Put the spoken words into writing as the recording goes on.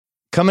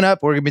Coming up,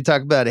 we're going to be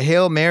talking about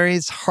Hail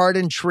Marys,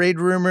 Harden trade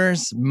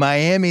rumors,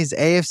 Miami's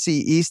AFC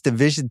East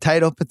division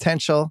title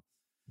potential.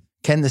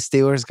 Can the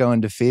Steelers go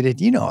undefeated?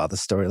 You know all the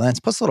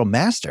storylines, plus a little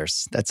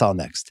Masters. That's all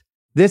next.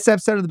 This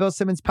episode of the Bill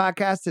Simmons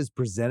Podcast is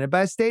presented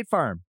by State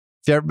Farm.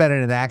 If you've ever been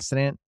in an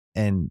accident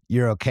and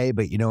you're okay,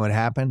 but you know what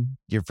happened,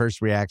 your first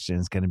reaction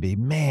is going to be,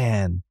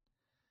 man,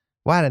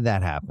 why did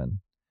that happen?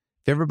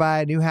 If you ever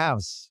buy a new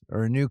house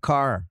or a new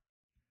car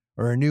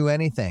or a new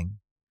anything,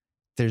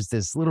 there's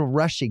this little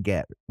rush you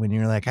get when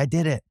you're like, I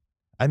did it.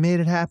 I made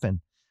it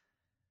happen.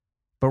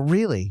 But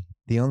really,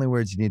 the only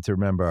words you need to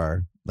remember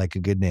are, like a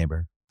good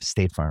neighbor,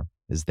 State Farm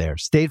is there.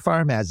 State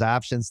Farm has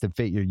options to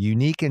fit your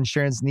unique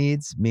insurance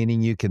needs,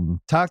 meaning you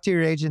can talk to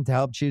your agent to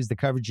help choose the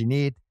coverage you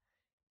need,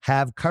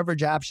 have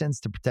coverage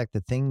options to protect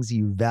the things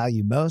you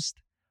value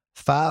most,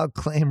 file a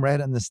claim right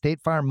on the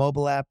State Farm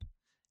mobile app,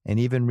 and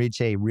even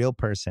reach a real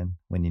person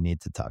when you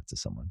need to talk to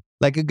someone.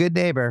 Like a good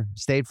neighbor,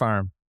 State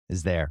Farm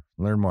is there.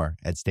 Learn more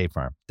at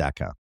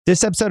statefarm.com.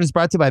 This episode is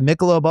brought to you by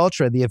Michelob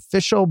Ultra, the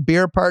official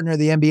beer partner of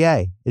the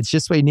NBA. It's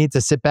just what you need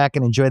to sit back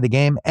and enjoy the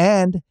game,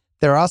 and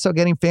they're also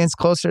getting fans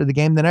closer to the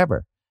game than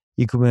ever.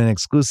 You can win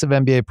exclusive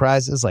NBA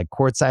prizes like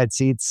courtside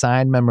seats,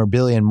 signed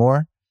memorabilia, and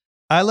more.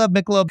 I love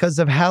Michelob because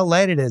of how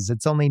light it is.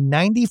 It's only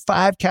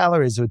 95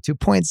 calories with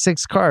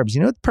 2.6 carbs.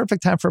 You know what the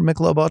perfect time for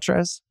Michelob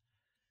Ultra is?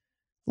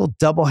 A little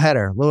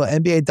doubleheader, little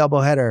NBA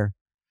doubleheader.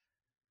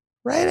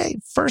 Right?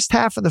 First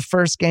half of the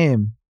first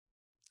game.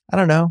 I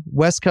don't know,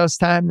 West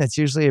Coast time. That's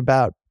usually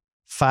about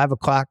 5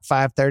 o'clock,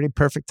 5:30.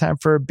 Perfect time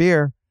for a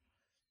beer.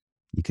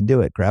 You can do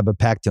it. Grab a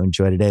pack to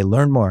enjoy today.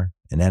 Learn more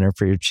and enter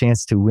for your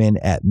chance to win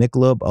at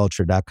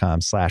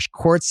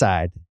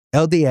MichelobUltra.com/courtside,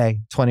 LDA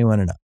 21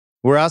 and up.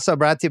 We're also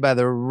brought to you by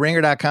the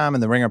Ringer.com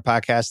and the Ringer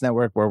Podcast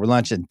Network, where we're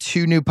launching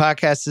 2 new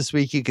podcasts this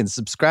week. You can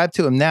subscribe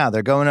to them now.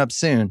 They're going up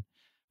soon.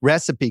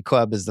 Recipe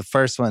Club is the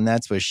first one.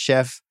 That's with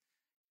Chef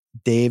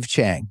Dave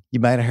Chang. You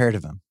might have heard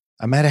of him.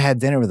 I might have had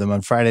dinner with him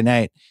on Friday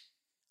night.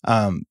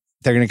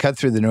 They're going to cut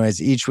through the noise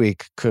each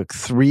week, cook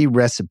 3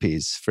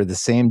 recipes for the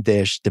same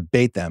dish,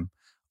 debate them,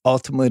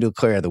 ultimately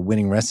declare the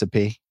winning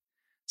recipe.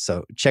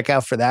 So check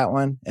out for that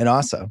one. And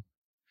also,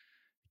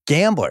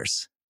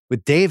 Gamblers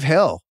with Dave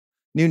Hill,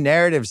 new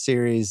narrative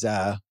series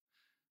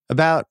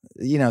about,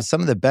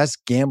 some of the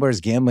best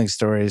gamblers' gambling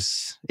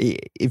stories.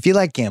 If you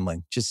like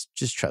gambling, just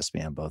trust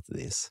me on both of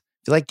these.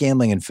 If you like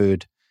gambling and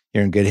food,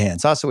 you're in good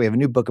hands. Also, we have a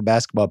new Book of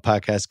Basketball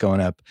podcast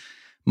going up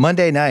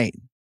Monday night.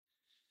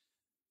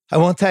 I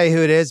won't tell you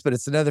who it is, but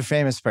it's another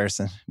famous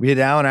person. We did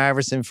Allen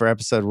Iverson for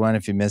episode 1,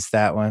 if you missed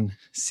that one.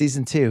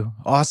 Season 2,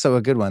 also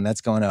a good one.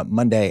 That's going up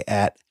Monday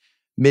at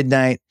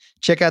midnight.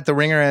 Check out the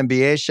Ringer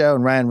NBA show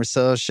and Ryan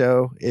Russillo's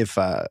show if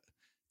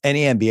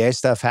any NBA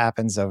stuff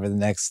happens over the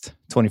next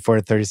 24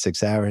 to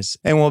 36 hours.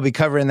 And we'll be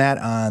covering that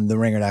on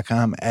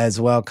theringer.com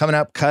as well. Coming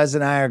up, Cuz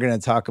and I are going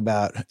to talk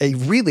about a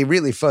really,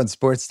 really fun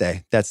sports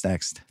day. That's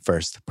next.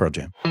 First, Pearl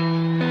Jam.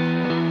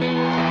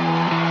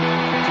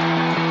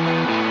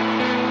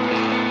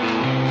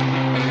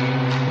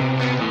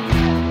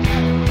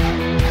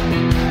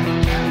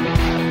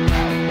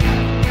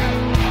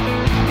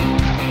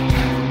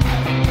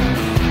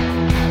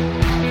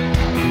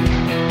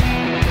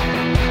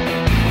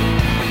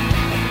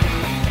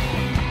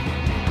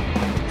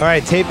 All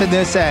right, taping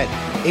this at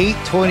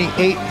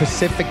 8:28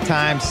 Pacific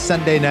time,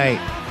 Sunday night.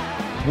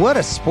 What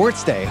a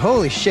sports day.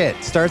 Holy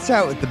shit. Starts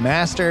out with the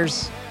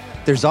Masters.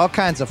 There's all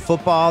kinds of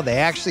football. They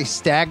actually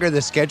stagger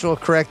the schedule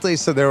correctly,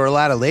 so there were a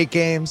lot of late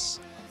games.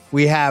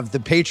 We have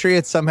the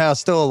Patriots somehow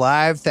still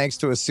alive thanks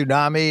to a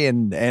tsunami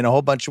and a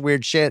whole bunch of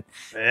weird shit.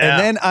 Yeah. And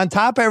then on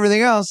top of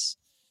everything else,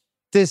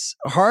 this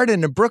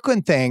Harden and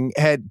Brooklyn thing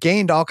had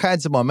gained all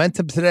kinds of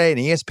momentum today,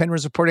 and ESPN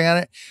was reporting on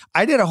it.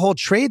 I did a whole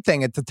trade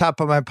thing at the top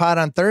of my pod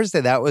on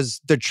Thursday. That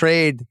was the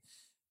trade,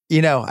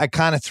 I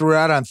kind of threw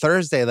out on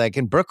Thursday, like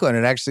in Brooklyn,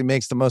 it actually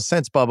makes the most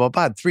sense, blah, blah,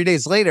 blah. 3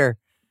 days later,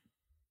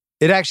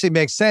 it actually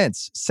makes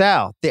sense.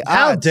 Sal, the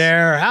odds.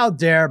 How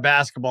dare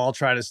basketball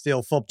try to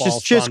steal football?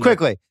 Just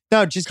quickly.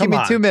 No, just give me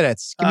 2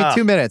 minutes. Give me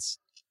 2 minutes.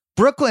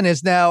 Brooklyn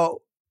is now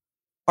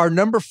our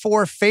number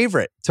 4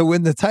 favorite to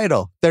win the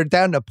title. They're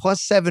down to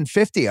plus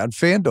 750 on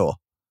FanDuel.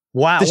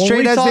 Wow. This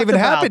trade hasn't even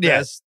happened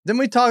yet. Didn't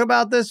we talk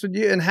about this with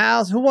you and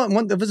House? Who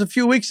won? It was a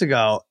few weeks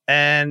ago.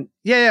 And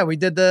yeah, we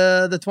did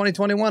the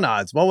 2021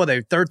 odds. What were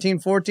they? 13,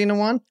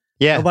 14-1?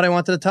 Yeah. Nobody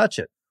wanted to touch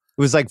it.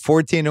 It was like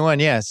 14-1.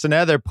 Yeah. So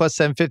now they're plus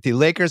 750.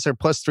 Lakers are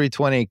plus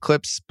 320.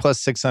 Clips plus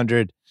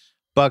 600.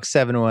 Bucks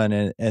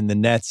 7-1. And the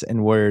Nets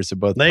and Warriors are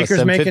both Lakers plus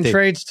 750. making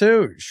trades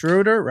too.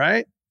 Schroeder,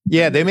 right?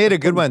 Yeah, they made a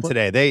good one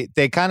today.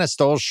 They kind of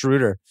stole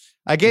Schroeder.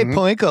 I gave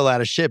Pelinka a lot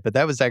of shit, but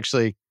that was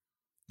actually,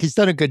 he's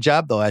done a good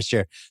job the last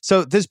year.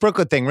 So this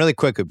Brooklyn thing, really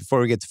quickly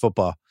before we get to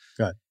football.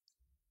 Go ahead.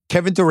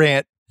 Kevin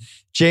Durant,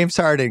 James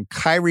Harden,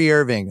 Kyrie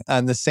Irving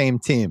on the same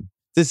team.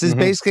 This is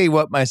basically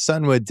what my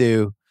son would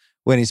do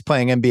when he's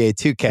playing NBA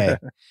 2K, right.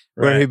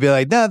 Where he'd be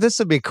like, no, this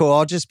would be cool.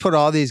 I'll just put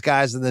all these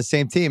guys on the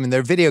same team and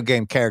they're video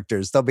game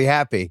characters. They'll be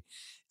happy.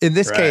 In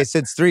this Right. case,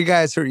 it's three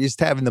guys who are used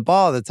to having the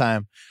ball all the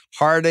time.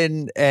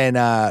 Harden and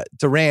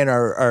Durant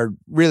are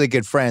really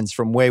good friends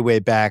from way, way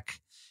back.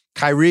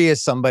 Kyrie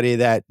is somebody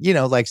that,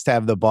 likes to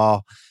have the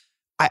ball.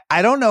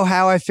 I don't know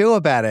how I feel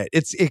about it.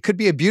 It could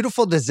be a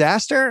beautiful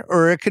disaster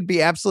or it could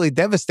be absolutely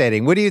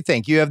devastating. What do you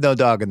think? You have no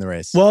dog in the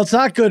race. Well, it's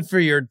not good for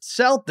your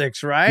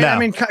Celtics, right? No. I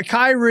mean,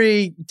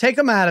 Kyrie, take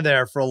him out of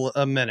there for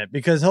a minute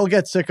because he'll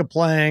get sick of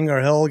playing or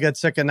he'll get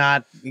sick of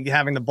not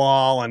having the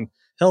ball and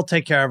he'll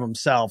take care of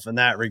himself in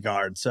that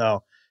regard.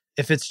 So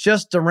if it's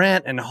just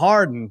Durant and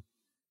Harden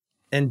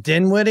and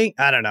Dinwiddie,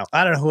 I don't know.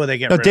 I don't know who they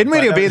get rid of.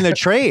 Dinwiddie will be in the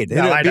trade.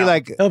 No, It'll be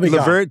like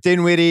LeVert, gone.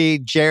 Dinwiddie,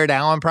 Jared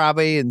Allen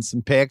probably, and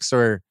some picks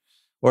or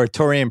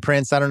Taurean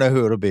Prince. I don't know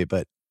who it'll be,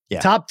 but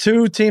yeah. Top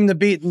 2 team to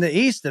beat in the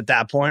East at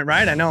that point,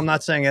 right? I know I'm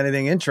not saying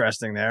anything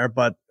interesting there,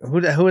 but who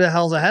the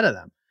hell's ahead of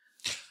them?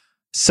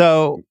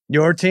 So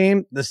your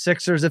team, the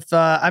Sixers,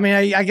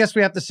 I guess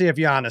we have to see if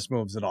Giannis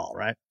moves at all,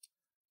 right?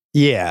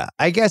 Yeah,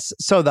 I guess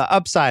so. The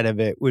upside of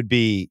it would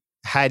be,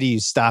 how do you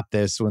stop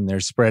this when they're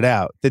spread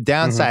out? The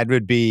downside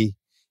would be,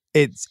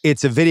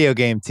 it's a video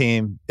game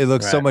team. It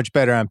looks so much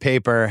better on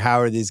paper. How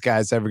are these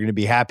guys ever going to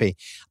be happy?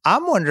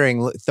 I'm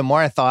wondering, the more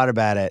I thought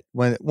about it,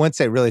 once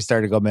they really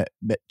started to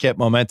get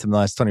momentum in the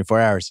last 24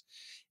 hours,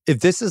 if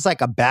this is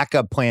like a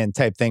backup plan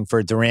type thing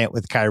for Durant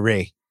with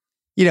Kyrie,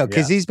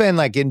 because he's been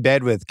like in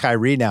bed with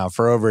Kyrie now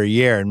for over a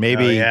year. And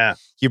maybe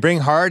you bring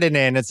Harden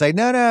in, it's like,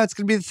 no, it's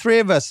going to be the three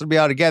of us. It'll be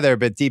all together.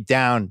 But deep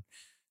down,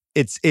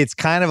 it's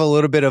kind of a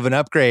little bit of an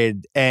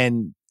upgrade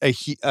and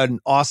an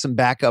awesome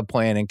backup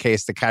plan in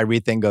case the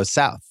Kyrie thing goes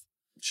south.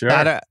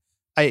 Sure.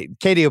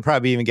 Katie will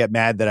probably even get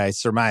mad that I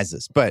surmise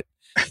this, but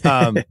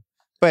He'll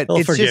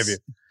it's forgive you.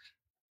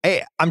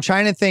 Hey, I'm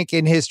trying to think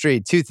in history,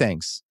 2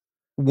 things.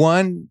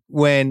 One,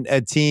 when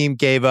a team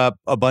gave up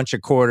a bunch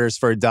of quarters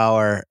for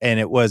 $1 and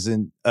it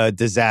wasn't a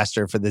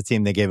disaster for the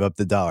team that gave up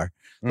the $1.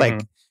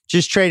 Like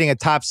just trading a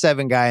top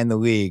 7 guy in the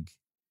league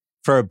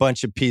for a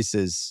bunch of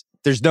pieces.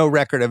 There's no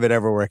record of it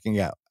ever working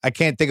out. I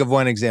can't think of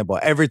one example.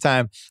 Every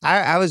time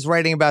I was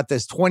writing about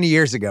this 20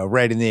 years ago,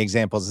 writing the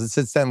examples. And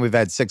since then, we've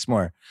had 6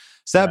 more.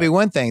 So that'd be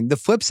one thing. The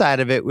flip side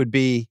of it would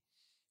be,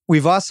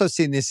 we've also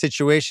seen these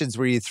situations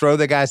where you throw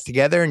the guys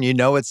together and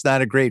it's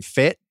not a great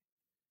fit.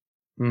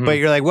 But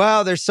you're like,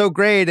 well, they're so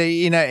great,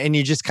 and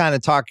you just kind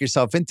of talk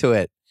yourself into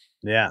it.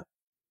 Yeah.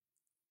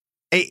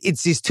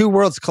 It's these 2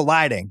 worlds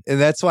colliding, and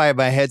that's why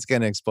my head's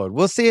going to explode.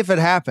 We'll see if it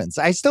happens.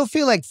 I still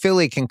feel like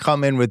Philly can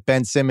come in with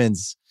Ben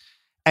Simmons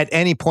at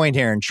any point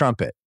here and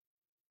trump it.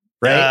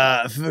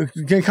 Right?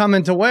 Can come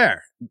into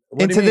where?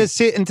 Into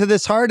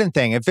this Harden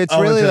thing. If it's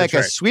really like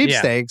a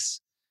sweepstakes.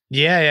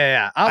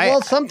 Yeah.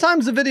 Well,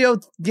 sometimes the video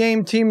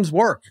game teams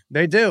work.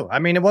 They do. I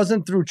mean, it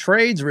wasn't through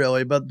trades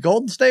really, but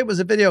Golden State was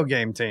a video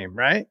game team,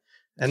 right?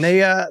 And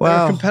they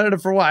were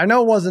competitive for a while. I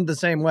know it wasn't the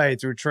same way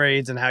through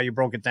trades and how you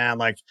broke it down,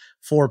 like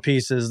 4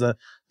 pieces, the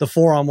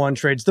 4-on-1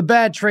 trades, the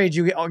bad trades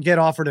you get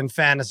offered in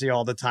fantasy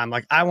all the time.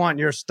 Like, I want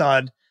your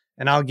stud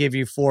and I'll give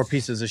you 4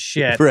 pieces of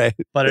shit, right?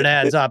 But it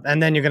adds up.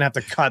 And then you're going to have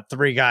to cut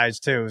 3 guys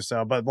too.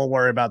 So, but we'll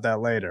worry about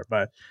that later.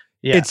 But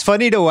yeah, it's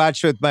funny to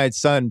watch with my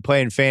son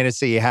playing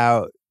fantasy,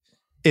 how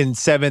in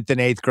 7th and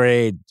 8th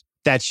grade,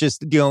 that's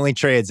just the only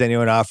trades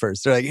anyone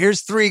offers. They're like,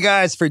 here's 3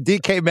 guys for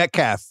DK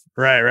Metcalf.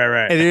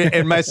 Right.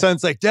 And my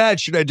son's like, Dad,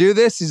 should I do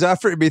this? He's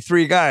offering me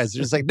 3 guys.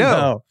 They're just like,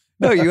 no,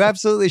 you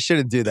absolutely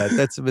shouldn't do that.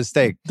 That's a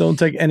mistake. Don't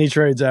take any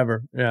trades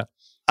ever. Yeah.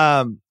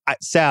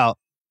 Sal,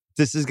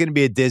 this is going to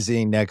be a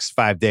dizzying next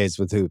 5 days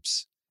with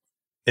hoops.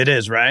 It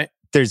is, right?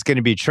 There's going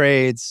to be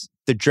trades,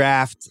 the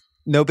draft.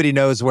 Nobody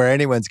knows where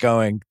anyone's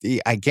going.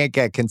 I can't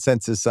get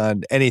consensus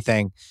on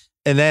anything.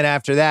 And then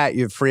after that,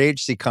 you have free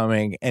agency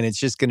coming, and it's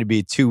just going to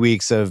be 2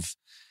 weeks of,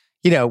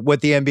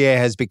 what the NBA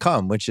has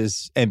become, which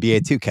is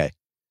NBA 2K.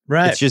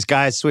 Right. It's just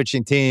guys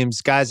switching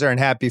teams. Guys aren't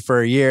happy for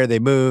a year. They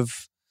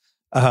move.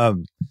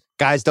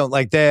 Guys don't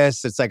like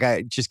this. It's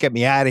like, just get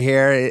me out of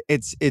here.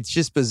 It's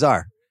just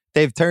bizarre.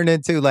 They've turned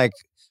into like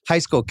high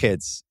school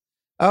kids.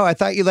 Oh, I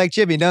thought you liked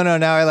Jimmy. No,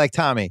 now I like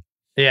Tommy.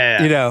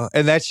 Yeah.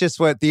 And that's just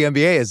what the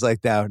NBA is like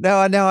now. No,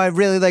 I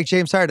really like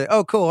James Harden.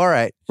 Oh, cool. All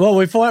right. Well,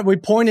 we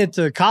pointed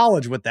to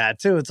college with that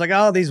too. It's like,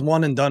 oh, these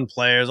one and done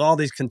players, all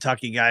these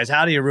Kentucky guys.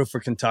 How do you root for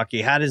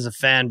Kentucky? How does a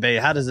fan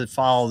base? How does it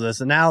follow this?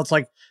 And now it's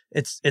like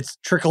it's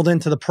trickled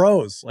into the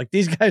pros. Like,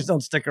 these guys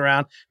don't stick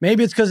around.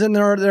 Maybe it's because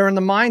they're in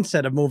the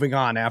mindset of moving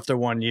on after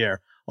 1 year.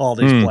 All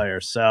these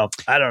players. So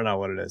I don't know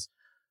what it is.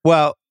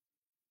 Well,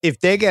 if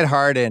they get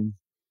Harden,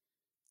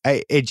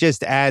 it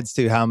just adds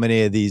to how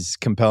many of these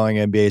compelling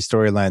NBA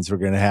storylines we're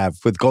going to have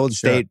with Golden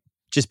State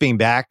just being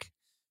back,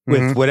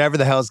 with whatever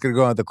the hell is going to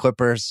go on with the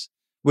Clippers,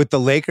 with the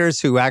Lakers,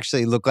 who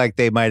actually look like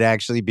they might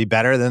actually be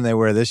better than they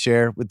were this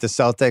year, with the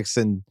Celtics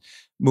and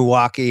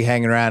Milwaukee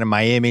hanging around, and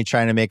Miami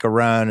trying to make a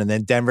run, and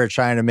then Denver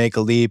trying to make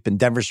a leap, and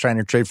Denver's trying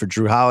to trade for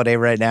Drew Holiday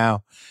right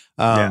now.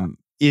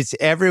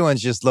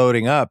 Everyone's just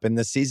loading up, and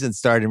the season's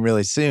starting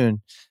really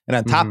soon. And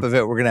on top of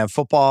it, we're going to have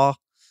football.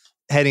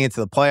 heading into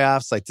the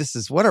playoffs. Like, this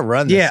is what a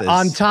run this is. Way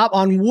on top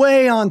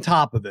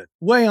of it.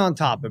 Way on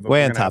top of it.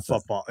 Way on top of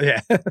football.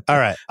 Yeah. All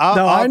right.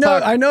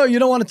 I know you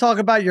don't want to talk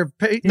about your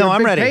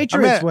I'm ready.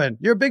 Patriots win.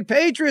 Your big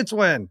Patriots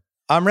win.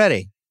 I'm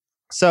ready.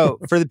 So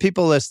for the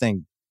people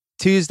listening,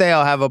 Tuesday,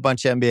 I'll have a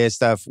bunch of NBA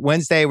stuff.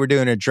 Wednesday, we're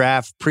doing a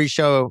draft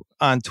pre-show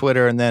on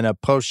Twitter and then a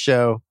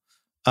post-show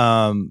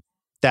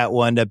that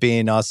will end up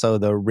being also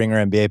the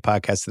Ringer NBA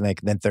podcast. And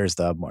then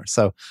Thursday, I'll have more.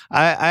 So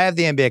I have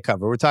the NBA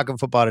covered. We're talking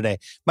football today.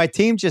 My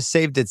team just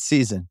saved its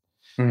season.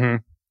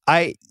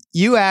 Mm-hmm.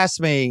 You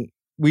asked me,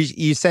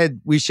 you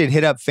said we should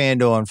hit up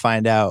FanDuel and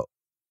find out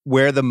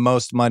where the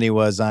most money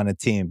was on a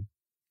team.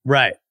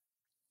 Right.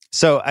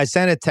 So I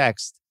sent a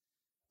text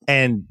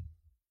and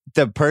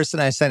the person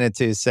I sent it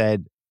to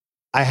said,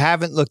 I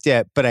haven't looked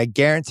yet, but I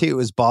guarantee it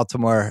was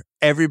Baltimore.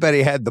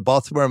 Everybody had the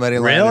Baltimore money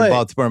line and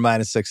Baltimore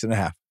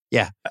 -6.5.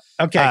 Yeah.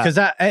 Okay, because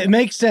it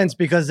makes sense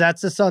because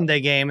that's a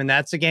Sunday game, and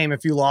that's a game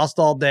if you lost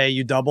all day,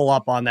 you double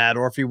up on that,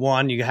 or if you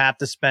won, you have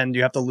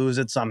to lose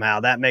it somehow.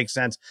 That makes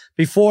sense.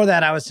 Before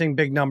that, I was seeing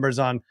big numbers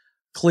on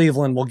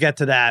Cleveland. We'll get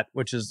to that,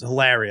 which is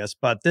hilarious.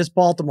 But this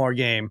Baltimore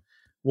game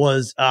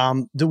was,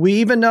 do we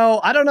even know?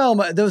 I don't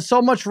know. There was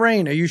so much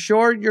rain. Are you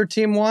sure your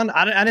team won?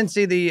 I didn't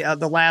see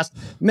the last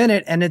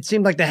minute, and it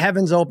seemed like the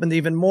heavens opened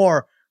even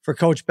more for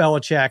Coach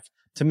Belichick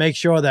to make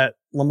sure that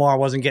Lamar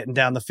wasn't getting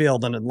down the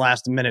field in the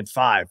last minute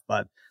 5.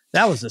 But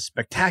that was a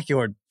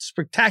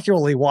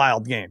spectacularly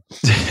wild game.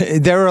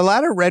 There were a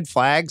lot of red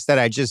flags that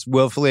I just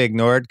willfully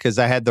ignored because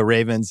I had the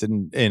Ravens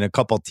in a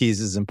couple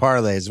teases and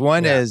parlays.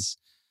 One is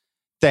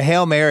the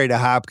Hail Mary to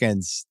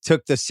Hopkins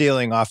took the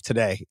ceiling off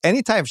today.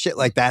 Anytime shit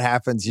like that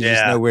happens, you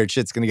just know where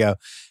shit's going to go.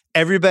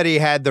 Everybody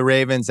had the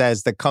Ravens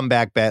as the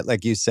comeback bet,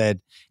 like you said.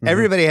 Mm-hmm.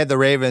 Everybody had the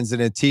Ravens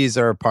in a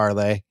teaser or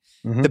parlay.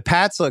 Mm-hmm. The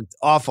Pats looked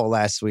awful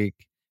last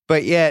week,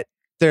 but yet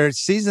their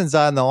season's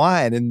on the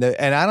line. And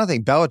I don't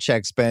think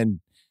Belichick's been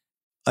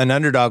an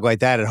underdog like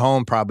that at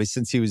home probably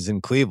since he was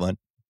in Cleveland.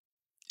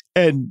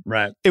 And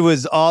it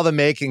was all the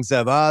makings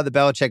of, the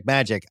Belichick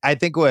magic. I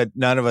think what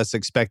none of us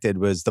expected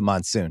was the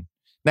monsoon.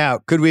 Now,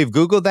 could we have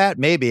Googled that?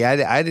 Maybe.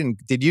 I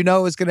didn't. Did you know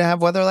it was going to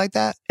have weather like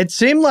that? It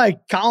seemed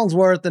like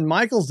Collinsworth and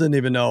Michaels didn't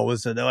even know it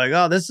was. They're like,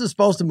 oh, this is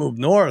supposed to move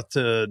north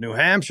to New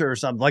Hampshire or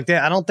something like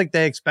that. I don't think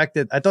they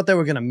expected. I thought they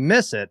were going to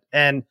miss it.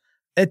 And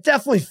it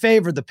definitely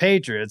favored the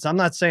Patriots. I'm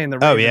not saying the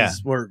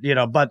Ravens were,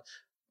 but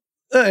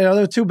there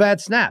were 2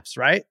 bad snaps,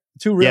 right?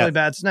 2 really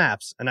bad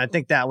snaps. And I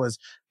think that was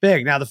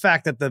big. Now, the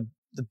fact that the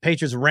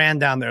Patriots ran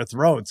down their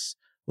throats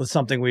was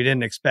something we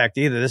didn't expect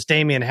either. This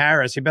Damian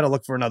Harris, he better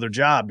look for another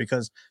job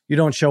because you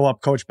don't show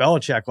up Coach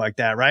Belichick like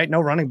that, right?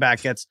 No running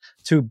back gets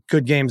 2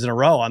 good games in a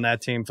row on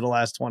that team for the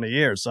last 20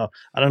 years. So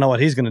I don't know what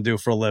he's going to do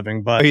for a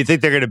living. But you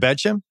think they're going to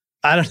bench him?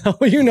 I don't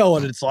know. You know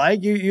what it's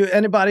like. You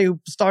anybody who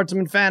starts him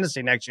in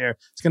fantasy next year,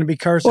 it's going to be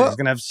cursing. He's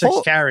going to have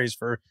 6 carries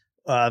for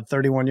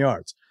 31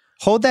 yards.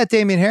 Hold that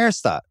Damian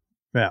Harris thought.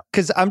 Yeah.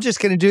 Because I'm just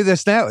going to do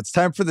this now. It's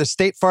time for the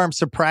State Farm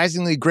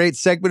surprisingly great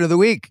segment of the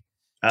week.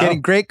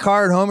 Getting great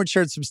car and home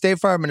insurance from State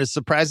Farm at a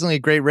surprisingly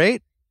great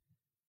rate.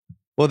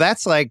 Well,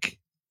 that's like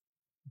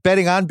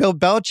betting on Bill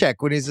Belichick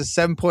when he's a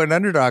 7-point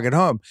underdog at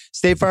home.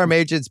 State Farm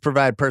agents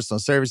provide personal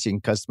service. You can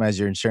customize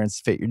your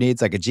insurance to fit your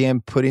needs like a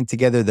GM putting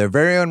together their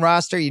very own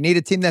roster. You need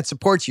a team that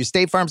supports you.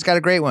 State Farm's got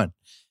a great one.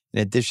 In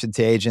addition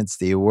to agents,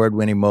 the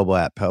award-winning mobile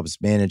app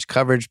helps manage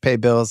coverage, pay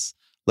bills,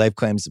 life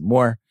claims, and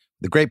more.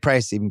 The great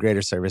price, even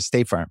greater service.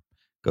 State Farm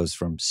goes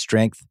from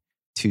strength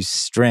to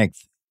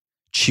strength.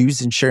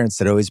 Choose insurance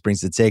that always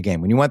brings its A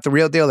game. When you want the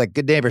real deal, like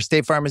good neighbor,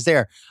 State Farm is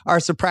there. Our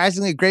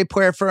surprisingly great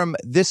player from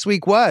this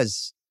week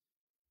was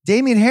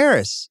Damian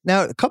Harris.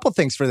 Now, a couple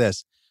things for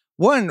this.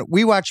 One,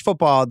 we watch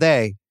football all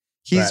day.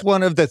 He's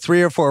one of the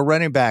 3 or 4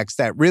 running backs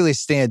that really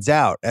stands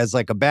out as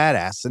like a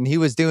badass. And he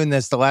was doing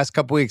this the last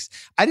couple weeks.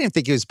 I didn't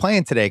think he was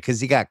playing today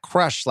because he got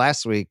crushed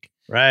last week.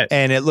 Right.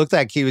 And it looked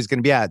like he was going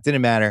to be out. It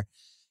didn't matter.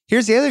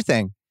 Here's the other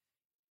thing.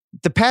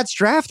 The Pats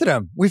drafted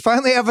him. We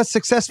finally have a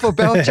successful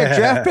Belichick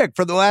draft pick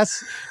for the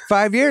last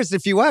 5 years.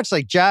 If you watch,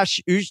 like Josh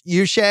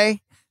Uche,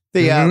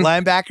 the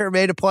linebacker,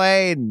 made a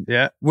play, and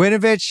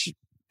Winovich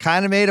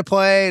kind of made a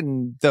play,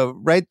 and the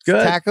right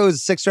tackle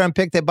is a 6th-round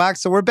pick they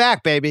boxed. So we're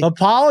back, baby.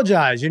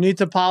 Apologize. You need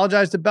to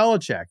apologize to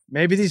Belichick.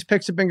 Maybe these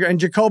picks have been great. And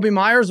Jacoby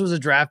Myers was a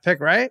draft pick,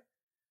 right?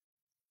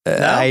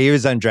 No? He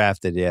was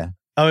undrafted, yeah.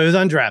 Oh, he was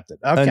undrafted.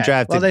 Okay.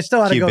 Undrafted. Well, they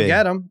still had to go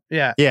get him.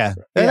 Yeah. Yeah.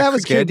 That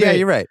was good. Yeah,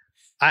 you're right.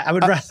 I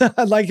would rather.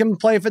 I'd like him to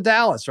play for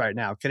Dallas right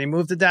now. Can he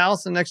move to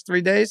Dallas in the next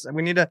 3 days?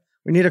 We need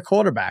a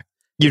quarterback.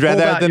 You'd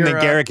rather have them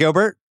than Garrett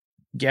Gilbert?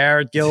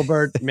 Garrett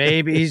Gilbert,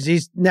 maybe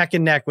he's neck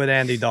and neck with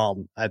Andy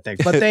Dalton, I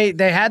think. But they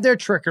had their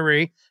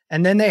trickery,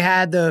 and then they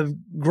had the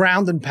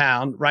ground and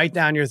pound right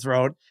down your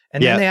throat,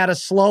 and then they had a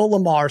slow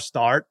Lamar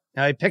start.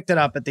 Now he picked it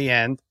up at the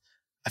end.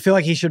 I feel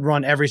like he should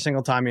run every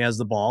single time he has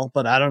the ball,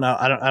 but I don't know.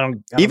 I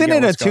don't even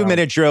in a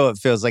 2-minute drill, it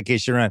feels like he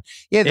should run.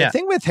 Yeah, the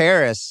thing with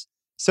Harris.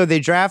 So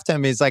they draft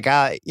him. He's like,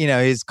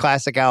 he's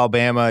classic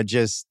Alabama,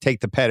 just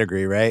take the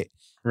pedigree, right?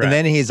 And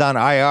then he's on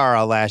IR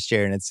all last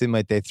year, and it seemed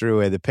like they threw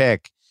away the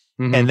pick.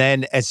 Mm-hmm. And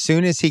then as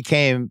soon as he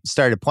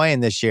started playing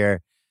this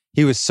year,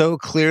 he was so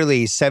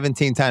clearly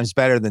 17 times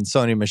better than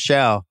Sony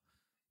Michel.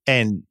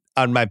 And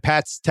on my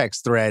Pats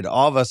text thread,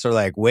 all of us are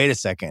like, wait a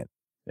second.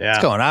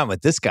 What's going on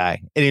with this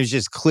guy? And he was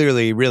just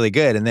clearly really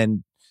good. And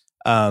then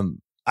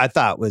I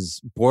thought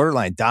was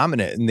borderline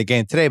dominant in the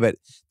game today. But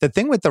the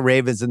thing with the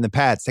Ravens and the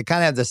Pats, they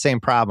kind of have the same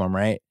problem,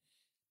 right?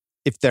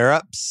 If they're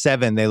up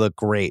 7, they look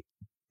great.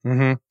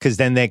 Because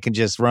then they can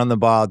just run the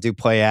ball, do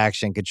play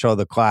action, control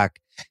the clock.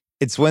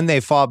 It's when they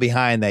fall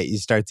behind that you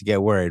start to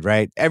get worried,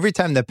 right? Every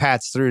time the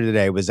Pats threw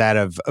today was out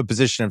of a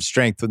position of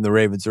strength when the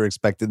Ravens were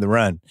expecting the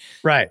run.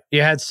 Right.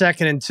 You had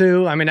 2nd and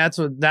 2. I mean,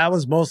 that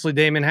was mostly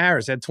Damian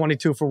Harris. He had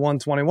 22 for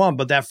 121,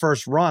 but that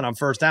first run on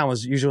first down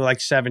was usually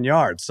like 7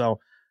 yards. So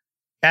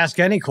ask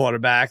any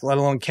quarterback, let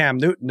alone Cam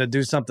Newton, to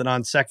do something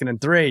on 2nd and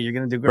 3. You're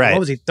going to do great. Right. What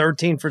was he,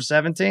 13 for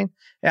 17?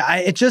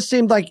 It just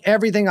seemed like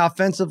everything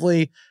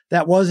offensively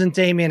that wasn't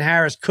Damian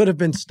Harris could have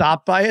been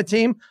stopped by a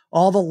team.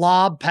 All the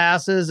lob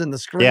passes and the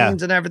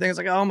screens and everything. It's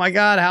like, oh my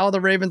God, how are the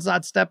Ravens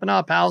not stepping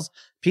up? How's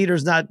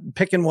Peters not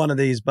picking one of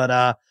these?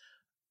 But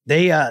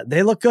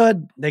they look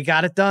good. They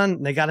got it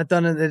done. They got it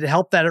done, and it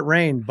helped that it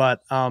rained.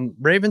 But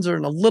Ravens are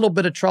in a little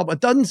bit of trouble. It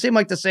doesn't seem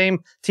like the same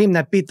team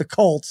that beat the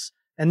Colts,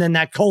 and then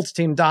that Colts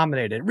team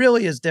dominated. It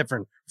really is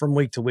different from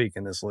week to week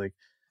in this league.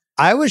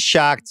 I was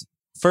shocked,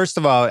 first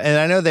of all, and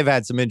I know they've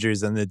had some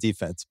injuries on the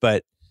defense,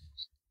 but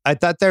I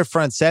thought their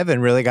front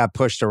 7 really got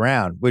pushed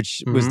around,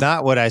 which was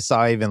not what I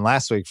saw even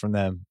last week from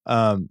them.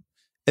 And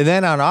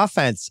then on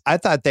offense, I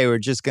thought they were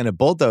just going to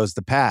bulldoze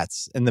the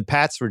Pats, and the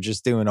Pats were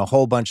just doing a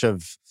whole bunch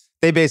of,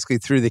 they basically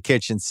threw the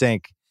kitchen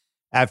sink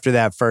after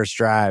that first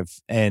drive.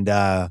 And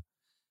I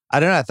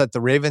don't know, I thought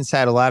the Ravens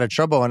had a lot of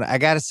trouble. And I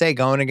got to say,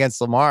 going against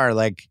Lamar,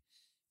 like,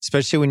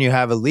 especially when you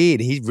have a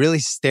lead, he really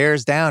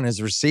stares down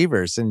his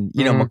receivers. And,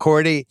 you know,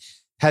 McCourty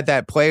had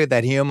that play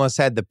that he almost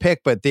had the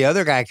pick, but the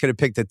other guy could have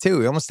picked it too.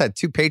 He almost had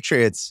 2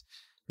 Patriots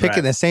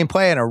picking the same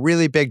play in a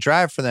really big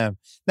drive for them.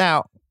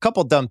 Now, a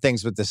couple dumb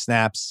things with the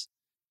snaps.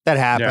 That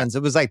happens.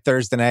 It was like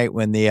Thursday night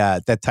when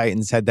the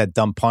Titans had that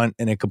dumb punt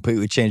and it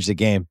completely changed the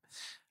game.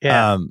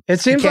 Yeah.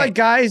 It seems like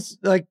guys,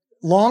 like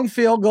long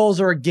field goals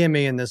are a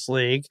gimme in this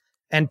league,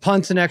 and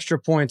punts and extra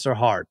points are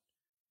hard.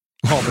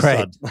 All of a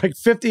sudden, like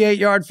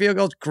 58-yard field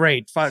goals,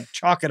 great. Fine,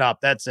 chalk it up.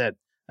 That's it.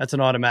 That's an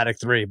automatic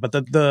 3. But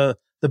the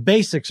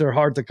basics are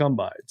hard to come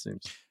by, it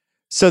seems.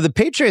 So the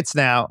Patriots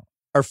now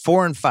are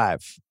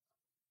 4-5.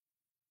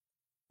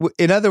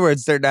 In other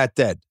words, they're not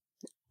dead.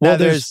 Well,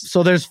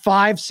 there's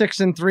 5, 6,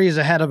 and 3s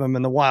ahead of them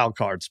in the wild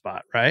card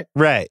spot, right?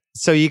 Right.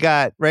 So you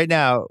got right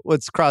now,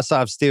 let's cross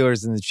off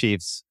Steelers and the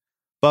Chiefs.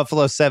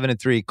 Buffalo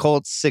 7-3,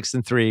 Colts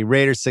 6-3,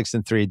 Raiders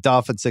 6-3,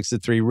 Dolphins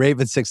 6-3,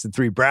 Ravens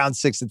 6-3,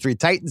 Browns 6-3,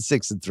 Titans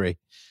 6-3.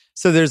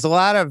 So there's a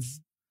lot of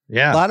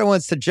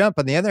ones to jump.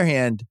 On the other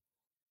hand,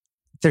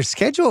 their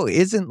schedule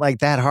isn't like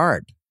that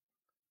hard.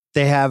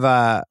 They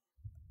have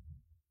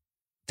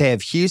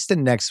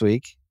Houston next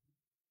week.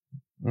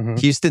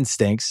 Houston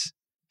stinks.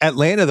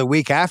 Atlanta the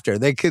week after.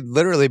 They could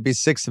literally be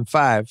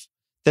 6-5.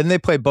 Then they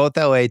play both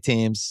LA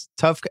teams.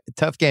 Tough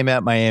game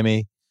at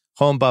Miami.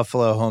 Home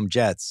Buffalo, home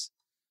Jets.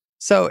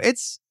 So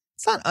it's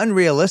not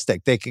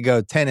unrealistic. They could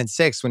go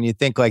 10-6 when you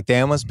think like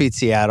they almost beat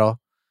Seattle.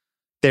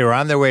 They were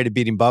on their way to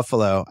beating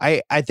Buffalo.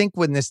 I think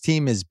when this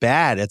team is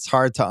bad, it's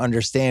hard to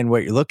understand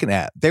what you're looking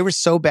at. They were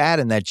so bad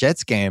in that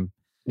Jets game.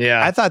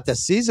 Yeah. I thought the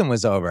season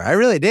was over. I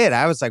really did.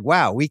 I was like,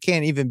 wow, we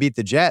can't even beat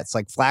the Jets.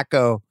 Like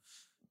Flacco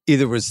had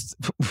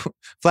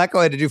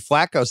to do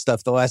Flacco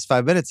stuff the last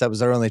 5 minutes. That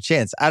was our only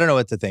chance. I don't know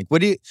what to think.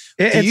 What do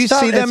you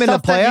see them in the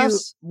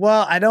playoffs?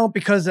 Well, I don't,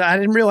 because I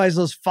didn't realize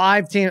those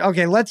 5 teams.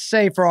 Okay, let's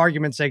say for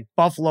argument's sake,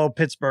 Buffalo,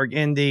 Pittsburgh,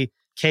 Indy,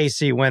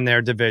 KC win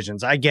their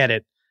divisions. I get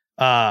it.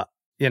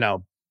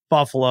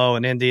 Buffalo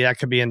and Indy, that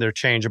could be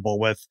interchangeable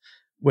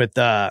with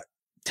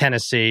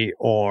Tennessee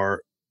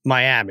or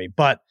Miami.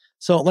 But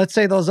so let's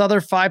say those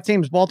other 5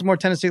 teams, Baltimore,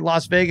 Tennessee,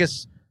 Las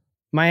Vegas,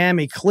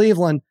 Miami,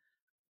 Cleveland.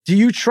 Do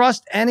you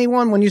trust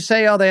anyone when you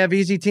say, oh, they have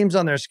easy teams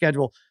on their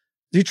schedule?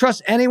 Do you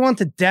trust anyone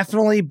to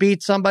definitely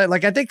beat somebody?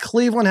 Like, I think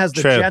Cleveland has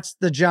the Jets,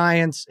 the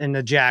Giants, and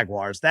the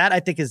Jaguars. That, I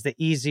think, is the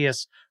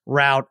easiest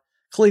route.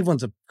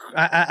 Cleveland's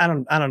I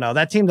don't know.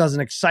 That team doesn't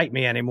excite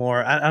me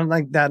anymore. I don't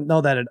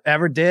know that it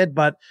ever did,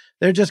 but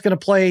they're just going to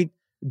play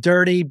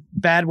dirty,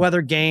 bad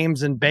weather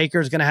games, and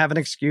Baker's going to have an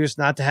excuse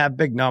not to have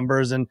big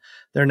numbers, and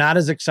they're not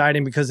as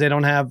exciting because they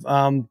don't have,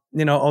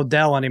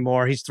 Odell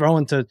anymore. He's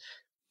throwing to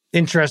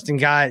interesting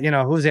guy,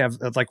 who's he have?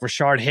 Like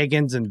Rashard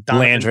Higgins and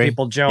Donovan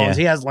People-Jones.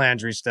 Yeah. He has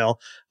Landry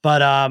still,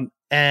 but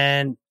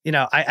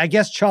I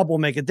guess Chubb will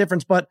make a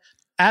difference. But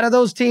out of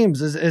those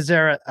teams, is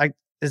there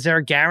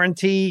a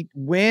guarantee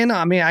win?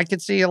 I mean, I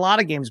could see a lot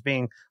of games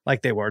being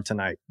like they were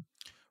tonight.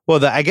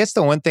 Well, I guess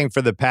the one thing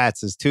for the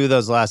Pats is 2 of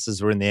those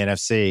losses were in the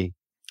NFC.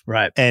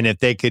 Right. And if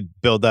they could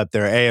build up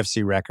their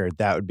AFC record,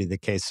 that would be the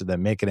case for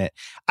them making it.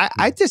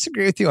 I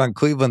disagree with you on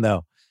Cleveland,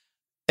 though.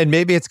 And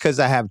maybe it's because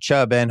I have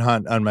Chubb and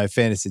Hunt on my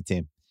fantasy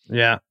team.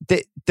 Yeah.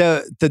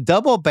 The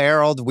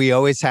double-barreled, we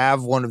always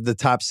have one of the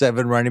top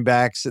 7 running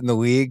backs in the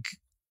league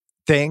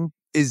thing.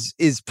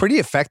 is pretty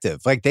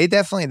effective. Like they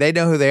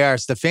know who they are.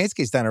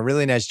 Stefanski's done a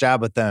really nice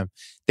job with them.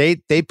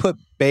 They put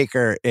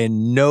Baker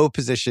in no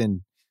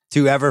position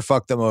to ever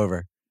fuck them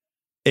over.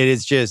 It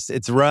is just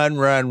it's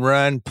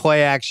run,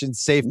 play action,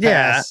 safe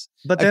pass.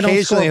 But they occasionally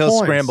don't score he'll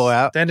points. scramble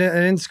out. They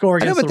didn't score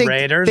against the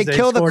Raiders. They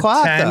killed the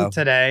clock 10 though.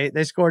 Today.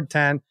 They scored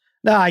 10.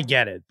 No, I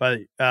get it, but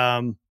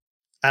I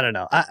don't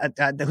know.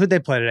 Who'd they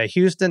play today?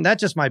 Houston. That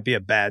just might be a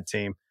bad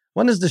team.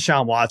 When does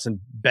Deshaun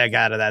Watson beg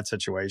out of that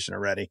situation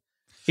already?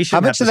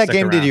 How much of that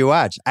game did you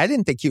watch? I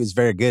didn't think he was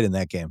very good in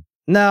that game.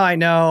 No, I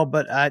know,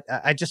 but I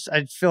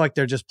feel like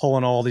they're just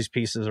pulling all these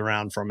pieces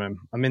around from him.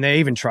 I mean, they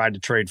even tried to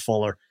trade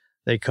Fuller.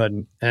 They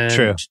couldn't. And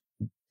True.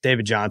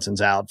 David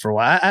Johnson's out for a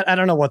while. I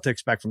don't know what to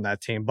expect from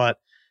that team, but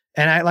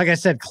like I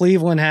said,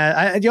 Cleveland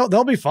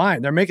they'll be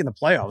fine. They're making the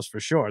playoffs for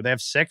sure. They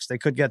have 6. They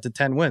could get to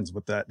 10 wins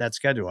with that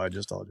schedule I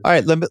just told you. All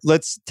right,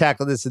 let's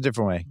tackle this a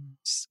different way.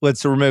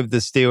 Let's remove the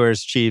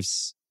Steelers,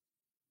 Chiefs,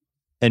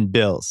 and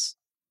Bills.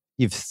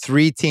 You have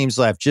 3 teams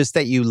left just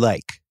that you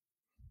like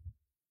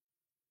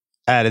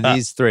out of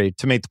these 3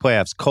 to make the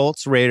playoffs.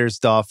 Colts, Raiders,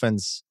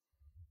 Dolphins,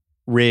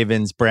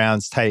 Ravens,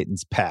 Browns,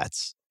 Titans,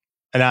 Pats.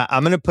 And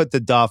I'm going to put the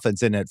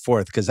Dolphins in at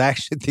 4th because I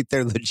actually think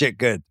they're legit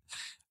good.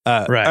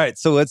 Right. All right,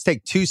 so let's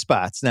take 2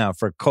 spots now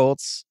for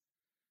Colts.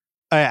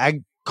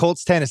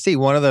 Colts, Tennessee,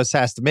 one of those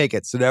has to make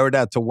it. So now we're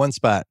down to 1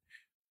 spot.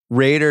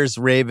 Raiders,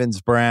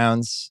 Ravens,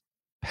 Browns,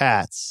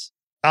 Pats.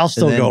 I'll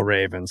still go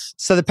Ravens.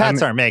 So the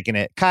Pats aren't making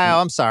it.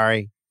 Kyle, I'm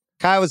sorry.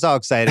 Kyle was all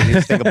excited. He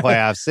was thinking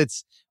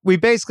playoffs. We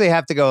basically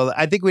have to go.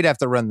 I think we'd have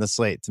to run the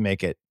slate to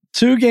make it.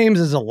 2 games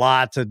is a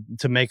lot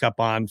to make up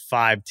on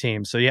 5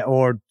 teams. So yeah,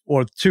 or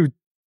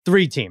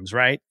 3 teams,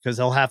 right? Because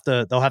they'll have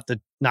to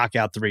knock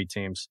out 3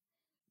 teams.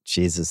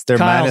 Jesus, they're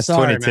Kyle, minus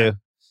 22.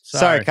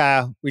 Sorry,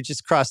 Kyle. We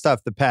just crossed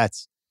off the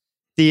Pats.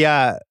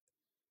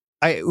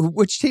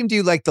 Which team do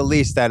you like the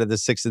least out of the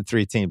 6 and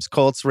 3 teams?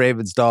 Colts,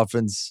 Ravens,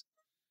 Dolphins,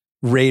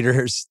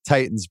 Raiders,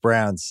 Titans,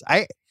 Browns.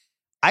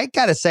 I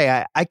gotta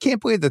say, I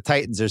can't believe the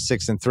Titans are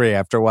 6 and 3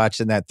 after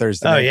watching that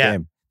Thursday night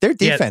game. Their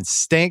defense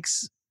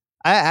stinks.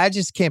 I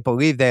just can't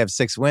believe they have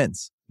 6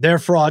 wins. They're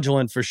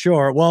fraudulent for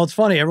sure. Well, it's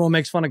funny. Everyone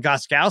makes fun of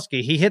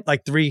Gostkowski. He hit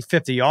like 3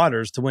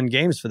 50-yarders to win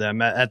games for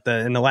them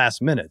in the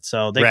last minute.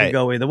 So they could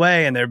go either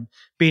way, and they're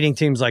beating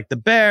teams like the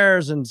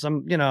Bears and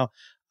some,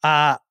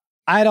 I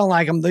don't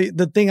like them.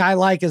 The thing I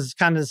like is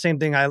kind of the same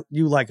thing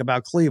you like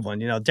about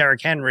Cleveland.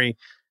 Derrick Henry,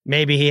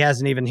 maybe he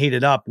hasn't even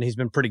heated up, and he's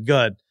been pretty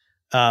good.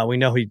 We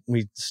know he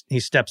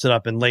steps it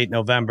up in late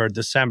November,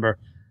 December.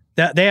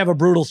 They have a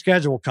brutal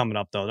schedule coming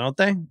up, though, don't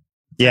they?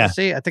 Yeah.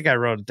 See, I think I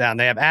wrote it down.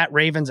 They have at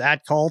Ravens,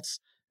 at Colts,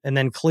 and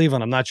then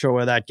Cleveland. I'm not sure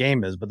where that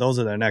game is, but those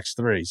are their next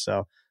 3.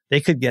 So they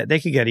could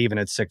get even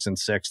at 6 and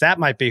 6. That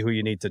might be who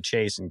you need to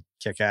chase and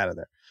kick out of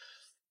there.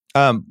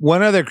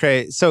 One other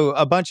so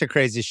a bunch of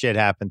crazy shit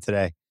happened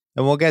today,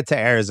 and we'll get to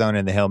Arizona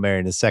and the Hail Mary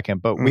in a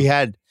second. But we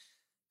had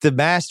the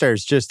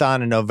Masters just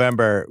on in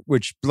November,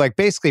 which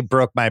basically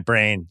broke my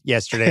brain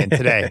yesterday and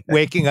today.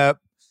 Waking up,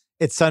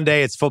 it's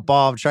Sunday, it's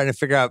football. I'm trying to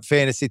figure out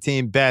fantasy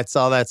team bets,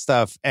 all that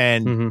stuff,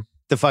 and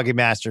the fucking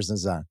Masters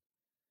is on.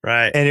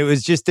 Right. And it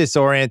was just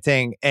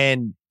disorienting.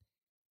 And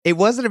it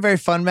wasn't a very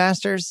fun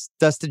Masters.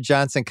 Dustin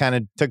Johnson kind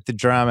of took the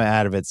drama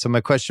out of it. So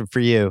my question for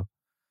you,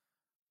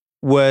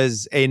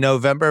 was a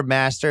November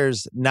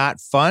Masters not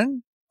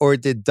fun, or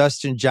did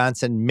Dustin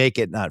Johnson make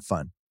it not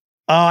fun?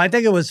 Oh, I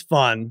think it was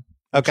fun.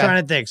 Okay. I'm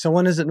trying to think. So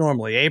when is it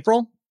normally?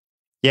 April?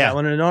 Yeah.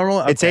 When is it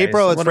normal? Okay. It's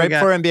April. So it's right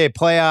before NBA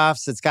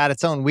playoffs. It's got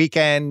its own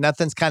weekend.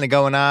 Nothing's kind of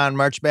going on.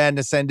 March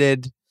Madness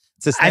ended.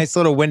 It's this nice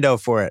little window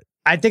for it.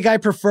 I think I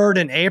preferred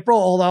in April,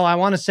 although I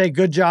want to say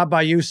good job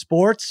by you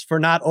sports for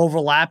not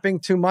overlapping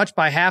too much.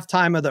 By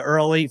halftime of the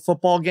early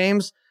football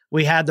games,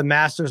 we had the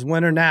Masters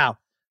winner. Now,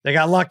 they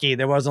got lucky.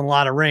 There wasn't a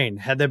lot of rain.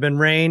 Had there been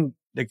rain,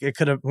 it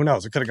could have, who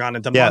knows, it could have gone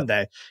into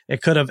Monday.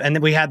 It could have, and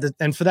then we had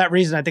and for that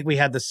reason, I think we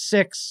had the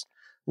 6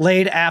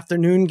 late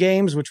afternoon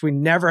games, which we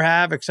never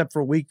have except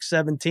for week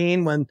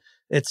 17 when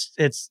it's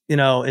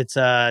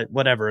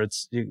whatever.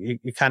 It's, you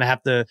kind of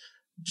have to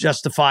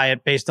justify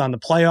it based on the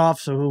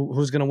playoffs. So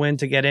who's going to win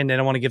to get in? They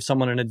don't want to give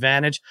someone an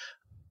advantage.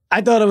 I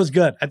thought it was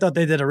good. I thought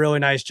they did a really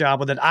nice job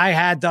with it. I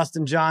had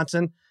Dustin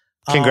Johnson.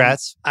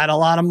 Congrats. I had a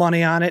lot of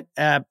money on it.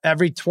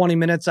 Every 20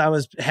 minutes I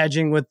was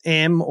hedging with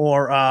him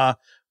or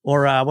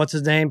what's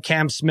his name?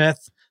 Cam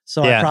Smith.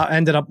 So I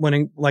ended up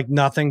winning like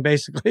nothing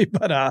basically,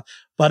 but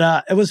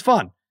it was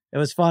fun. It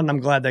was fun.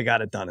 I'm glad they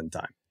got it done in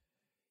time.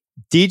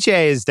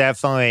 DJ is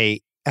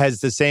definitely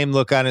has the same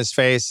look on his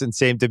face and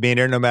same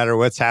demeanor no matter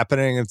what's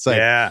happening. It's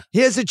like,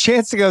 he has a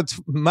chance to go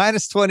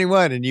minus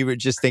 21, and you would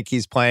just think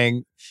he's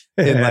playing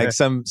in like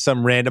some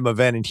random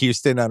event in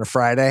Houston on a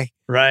Friday.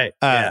 Right.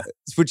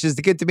 Which is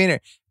the good demeanor.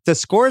 The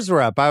scores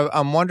were up.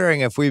 I'm wondering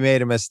if we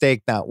made a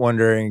mistake not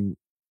wondering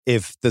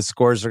if the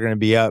scores are going to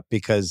be up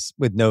because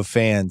with no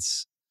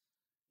fans,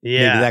 maybe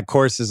that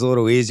course is a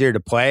little easier to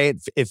play.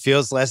 It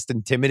feels less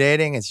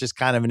intimidating. It's just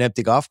kind of an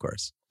empty golf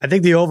course. I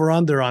think the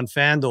over-under on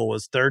FanDuel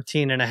was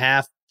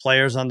 13.5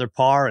 players under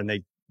par,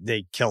 and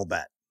they killed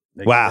that.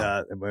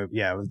 Wow.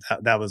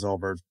 That was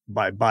over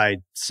by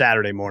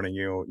Saturday morning.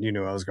 You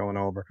knew I was going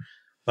over.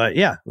 But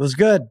yeah, it was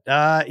good.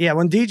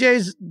 When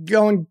DJ's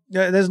going,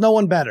 there's no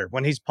one better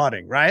when he's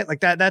putting, right? Like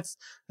that's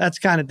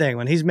kind of thing.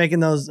 When he's making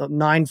those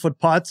 9-foot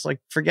putts, like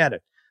forget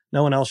it.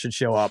 No one else should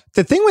show up.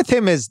 The thing with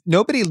him is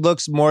nobody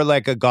looks more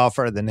like a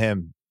golfer than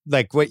him.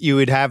 Like what you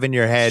would have in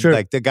your head, Sure.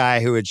 like the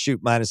guy who would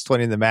shoot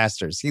 -20 in the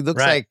Masters. He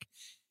looks like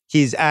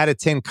he's at a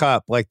tin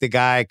cup, like the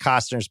guy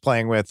Costner's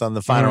playing with on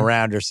the final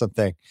round or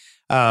something.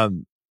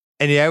 And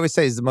I always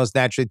say he's the most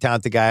naturally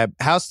talented guy.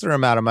 House threw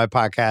him out on my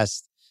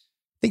podcast,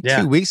 I think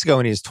 2 weeks ago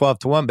when he was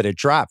 12-1, but it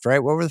dropped, right?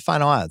 What were the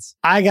final odds?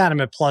 I got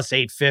him at plus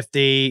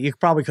 850. You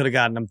probably could have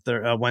gotten him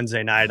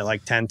Wednesday night at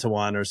like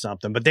 10-1 or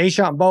something. But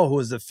DeChambeau, who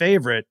was the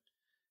favorite,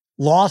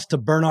 lost to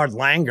Bernard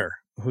Langer,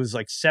 who's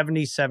like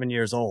 77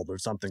 years old or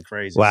something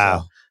crazy.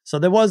 Wow. So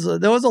there was a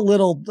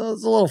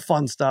little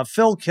fun stuff.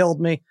 Phil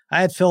killed me. I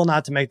had Phil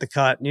not to make the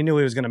cut, and you knew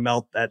he was going to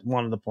melt at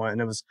one of the point.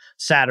 And it was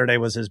Saturday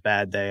was his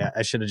bad day.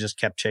 I should have just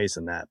kept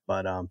chasing that.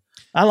 But I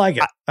like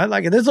it. I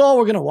like it. This is all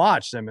we're going to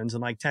watch, Simmons,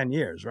 in like 10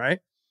 years, right?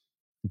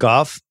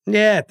 Golf?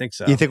 Yeah, I think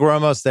so. You think we're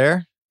almost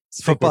there?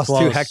 Football's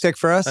too hectic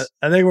for us?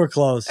 I think we're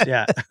close.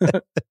 Yeah.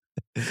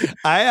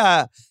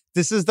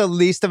 This is the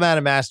least amount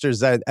of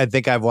Masters I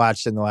think I've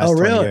watched in the last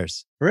 20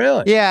 years.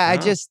 Really? Yeah,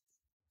 wow.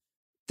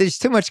 There's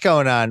too much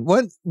going on.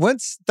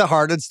 Once the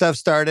Harden stuff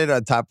started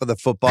on top of the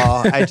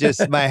football,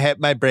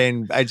 my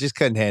brain, I just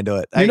couldn't handle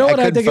it. You know what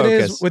I think focus.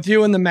 It is with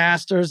you and the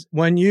Masters?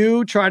 When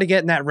you try to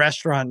get in that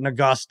restaurant in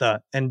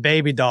Augusta and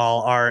Baby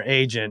Doll, our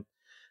agent,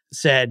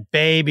 said,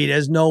 baby,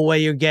 there's no way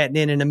you're getting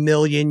in a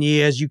million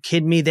years. You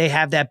kidding me? They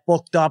have that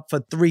booked up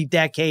for 3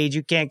 decades.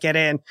 You can't get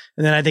in.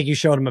 And then I think you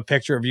showed him a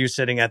picture of you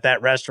sitting at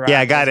that restaurant. Yeah,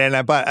 I got in.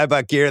 I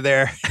bought gear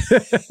there.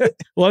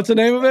 What's the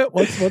name of it?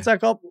 What's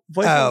that called?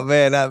 Oh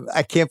man,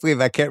 I can't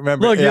believe I can't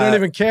remember. Look, you don't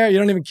even care. You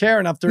don't even care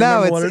enough to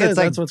remember what it is.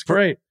 Like that's what's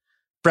great.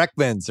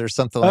 Breckman's or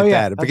something like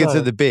that. It begins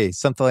with a B.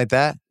 Something like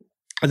that.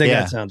 I think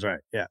that sounds right.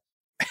 Yeah.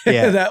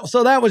 Yeah.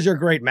 So that was your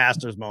great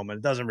Masters moment.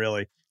 It doesn't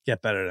really get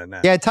better than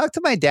that. Yeah, I talked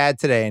to my dad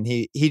today, and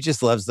he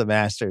just loves the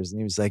Masters, and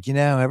he was like,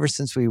 ever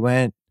since we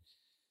went,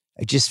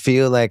 I just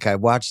feel like I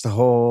watched the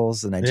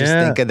holes, and I just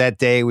think of that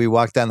day we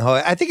walked down the hole.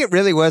 I think it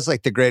really was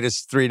like the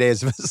greatest 3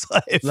 days of his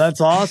life.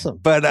 That's awesome.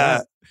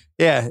 But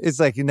it's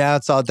like now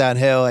it's all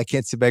downhill. I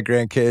can't see my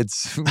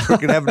grandkids. We're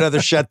gonna have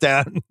another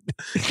shutdown.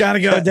 Gotta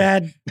go,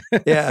 Dad.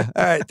 Yeah.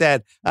 All right,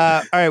 Dad.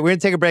 All right, we're gonna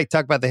take a break.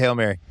 Talk about the Hail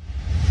Mary.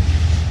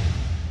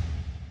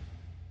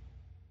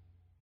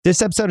 This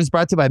episode is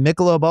brought to you by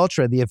Michelob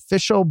Ultra, the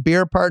official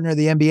beer partner of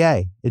the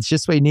NBA. It's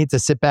just what you need to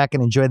sit back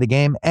and enjoy the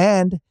game,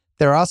 and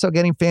they're also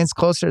getting fans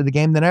closer to the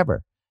game than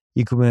ever.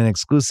 You can win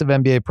exclusive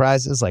NBA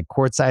prizes like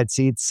courtside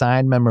seats,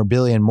 signed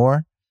memorabilia, and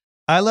more.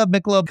 I love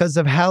Michelob because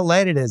of how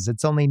light it is.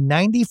 It's only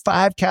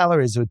 95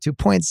 calories with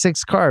 2.6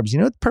 carbs. You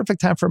know what the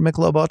perfect time for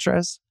Michelob Ultra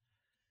is?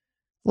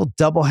 A little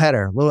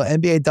doubleheader, little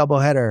NBA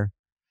doubleheader.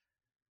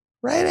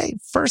 Right?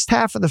 First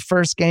half of the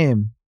first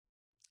game.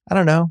 I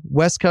don't know,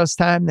 West Coast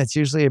time. That's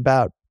usually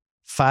about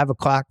 5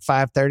 o'clock,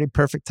 5:30,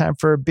 perfect time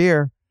for a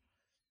beer.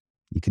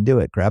 You can do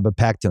it. Grab a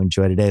pack to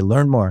enjoy today.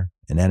 Learn more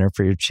and enter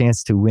for your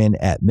chance to win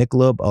at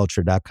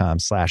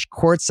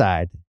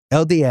MichelobUltra.com/courtside,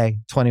 LDA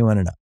 21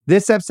 and up.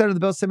 This episode of the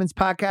Bill Simmons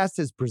Podcast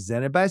is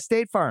presented by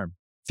State Farm.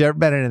 If you've ever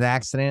been in an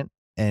accident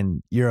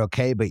and you're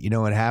okay, but you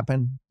know what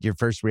happened, your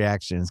first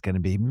reaction is going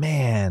to be,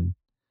 man,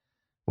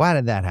 why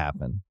did that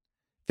happen?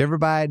 If you ever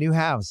buy a new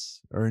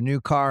house or a new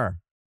car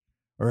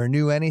or a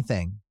new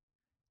anything,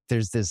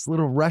 there's this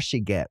little rush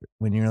you get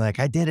when you're like,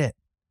 I did it.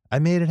 I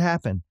made it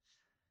happen.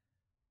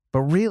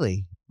 But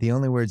really, the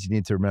only words you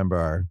need to remember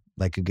are,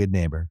 like a good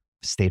neighbor,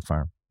 State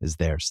Farm is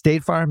there.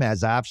 State Farm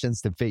has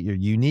options to fit your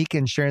unique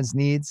insurance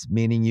needs,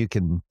 meaning you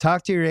can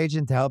talk to your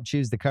agent to help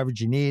choose the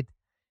coverage you need,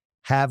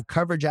 have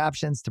coverage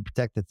options to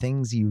protect the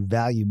things you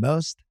value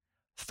most,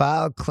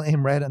 file a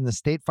claim right on the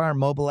State Farm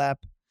mobile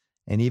app,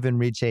 and even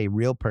reach a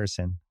real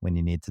person when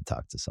you need to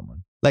talk to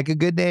someone. Like a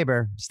good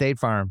neighbor, State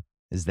Farm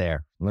is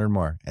there. Learn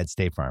more at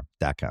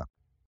statefarm.com.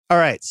 All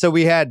right. So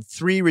we had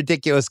 3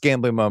 ridiculous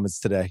gambling moments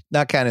today,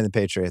 not counting the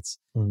Patriots.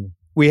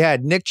 We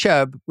had Nick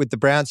Chubb with the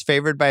Browns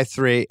favored by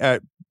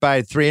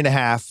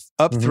 3.5,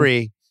 up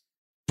 3,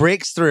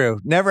 breaks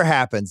through, never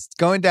happens,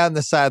 going down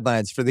the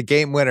sidelines for the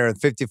game winner with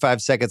 55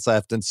 seconds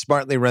left and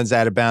smartly runs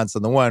out of bounds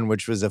on the one,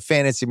 which was a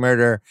fantasy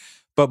murder,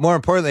 but more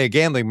importantly, a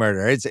gambling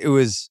murder.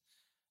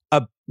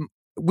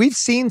 We've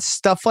seen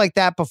stuff like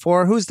that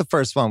before. Who's the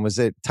first one? Was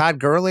it Todd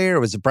Gurley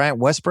or was it Bryant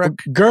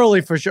Westbrook?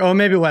 Gurley for sure. Oh,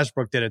 maybe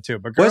Westbrook did it too.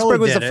 But Gurley Westbrook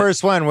was the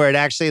first one where it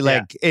actually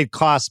it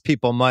cost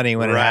people money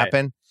when it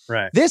happened.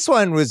 Right. This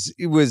one was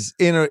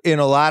in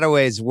a lot of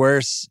ways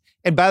worse.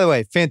 And by the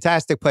way,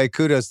 fantastic play.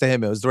 Kudos to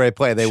him. It was the right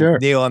play. They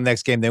kneel on the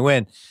next game. They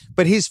win.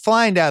 But he's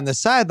flying down the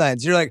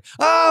sidelines. You're like,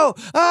 oh,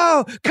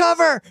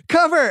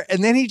 cover.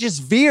 And then he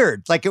just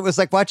veered. Like it was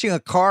like watching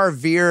a car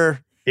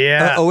veer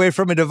away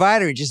from a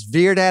divider. He just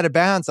veered out of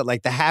bounds at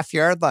like the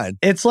half-yard line.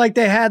 It's like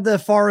they had the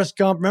Forrest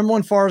Gump. Remember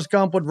when Forrest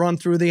Gump would run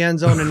through the end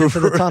zone and into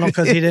the tunnel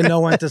because he didn't know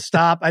when to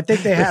stop? I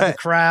think they had the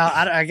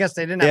crowd. I guess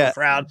they didn't have a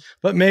crowd,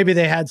 but maybe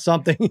they had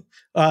something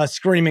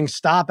screaming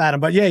stop at him.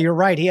 But yeah, you're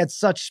right. He had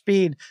such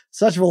speed,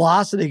 such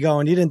velocity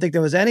going. You didn't think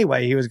there was any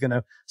way he was going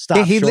to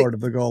stop short of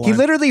the goal line. He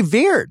literally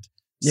veered.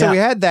 So we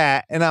had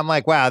that. And I'm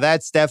like, wow,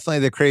 that's definitely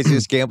the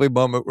craziest gambling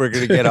moment we're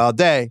going to get all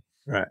day.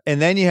 Right.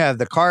 And then you have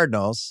the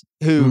Cardinals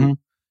who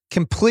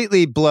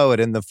completely blow it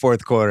in the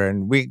fourth quarter,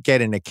 and we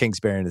get into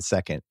Kingsbury in a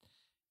second.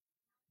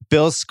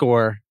 Bills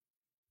score.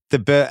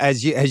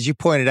 As you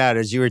pointed out,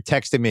 as you were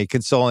texting me,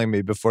 consoling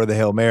me before the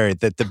Hail Mary,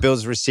 that the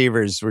Bills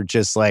receivers were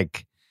just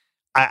like,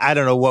 I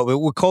don't know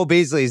what Cole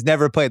Beasley has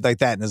never played like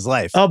that in his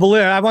life. Oh,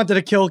 believe I wanted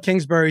to kill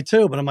Kingsbury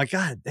too, but I'm like,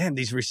 God damn,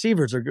 these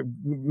receivers are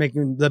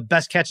making the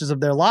best catches of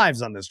their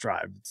lives on this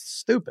drive. It's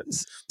stupid.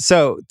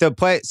 So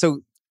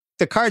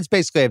the Cards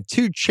basically have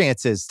two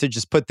chances to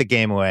just put the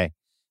game away.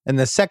 And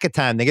the second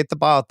time, they get the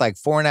ball with like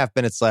 4.5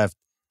 minutes left.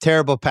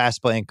 Terrible pass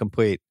play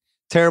incomplete.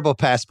 Terrible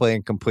pass play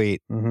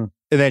incomplete. And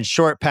then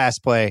short pass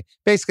play.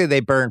 Basically,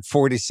 they burn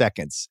 40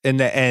 seconds. And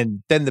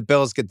then the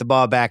Bills get the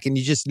ball back. And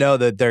you just know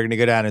that they're going to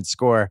go down and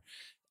score.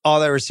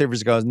 All their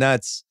receivers goes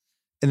nuts.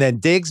 And then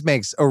Diggs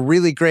makes a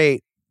really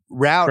great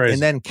route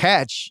and then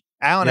catch.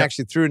 Allen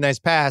actually threw a nice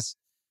pass.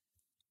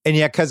 And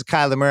yet, because of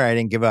Kyler Murray, I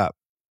didn't give up.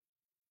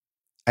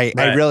 I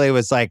really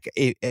was like,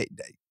 you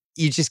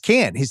just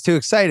can't. He's too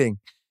exciting.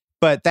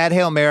 But that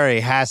Hail Mary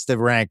has to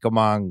rank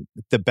among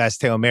the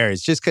best Hail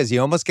Marys just because he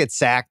almost gets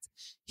sacked.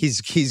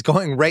 He's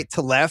going right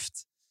to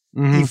left.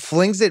 He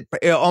flings it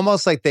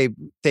almost like they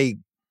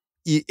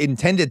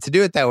intended to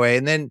do it that way.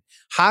 And then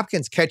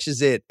Hopkins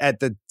catches it at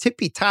the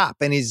tippy top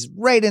and he's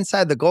right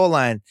inside the goal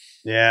line.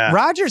 Yeah.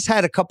 Rodgers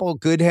had a couple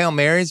good Hail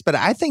Marys, but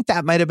I think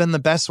that might have been the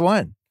best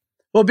one.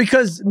 Well,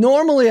 because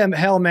normally a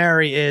Hail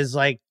Mary is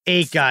like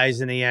 8 guys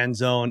in the end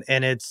zone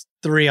and it's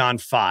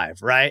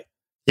 3-on-5, right?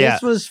 Yeah.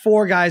 This was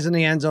 4 guys in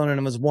the end zone and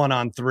it was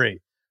 1-on-3.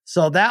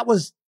 So that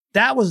was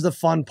the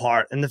fun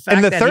part. And the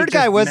fact that the third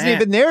guy wasn't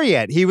even there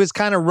yet. He was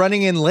kind of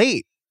running in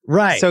late.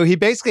 Right. So he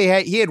basically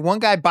had one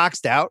guy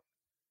boxed out.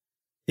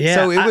 Yeah.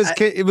 So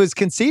it was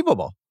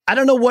conceivable. I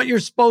don't know what you're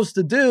supposed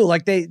to do.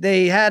 Like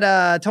they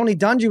had Tony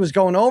Dungy was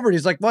going over it.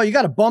 He's like, well, you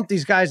got to bump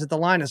these guys at the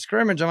line of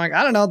scrimmage. I'm like,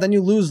 I don't know. Then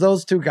you lose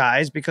those 2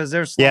 guys because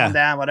they're slowing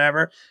down,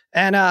 whatever.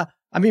 And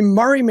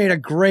Murray made a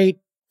great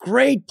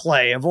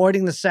play,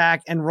 avoiding the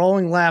sack and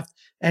rolling left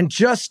and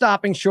just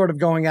stopping short of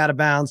going out of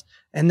bounds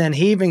and then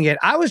heaving it.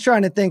 I was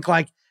trying to think,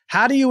 like,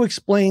 how do you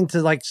explain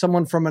to like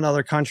someone from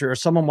another country or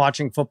someone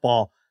watching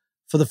football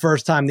for the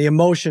first time the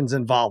emotions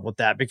involved with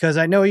that? Because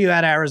I know you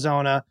had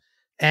Arizona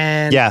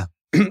and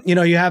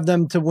you have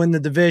them to win the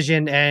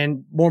division,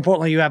 and more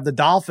importantly, you have the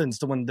Dolphins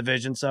to win the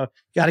division. So you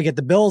got to get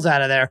the Bills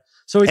out of there.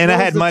 So I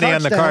had money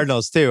on the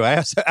Cardinals too. I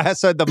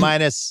also had the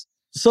minus.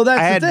 So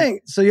that's the thing.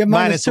 So you have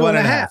minus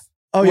 2.5.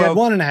 Oh, you had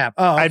 1.5.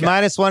 Oh, okay. I had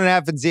minus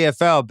 1.5 in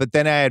ZFL, but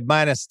then I had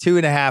minus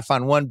 2.5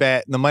 on one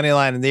bet and the money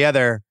line in the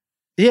other.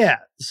 Yeah.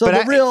 So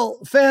the real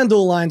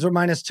FanDuel lines were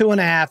minus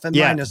 2.5 and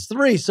minus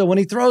 3. So when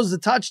he throws the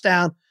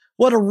touchdown,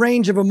 what a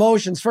range of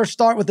emotions. First,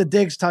 start with the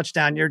Diggs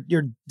touchdown.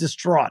 You're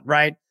distraught,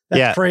 right?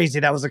 That's crazy.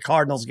 That was a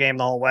Cardinals game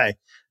the whole way.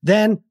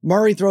 Then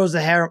Murray throws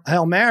the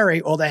Hail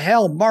Mary, or the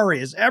Hail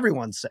Murray, as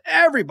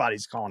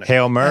everybody's calling it.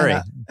 Hail Murray.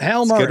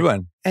 Hail Murray. Good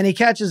one. And he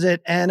catches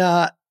it, and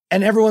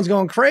everyone's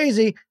going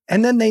crazy.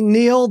 And then they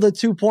kneel the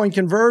 2-point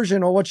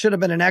conversion, or what should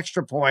have been an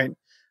extra point,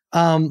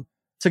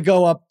 to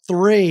go up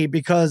 3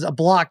 because a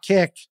block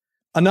kick,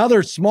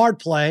 another smart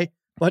play,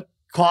 but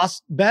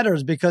cost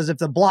bettors, because if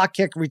the block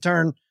kick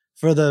return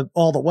for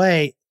all the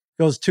way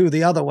goes 2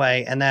 the other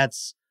way, and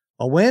that's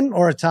a win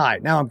or a tie.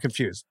 Now I'm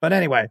confused. But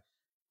anyway,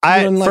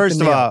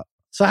 first of all,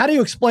 so how do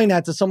you explain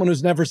that to someone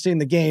who's never seen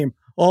the game?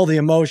 All the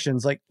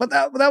emotions, like, but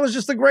that was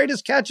just the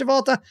greatest catch of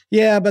all time.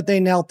 Yeah, but they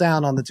knelt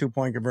down on the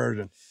 2-point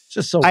conversion. It's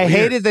just so I weird.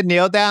 hated the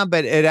kneel down,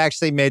 but it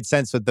actually made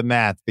sense with the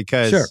math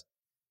because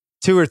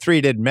 2 or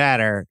 3 didn't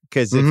matter,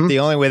 because if the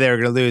only way they were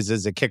going to lose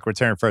is a kick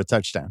return for a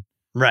touchdown.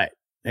 Right.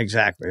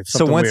 Exactly.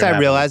 So once I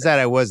realized that,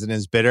 I wasn't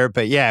as bitter.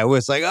 But yeah, it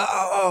was like,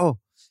 oh.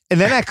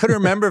 And then I couldn't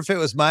remember if it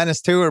was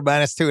minus 2 or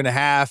minus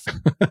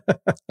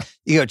 2.5.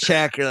 You go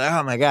check. You're like,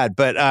 oh my God.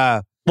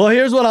 But well,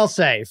 here's what I'll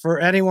say for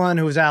anyone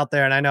who's out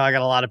there, and I know I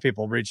got a lot of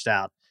people reached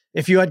out.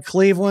 If you had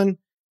Cleveland,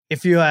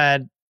 if you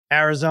had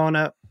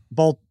Arizona,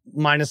 both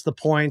minus the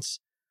points,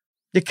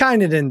 you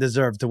kind of didn't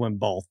deserve to win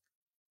both.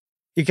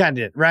 You kind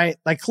of did, right?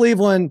 Like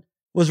Cleveland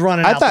was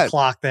running out the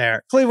clock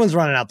there. Cleveland's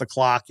running out the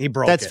clock. He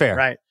broke it. That's fair.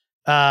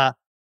 Right?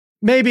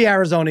 Maybe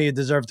Arizona you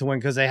deserved to win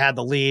because they had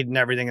the lead and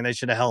everything, and they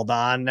should have held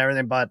on and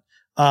everything. But,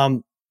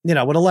 with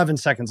 11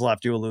 seconds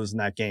left, you were losing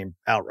that game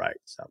outright.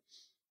 So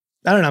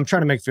I don't know. I'm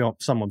trying to make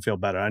someone feel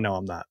better. I know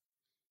I'm not.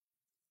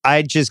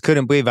 I just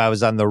couldn't believe I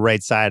was on the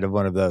right side of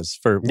one of those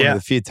for one of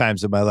the few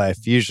times in my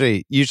life.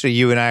 Usually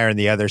you and I are on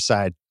the other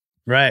side.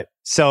 Right.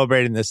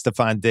 Celebrating the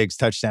Stephon Diggs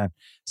touchdown.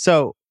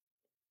 So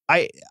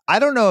I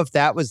don't know if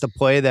that was the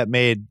play that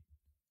made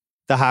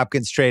the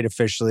Hopkins trade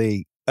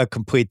officially a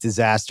complete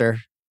disaster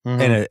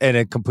and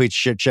a complete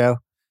shit show.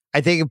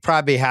 I think it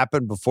probably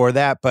happened before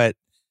that, but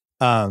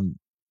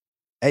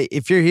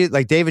if you're here,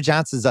 like David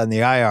Johnson's on the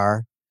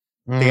IR,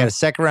 they got a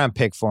second round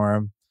pick for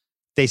him.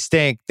 They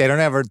stink. They don't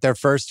have their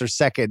first or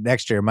second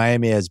next year.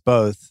 Miami has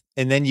both.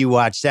 And then you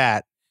watch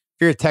that.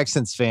 If you're a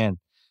Texans fan,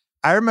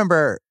 I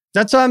remember.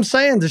 That's what I'm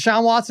saying.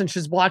 Deshaun Watson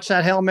should watch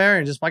that Hail Mary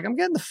and just like, I'm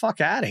getting the fuck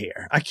out of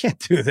here. I can't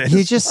do this.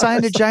 He just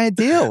signed a giant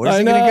deal. Where's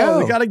he going to go?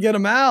 We got to get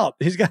him out.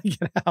 He's got to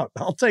get out.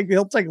 He'll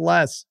take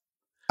less.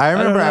 I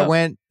remember I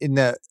went in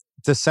the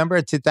December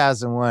of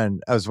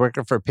 2001. I was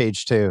working for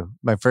Page 2,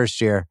 my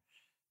first year.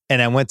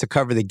 And I went to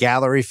cover the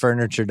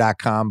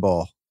galleryfurniture.com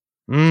bowl.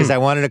 Because I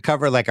wanted to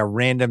cover like a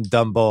random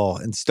dumb bowl.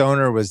 And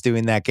Stoner was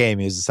doing that game.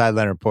 He was a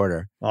sideline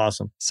reporter.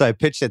 Awesome. So I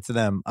pitched it to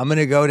them. I'm going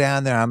to go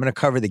down there. I'm going to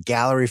cover the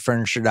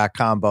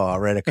galleryfurniture.com bowl.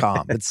 I'll write a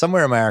column. It's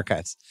somewhere in my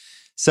archives.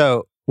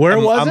 So Where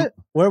was it?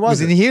 It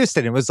was in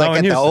Houston. It was like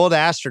at the old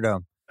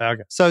Astrodome.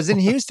 Okay. So I was in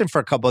Houston for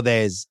a couple of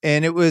days.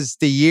 And it was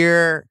the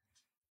year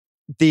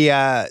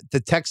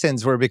the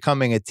Texans were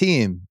becoming a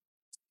team.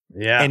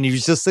 Yeah. And you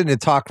was just listening to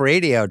talk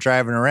radio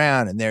driving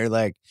around. And they're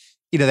like,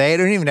 they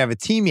don't even have a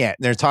team yet.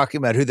 And they're talking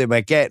about who they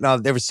might get. And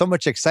all, there was so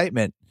much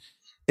excitement.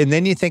 And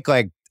then you think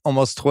like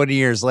almost 20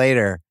 years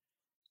later,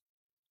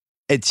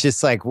 it's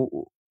just like,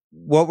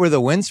 what were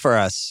the wins for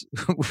us?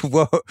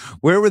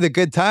 Where were the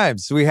good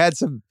times? We had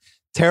some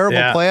terrible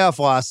playoff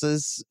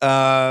losses.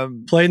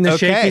 Played in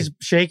the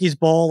Shakey's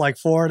Bowl like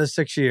 4 to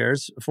 6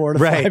 years, 4 to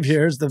 5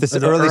 years. The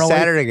early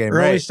Saturday game.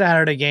 Early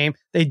Saturday game.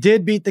 They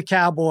did beat the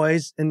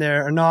Cowboys in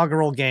their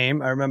inaugural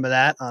game. I remember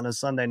that on a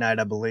Sunday night,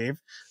 I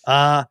believe.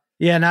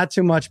 Yeah, not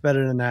too much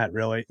better than that,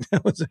 really.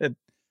 That was it.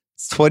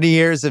 It's 20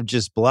 years of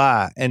just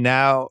blah. And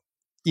now,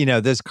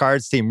 this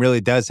Cards team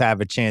really does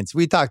have a chance.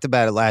 We talked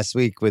about it last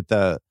week with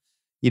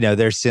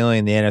they're ceiling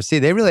in the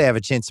NFC. They really have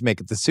a chance to make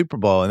it the Super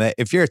Bowl. And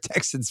if you're a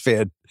Texans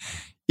fan,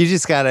 you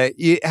just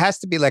it has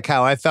to be like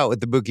how I felt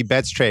with the Mookie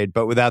Betts trade,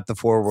 but without the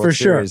 4 World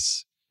Series.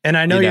 Sure. And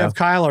I know you have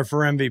Kyler for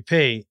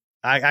MVP.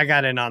 I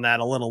got in on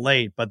that a little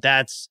late, but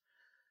that's,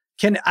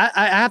 I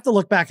have to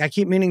look back. I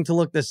keep meaning to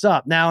look this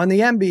up. Now, in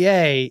the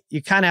NBA,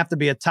 you kind of have to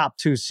be a top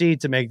 2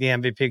 seed to make the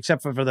MVP,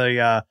 except for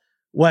the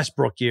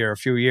Westbrook year a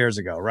few years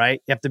ago,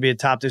 right? You have to be a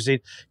top 2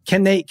 seed.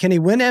 Can he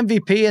win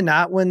MVP and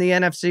not win the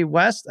NFC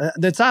West?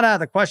 It's not out of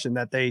the question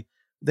that they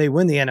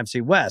win the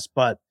NFC West,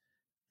 but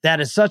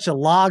that is such a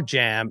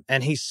logjam,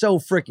 and he's so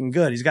freaking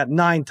good. He's got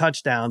 9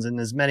 touchdowns in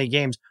as many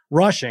games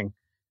rushing,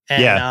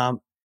 and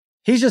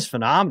he's just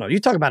phenomenal. You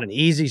talk about an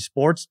easy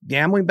sports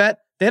gambling bet.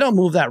 They don't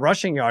move that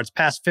rushing yards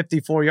past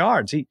 54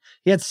 yards. He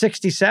had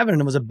 67, and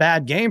it was a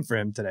bad game for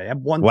him today. He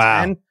had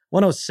 110,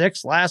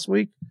 106 last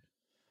week.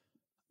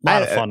 A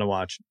lot of fun to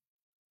watch.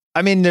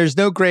 I mean, there's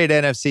no great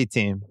NFC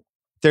team.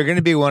 They're going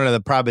to be one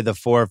of probably the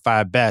 4 or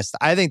 5 best.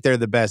 I think they're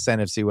the best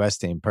NFC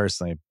West team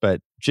personally, but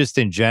just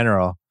in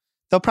general,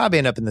 they'll probably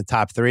end up in the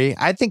top 3.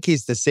 I think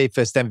he's the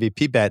safest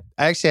MVP bet.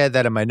 I actually had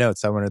that in my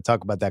notes. I want to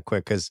talk about that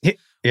quick because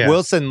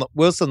Wilson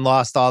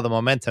lost all the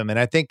momentum, and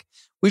I think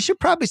we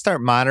should probably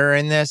start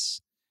monitoring this.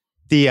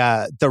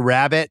 The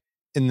rabbit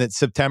in the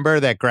September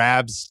that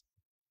grabs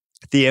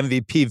the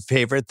MVP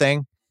favorite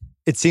thing.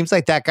 It seems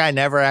like that guy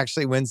never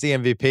actually wins the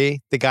MVP.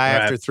 The guy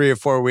after 3 or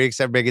 4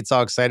 weeks, everybody gets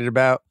all excited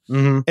about.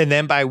 And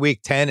then by week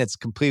 10, it's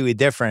completely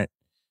different.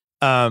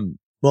 Well,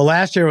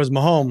 last year was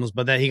Mahomes,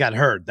 but then he got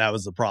hurt. That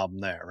was the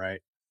problem there,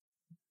 right?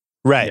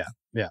 Right.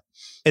 Yeah.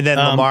 And then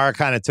Lamar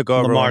kind of took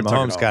over when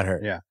Mahomes got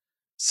hurt. Yeah.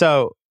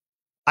 So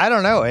I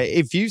don't know.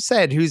 If you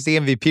said who's the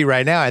MVP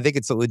right now, I think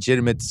it's a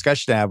legitimate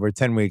discussion to have. We're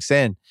 10 weeks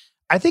in.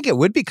 I think it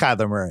would be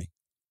Kyler Murray.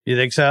 You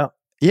think so?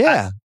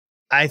 Yeah.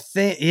 I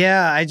think,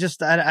 I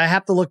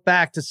have to look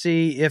back to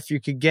see if you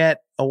could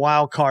get a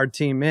wild card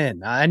team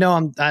in. I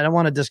know I don't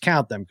want to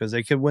discount them because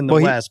they could win the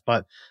West,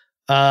 but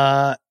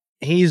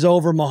he's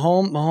over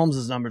Mahomes.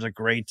 Mahomes' numbers are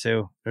great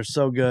too. They're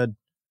so good.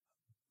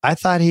 I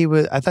thought they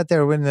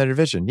were winning the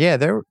division. Yeah,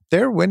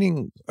 they're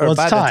winning by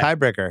the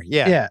tiebreaker.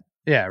 Yeah.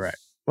 Yeah, right.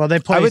 Well,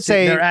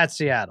 they're at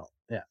Seattle.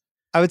 Yeah.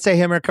 I would say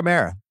him or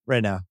Kamara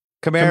right now.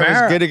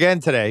 Kamara was good again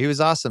today. He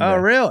was awesome. Oh,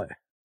 really?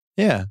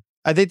 Yeah.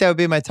 I think that would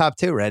be my top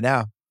 2 right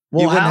now.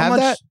 Well,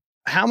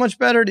 how much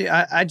better do you,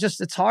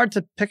 it's hard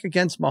to pick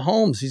against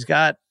Mahomes. He's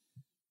got,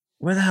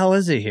 where the hell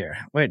is he here?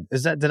 Wait,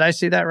 did I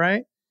see that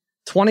right?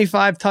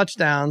 25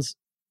 touchdowns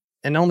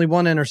and only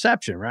 1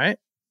 interception, right?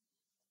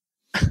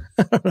 I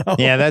don't know.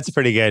 Yeah, that's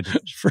pretty good.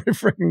 It's pretty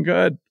freaking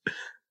good.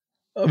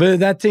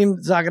 But that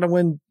team's not going to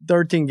win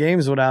 13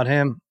 games without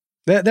him.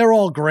 They're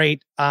all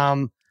great.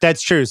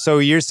 That's true. So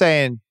you're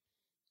saying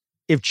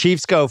if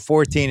Chiefs go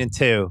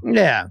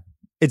 14-2,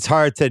 it's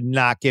hard to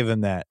not give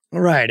him that.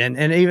 Right. And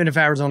even if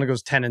Arizona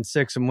goes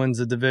 10-6 and wins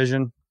the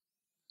division,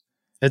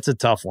 it's a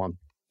tough one.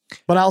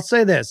 But I'll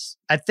say this.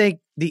 I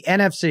think the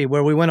NFC,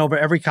 where we went over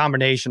every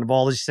combination of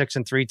all these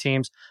 6-3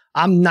 teams,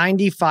 I'm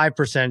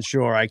 95%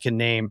 sure I can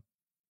name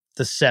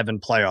the 7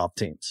 playoff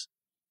teams.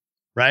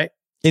 Right?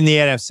 In the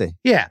NFC.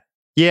 Yeah.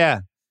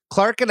 Yeah.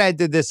 Clark and I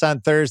did this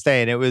on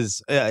Thursday, and it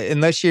was,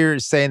 unless you're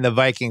saying the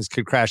Vikings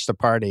could crash the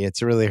party,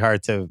 it's really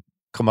hard to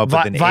come up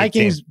with an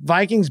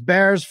Vikings,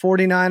 Bears,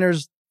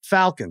 49ers,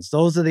 Falcons.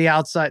 Those are the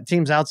outside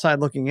teams outside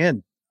looking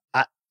in.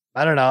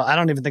 I don't know. I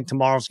don't even think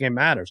tomorrow's game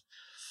matters.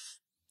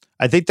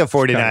 I think the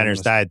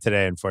 49ers died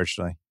today,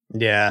 unfortunately.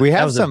 Yeah,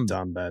 that was a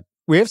dumb bet.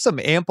 We have some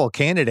ample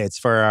candidates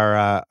for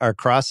our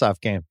cross-off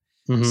game.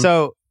 Mm-hmm.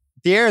 So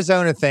the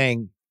Arizona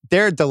thing,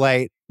 they're a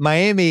delight.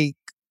 Miami,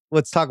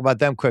 let's talk about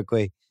them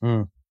quickly.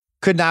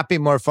 Could not be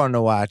more fun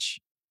to watch.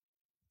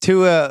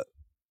 Tua,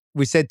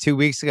 we said 2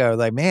 weeks ago,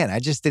 like, man, I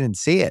just didn't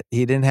see it.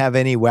 He didn't have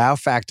any wow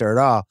factor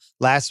at all.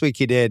 Last week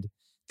he did.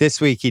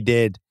 This week he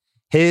did.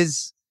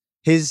 His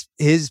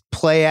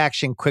play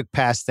action quick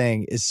pass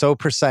thing is so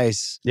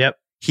precise. Yep.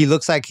 He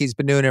looks like he's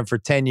been doing it for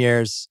 10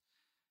 years.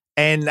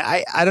 And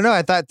I don't know.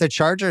 I thought the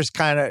Chargers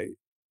kind of,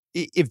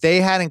 if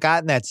they hadn't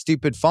gotten that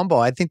stupid fumble,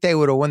 I think they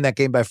would have won that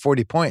game by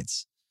 40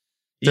 points.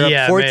 They're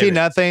up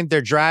 14-0.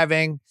 They're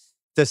driving.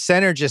 The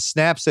center just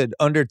snaps it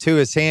under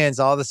Tua's hands.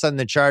 All of a sudden,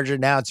 the Charger,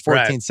 now it's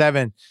 14-7.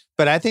 Right.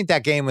 But I think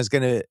that game was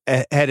going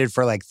to headed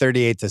for like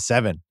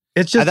 38-7.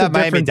 It's just I thought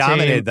Miami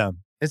dominated them.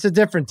 It's a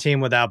different team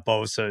without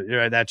Bosa, you're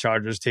right, that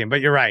Chargers team.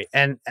 But you're right.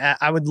 And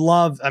I would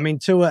love,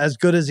 Tua, as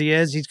good as he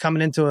is, he's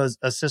coming into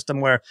a system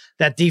where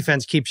that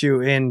defense keeps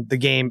you in the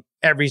game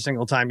every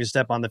single time you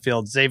step on the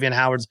field. Xavier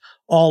Howard's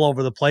all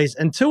over the place.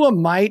 And Tua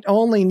might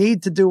only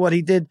need to do what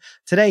he did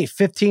today,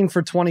 15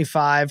 for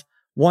 25,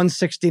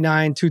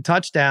 169, 2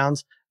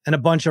 touchdowns, and a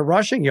bunch of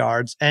rushing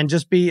yards, and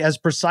just be as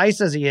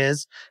precise as he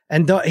is.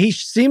 And he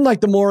seemed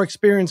like the more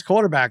experienced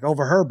quarterback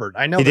over Herbert.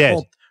 I know they're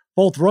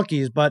both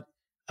rookies, but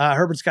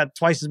Herbert's got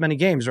twice as many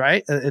games,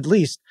 right? At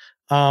least.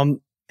 And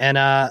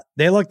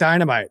they look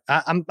dynamite.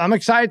 I'm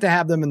excited to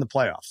have them in the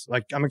playoffs.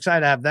 Like, I'm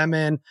excited to have them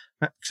in.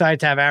 I'm excited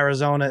to have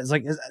Arizona. It's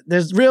like,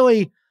 there's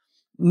really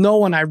no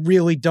one I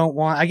really don't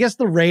want. I guess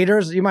the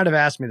Raiders, you might have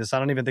asked me this. I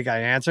don't even think I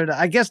answered.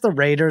 I guess the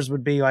Raiders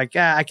would be like,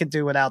 yeah, I could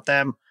do without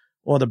them,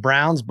 or the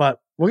Browns, but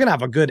we're going to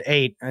have a good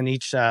 8 on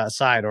each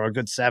side, or a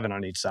good 7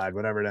 on each side,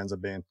 whatever it ends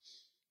up being.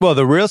 Well,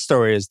 the real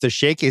story is the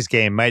Shakey's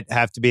game might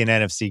have to be an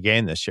NFC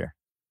game this year.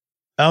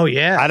 Oh,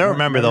 yeah. I don't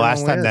remember the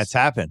last time that's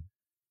happened.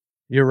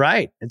 You're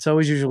right. It's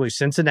always usually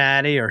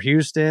Cincinnati or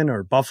Houston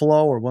or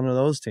Buffalo or one of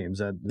those teams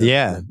that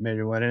made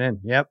it winning in.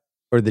 Yep.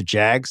 Or the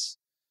Jags.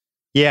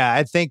 Yeah,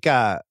 I think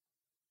I've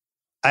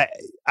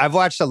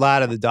watched a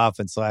lot of the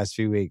Dolphins the last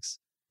few weeks.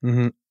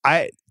 Mm-hmm.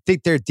 I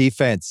think their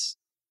defense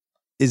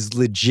is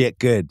legit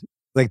good.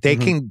 Like they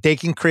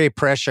can create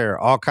pressure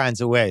all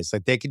kinds of ways.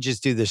 Like they could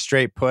just do the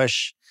straight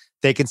push.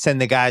 They can send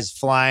the guys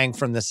flying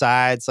from the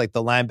sides, like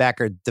the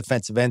linebacker,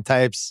 defensive end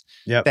types.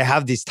 Yep. They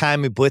have these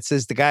timely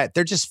blitzes.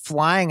 They're just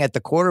flying at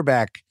the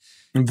quarterback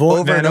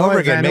over and over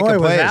again, making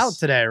plays. Was out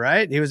today,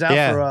 right? He was out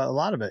for a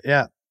lot of it.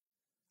 Yeah.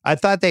 I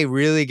thought they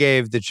really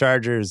gave the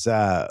Chargers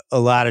a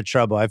lot of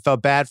trouble. I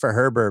felt bad for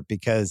Herbert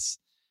because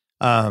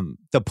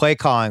the play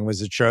calling was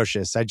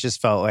atrocious. I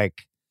just felt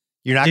like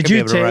you're not going to be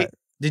able to run.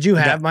 Did you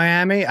have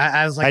Miami?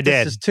 I was like, I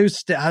this is too.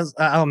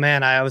 Oh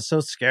man, I was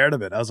so scared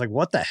of it. I was like,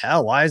 what the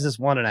hell? Why is this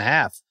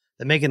 1.5?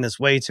 They're making this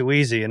way too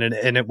easy, and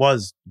it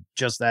was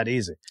just that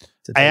easy.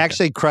 I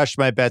actually crushed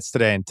my bets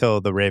today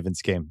until the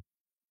Ravens game,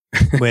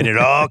 when it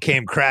all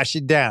came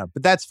crashing down.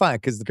 But that's fine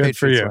because the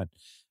Patriots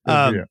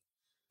won.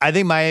 I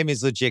think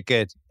Miami's legit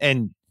good,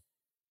 and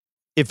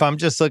if I'm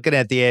just looking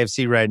at the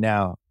AFC right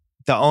now,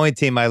 the only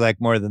team I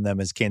like more than them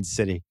is Kansas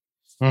City.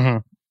 Mm-hmm.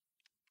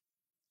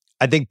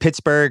 I think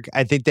Pittsburgh,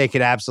 I think they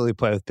could absolutely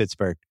play with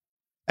Pittsburgh.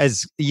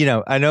 As you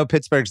know, I know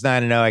Pittsburgh's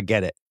 9-0, I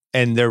get it.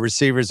 And their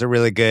receivers are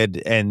really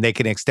good and they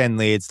can extend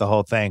leads, the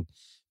whole thing.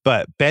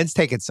 But Ben's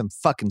taken some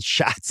fucking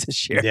shots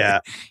this year. Yeah.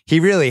 He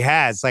really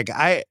has. Like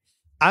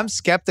I'm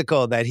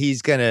skeptical that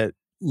he's going to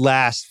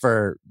last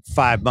for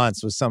 5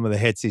 months with some of the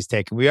hits he's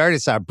taken. We already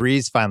saw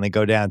Breeze finally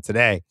go down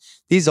today.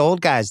 These old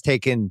guys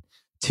taking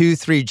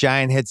 2-3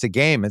 giant hits a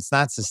game. It's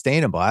not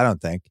sustainable, I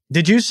don't think.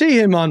 Did you see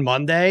him on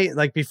Monday?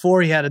 Like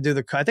before he had to do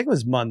I think it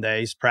was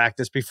Monday's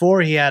practice,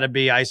 before he had to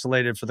be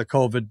isolated for the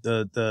COVID,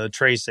 the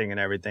tracing and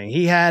everything.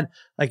 He had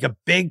like a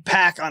big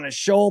pack on his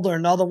shoulder,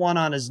 another one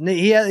on his knee.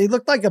 He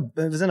looked like it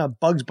was in a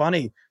Bugs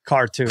Bunny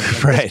cartoon.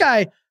 Like, right. This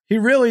guy, he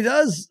really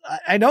does.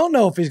 I don't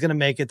know if he's going to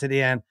make it to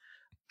the end.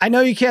 I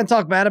know you can't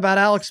talk bad about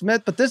Alex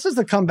Smith, but this is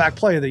the comeback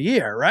play of the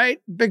year, right?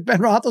 Big Ben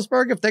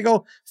Roethlisberger, if they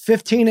go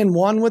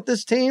 15-1 with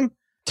this team.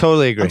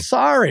 Totally agree. I'm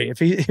sorry if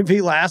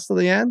he lasts to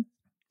the end.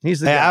 He's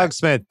the guy. Alex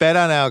Smith. Bet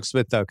on Alex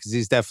Smith though, because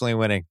he's definitely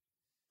winning.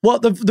 Well,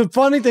 the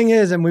funny thing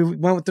is, and we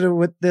went through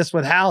with this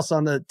with House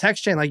on the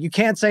text chain. Like you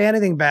can't say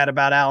anything bad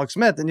about Alex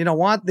Smith, and you don't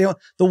want the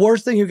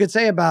worst thing you could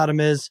say about him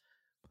is,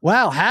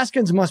 "Wow,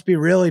 Haskins must be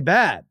really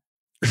bad."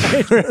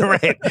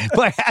 Right.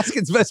 Like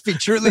Haskins must be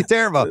truly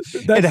terrible.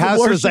 And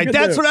House was like,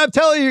 "That's what I'm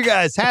telling you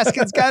guys.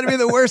 Haskins got to be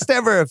the worst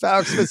ever if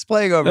Alex Smith's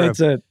playing over him."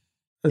 That's it.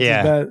 That's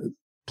as bad,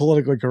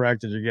 politically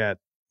correct as you get.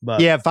 But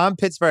yeah, if I'm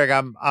Pittsburgh,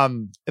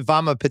 if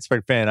I'm a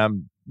Pittsburgh fan,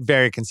 I'm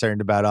very concerned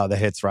about all the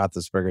hits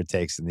Roethlisberger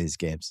takes in these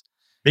games.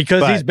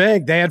 Because he's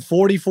big. They had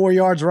 44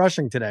 yards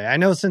rushing today. I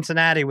know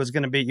Cincinnati was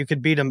going to you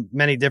could beat him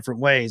many different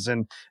ways,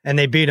 and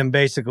they beat him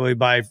basically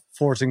by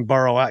forcing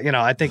Burrow out.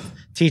 I think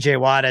TJ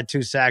Watt had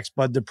 2 sacks,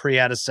 Bud Dupree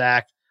had a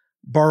sack.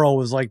 Burrow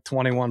was like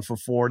 21 for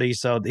 40,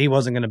 so he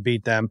wasn't going to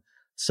beat them.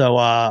 So,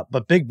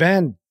 but Big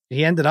Ben,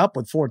 he ended up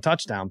with 4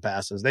 touchdown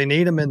passes. They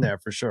need him in there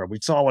for sure. We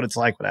saw what it's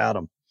like without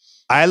him.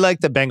 I like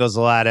the Bengals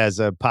a lot as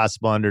a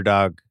possible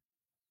underdog.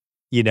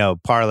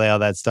 Parlay, all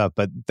that stuff,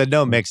 but the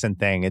no Mixon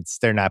thing,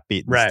 they're not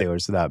beating the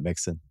Steelers without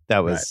Mixon.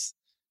 That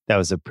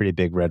was a pretty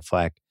big red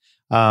flag.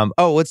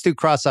 Let's do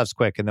cross-offs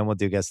quick, and then we'll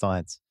do guess the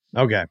lines.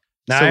 Okay.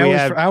 Now, so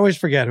I always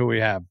forget who we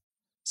have.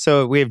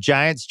 So we have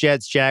Giants,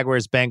 Jets,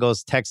 Jaguars,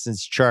 Bengals,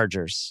 Texans,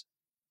 Chargers.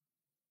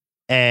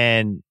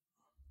 And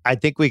I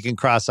think we can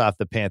cross off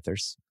the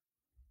Panthers.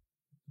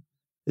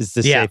 Is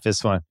the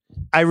safest one.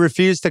 I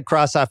refuse to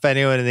cross off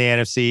anyone in the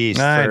NFC East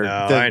for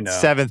the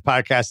 7th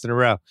podcast in a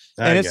row.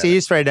 NFC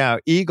East right now,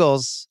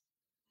 Eagles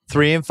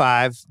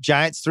 3-5,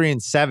 Giants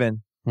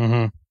 3-7.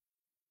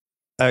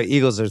 Mm-hmm.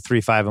 Eagles are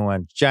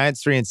 3-5-1.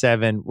 Giants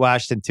 3-7,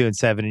 Washington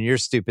 2-7, and your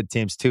stupid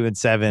team's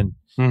 2-7.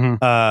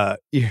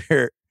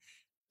 Mm-hmm.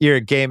 You're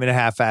a game and a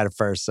half out of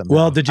first somehow.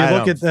 Well, did you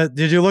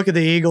look at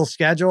the Eagles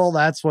schedule?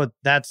 That's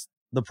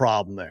the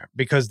problem there,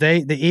 because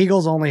the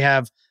Eagles only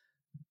have,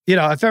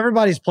 if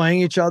everybody's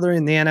playing each other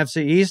in the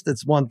NFC East,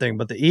 it's one thing,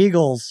 but the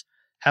Eagles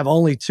have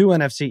only 2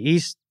 NFC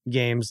East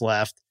games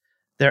left.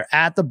 They're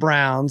at the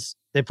Browns.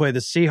 They play the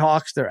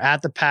Seahawks. They're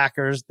at the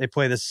Packers. They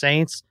play the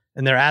Saints,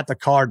 and they're at the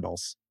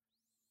Cardinals.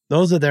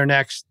 Those are their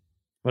next,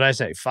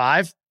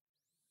 5?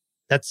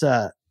 That's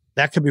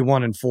that could be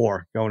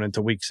 1-4 going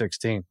into week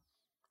 16.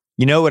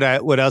 You know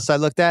what else I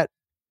looked at?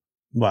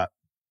 What?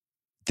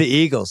 The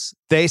Eagles.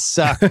 They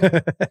suck.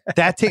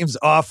 That team's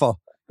awful.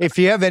 If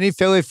you have any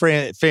Philly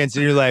fans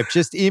in your life,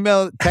 just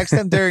text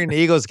them during the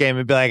Eagles game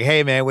and be like,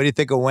 hey, man, what do you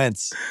think of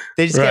Wentz?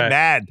 They just get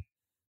mad.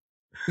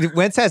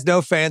 Wentz has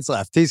no fans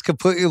left. He's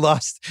completely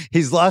lost.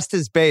 He's lost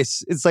his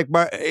base. It's like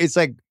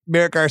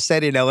Merrick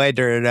Arcetti in LA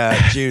during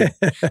June.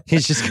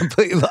 He's just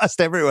completely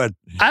lost everyone.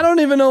 I don't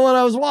even know what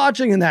I was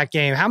watching in that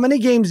game. How many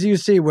games do you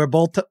see where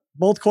both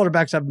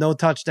quarterbacks have no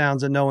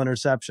touchdowns and no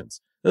interceptions?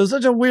 It was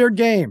such a weird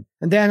game.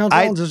 And Daniel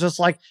Jones is just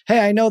like, hey,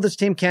 I know this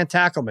team can't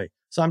tackle me,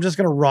 so I'm just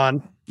going to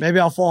run. Maybe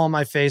I'll fall on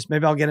my face.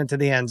 Maybe I'll get into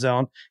the end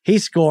zone. He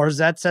scores.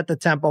 That set the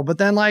tempo. But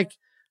then, the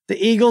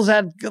Eagles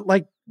had,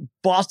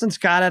 Boston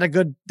Scott had a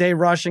good day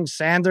rushing.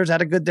 Sanders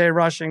had a good day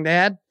rushing. They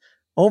had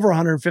over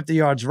 150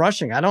 yards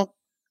rushing. I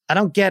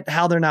don't get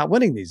how they're not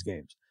winning these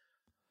games.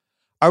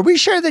 Are we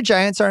sure the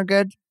Giants aren't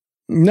good?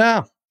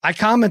 No. I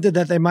commented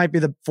that they might be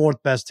the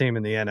 4th best team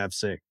in the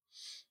NFC.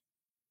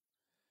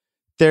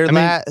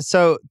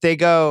 So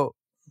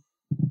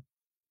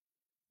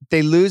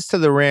they lose to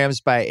the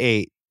Rams by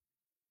 8.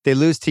 They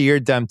lose to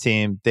your dumb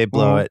team. They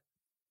blow it.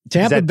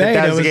 Tampa Bay.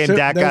 That was the game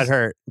Dak got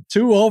hurt.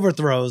 2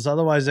 overthrows.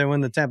 Otherwise, they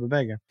win the Tampa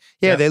Bay game.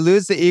 Yeah, they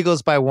lose the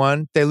Eagles by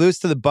 1. They lose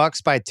to the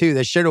Bucs by 2.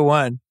 They should have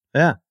won.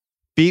 Yeah.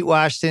 Beat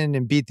Washington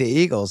and beat the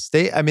Eagles.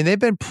 They've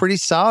been pretty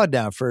solid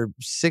now for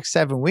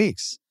 6-7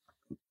 weeks.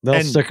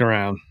 They'll stick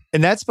around.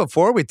 And that's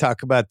before we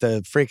talk about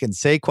the freaking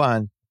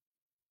Saquon,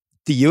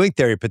 the Ewing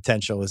theory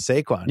potential with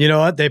Saquon. You know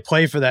what? They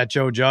play for that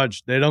Joe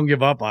Judge. They don't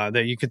give up on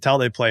it. You could tell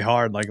they play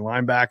hard. Like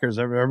linebackers,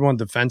 everyone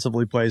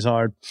defensively plays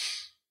hard.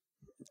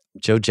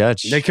 Joe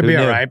Judge. They could be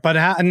all right. But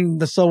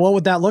so what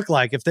would that look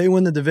like? If they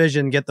win the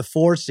division, get the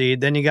 4 seed,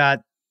 then you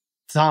got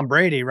Tom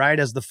Brady, right,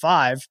 as the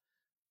 5,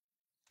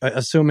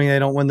 assuming they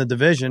don't win the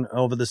division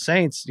over the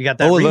Saints. You got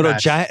that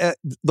rematch.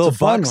 Little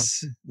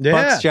Bucks.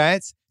 Bucks,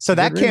 Giants. So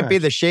that can't be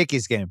the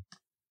Shakey's game.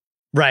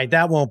 Right,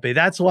 that won't be.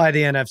 That's why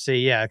the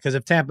NFC, because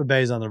if Tampa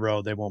Bay's on the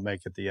road, they won't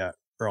make it the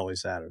early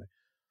Saturday.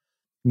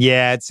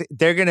 Yeah,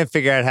 they're going to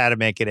figure out how to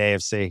make it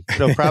AFC.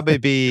 It'll probably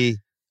be,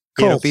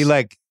 it'll be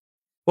like,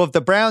 well, if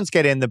the Browns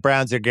get in, the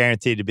Browns are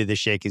guaranteed to be the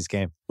Shakey's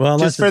game. Well,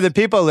 just for the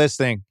people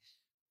listening,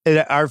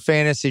 our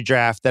fantasy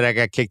draft that I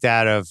got kicked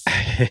out of,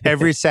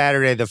 every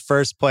Saturday, the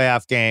first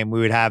playoff game,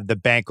 we would have the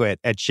banquet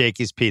at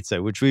Shakey's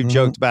Pizza, which we've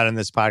joked about in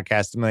this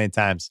podcast a million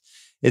times.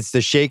 It's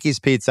the Shakey's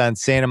Pizza on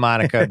Santa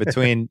Monica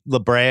between La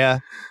Brea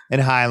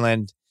and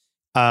Highland.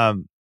 I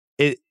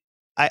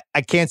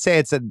can't say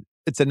it's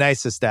a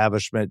nice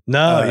establishment.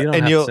 No, you don't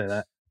have to say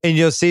that. And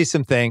you'll see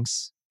some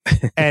things,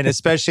 and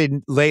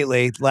especially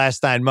lately,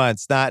 last 9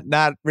 months,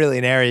 not really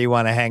an area you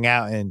want to hang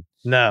out in.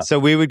 No. So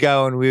we would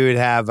go and we would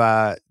have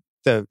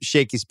the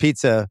Shakey's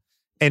Pizza,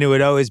 and it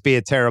would always be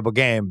a terrible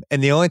game.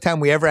 And the only time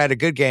we ever had a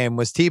good game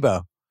was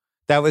Tebow.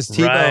 That was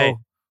Tebow. Right.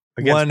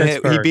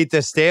 He beat the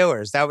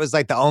Steelers. That was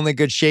like the only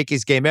good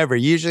Shakey's game ever.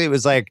 Usually it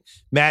was like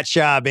Matt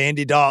Schaub,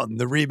 Andy Dalton,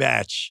 the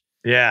rematch.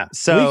 Yeah.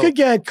 So we could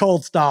get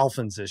Colts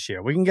Dolphins this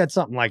year. We can get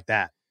something like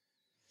that.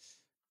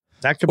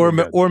 That could be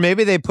good. Or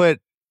maybe they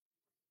put,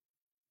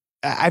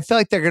 I feel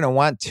like they're going to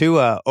want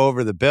Tua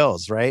over the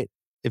Bills, right?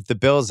 If the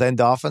Bills and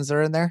Dolphins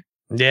are in there.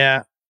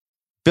 Yeah.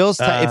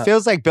 It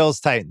feels like Bills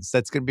Titans.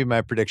 That's going to be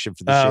my prediction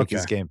for the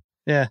Shakey's game.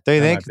 Yeah. Don't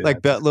you think?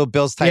 Like little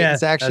Bills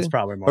Titans action? That's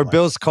probably more. Or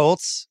Bills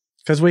Colts?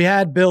 Because we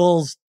had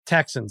Bills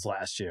Texans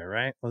last year,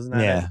 right? Wasn't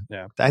that Yeah. it?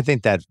 Yeah. I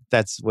think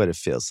that's what it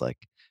feels like.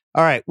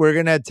 All right, we're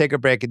going to take a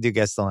break and do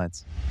Guess the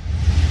Lines.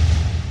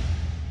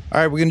 All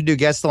right, we're going to do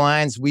Guess the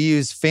Lines. We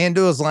use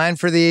FanDuel's line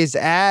for these.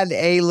 Add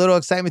a little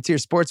excitement to your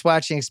sports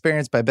watching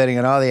experience by betting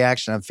on all the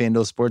action on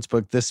FanDuel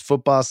Sportsbook this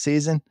football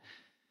season.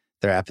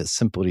 Their app is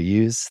simple to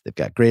use. They've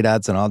got great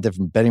odds on all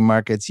different betting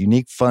markets,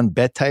 unique fun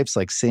bet types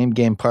like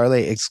same-game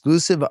parlay,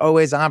 exclusive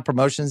always-on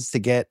promotions to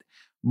get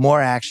more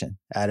action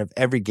out of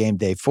every game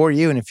day for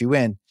you. And if you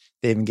win,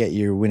 they even get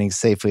you winning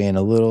safely in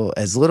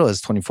as little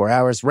as 24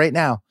 hours. Right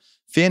now,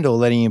 FanDuel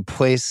letting you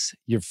place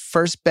your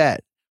first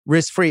bet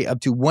risk-free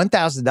up to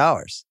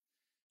 $1,000.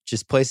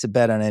 Just place a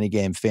bet on any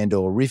game.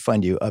 FanDuel will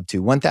refund you up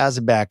to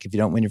 $1,000 back if you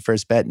don't win your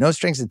first bet. No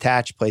strings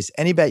attached. Place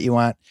any bet you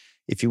want.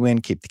 If you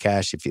win, keep the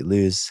cash. If you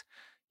lose,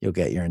 you'll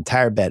get your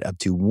entire bet up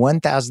to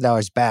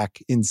 $1,000 back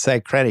in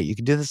site credit. You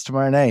can do this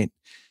tomorrow night.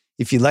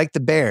 If you like the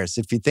Bears,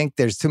 if you think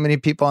there's too many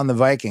people on the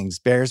Vikings,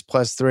 Bears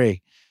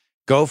 +3,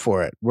 go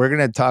for it. We're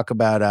going to talk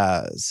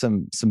about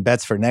some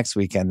bets for next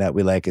weekend that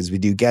we like as we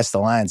do Guess the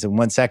Lines in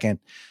 1 second.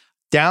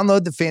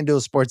 Download the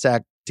FanDuel Sports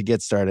app to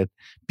get started.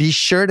 Be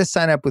sure to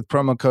sign up with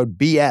promo code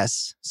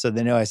BS so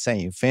they know I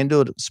sent you.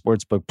 FanDuel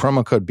Sportsbook,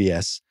 promo code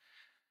BS.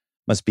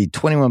 Must be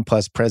 21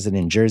 plus, present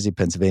in Jersey,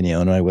 Pennsylvania,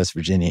 Illinois, West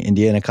Virginia,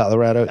 Indiana,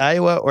 Colorado,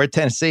 Iowa, or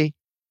Tennessee.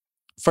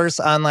 First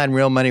online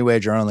real money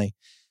wager only.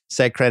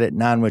 Site credit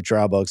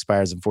non-withdrawable,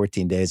 expires in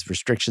 14 days.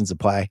 Restrictions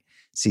apply.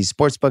 See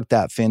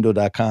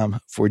sportsbook.fanduel.com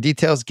for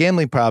details.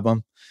 Gambling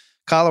problem.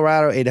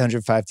 Colorado,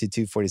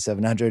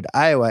 800-522-4700.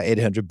 Iowa,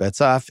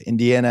 800-BETS-OFF.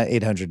 Indiana,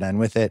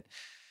 800-9-WITH-IT.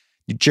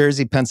 New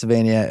Jersey,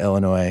 Pennsylvania,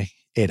 Illinois,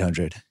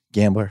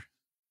 800-GAMBLER.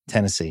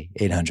 Tennessee,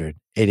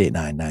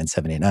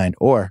 800-889-9789.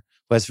 Or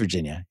West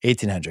Virginia,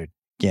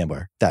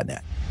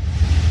 1800-GAMBLER.net.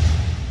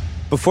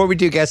 Before we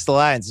do Guess the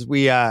Lines,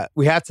 we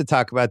have to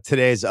talk about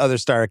today's other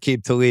star,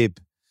 Aqib Talib,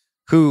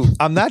 who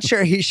I'm not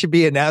sure he should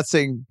be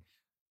announcing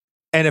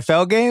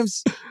NFL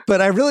games,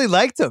 but I really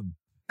liked him.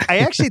 I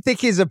actually think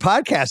he's a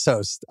podcast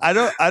host. I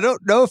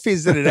don't know if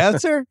he's an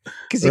announcer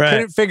because he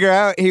couldn't figure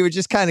out. He would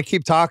just kind of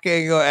keep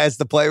talking as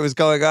the play was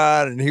going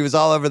on, and he was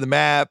all over the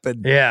map.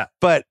 And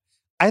but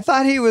I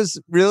thought he was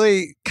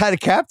really kind of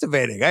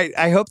captivating.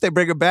 I hope they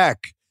bring him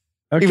back.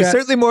 Okay. He was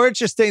certainly more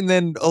interesting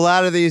than a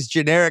lot of these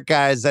generic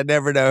guys I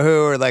never know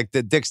who, or like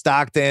the Dick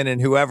Stockton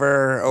and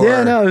whoever, or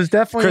it was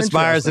definitely Chris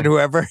Myers and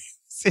whoever.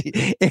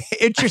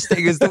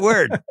 Interesting is the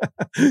word.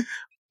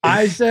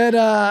 I said,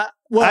 I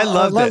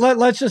loved it.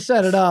 Let's just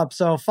set it up.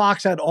 So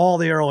Fox had all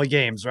the early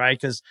games, right?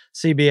 Because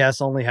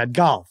CBS only had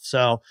golf.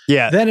 So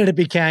then it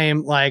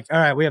became like, all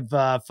right, we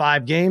have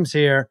 5 games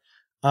here.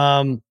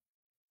 I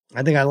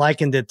think I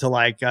likened it to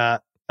like,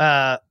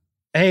 hey,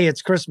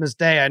 it's Christmas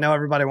Day. I know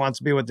everybody wants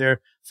to be with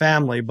their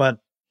family, but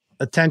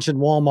attention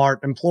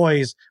Walmart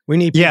employees, we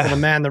need people to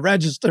man the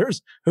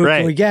registers. Who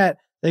can we get?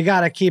 They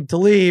got Aqib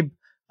Talib.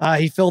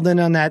 He filled in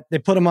on that. They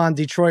put him on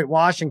Detroit,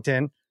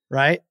 Washington,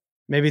 right?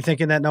 Maybe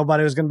thinking that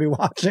nobody was going to be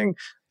watching.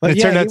 But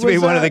it turned out to be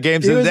one of the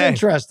games of the day. He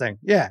was interesting.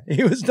 Yeah,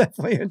 he was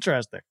definitely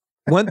interesting.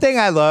 One thing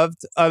I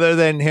loved, other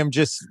than him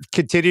just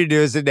continuing to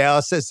do his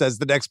analysis as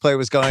the next play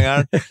was going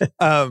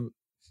on,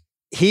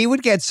 he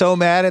would get so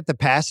mad at the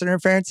pass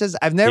interferences.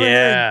 I've never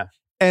heard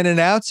an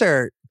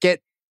announcer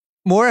get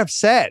more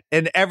upset.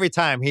 And every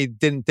time he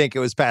didn't think it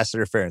was pass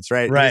interference,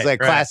 right? He was like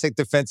classic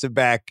defensive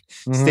back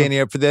standing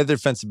up for the other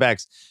defensive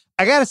backs.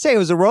 I got to say, it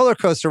was a roller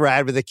coaster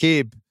ride with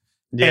Aqib.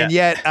 Yeah. And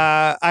yet,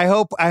 I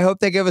hope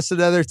they give us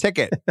another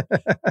ticket.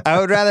 I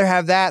would rather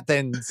have that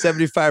than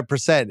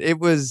 75%. It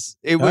was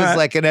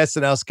like an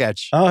SNL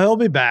sketch. Oh, he'll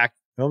be back.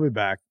 He'll be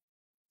back.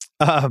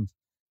 You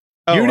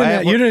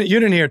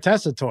didn't hear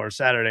Tessitore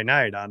Saturday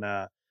night on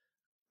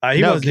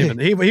he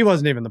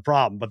wasn't even the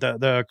problem, but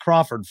the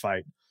Crawford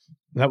fight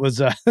that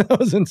was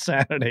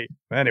insanity.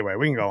 Anyway,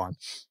 we can go on.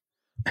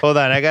 Hold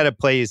on, I got to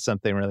play you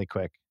something really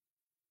quick.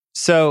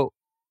 So.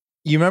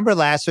 You remember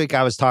last week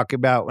I was talking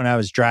about when I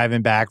was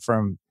driving back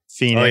from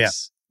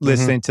Phoenix,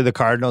 listening to the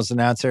Cardinals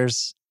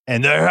announcers,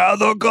 and they had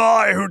the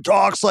guy who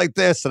talks like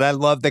this, and I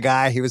love the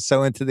guy. He was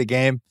so into the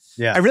game.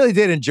 Yeah, I really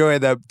did enjoy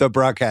the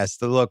broadcast,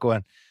 the local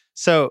one.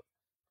 So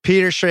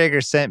Peter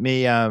Schrager sent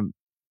me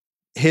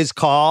his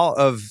call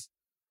of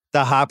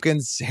the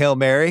Hopkins Hail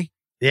Mary.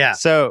 Yeah.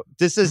 So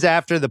this is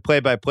after the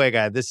play-by-play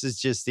guy. This is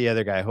just the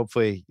other guy.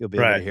 Hopefully you'll be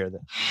able to hear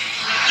that.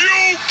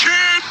 You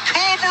can't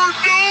cover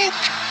Duke.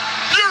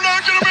 You're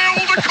not going to be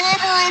able to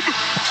cover him.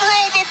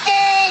 Throw the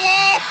ball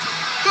up.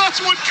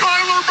 That's what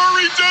Kyler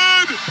Murray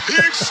did.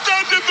 He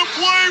extended the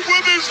play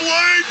with his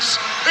legs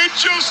and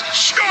just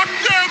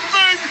chucked that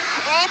thing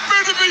up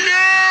into the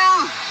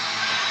air.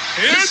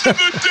 Into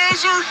the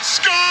desert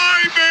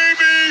sky,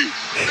 baby.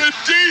 And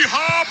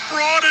D-Hop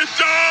brought it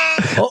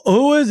down.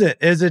 Who is it?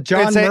 Is it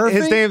John Murphy?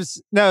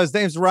 His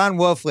name's Ron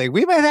Wolfley.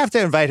 We might have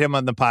to invite him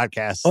on the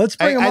podcast. Let's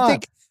bring him on.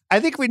 I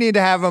think we need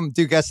to have him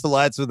do Guess the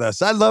Lines with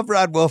us. I love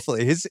Ron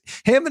Wolfley.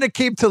 Him and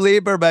Aqib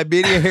Talib are my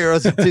media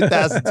heroes of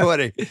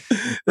 2020.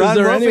 Ron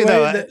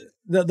Wolfley,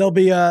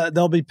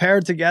 they'll be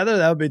paired together?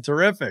 That would be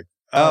terrific.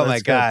 Oh my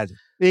God.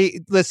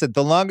 Listen,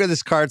 the longer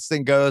this Cards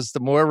thing goes, the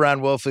more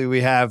Ron Wolfley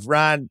we have.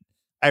 Ron,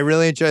 I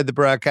really enjoyed the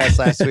broadcast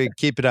last week.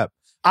 Keep it up.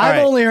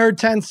 I've only heard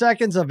 10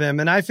 seconds of him,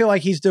 and I feel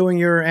like he's doing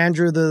your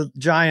Andrew the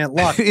Giant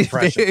Luck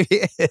impression.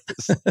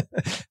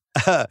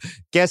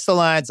 Guess the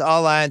lines,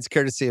 all lines,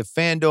 courtesy of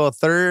FanDuel,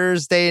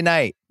 Thursday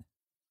night.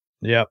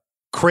 Yep.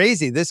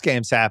 Crazy. This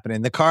game's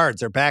happening. The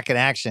Cards are back in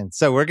action.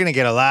 So we're going to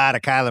get a lot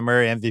of Kyler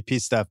Murray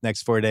MVP stuff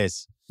next 4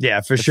 days.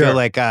 Yeah, for sure. I feel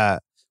like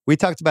we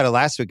talked about it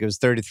last week. It was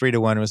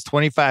 33-1. It was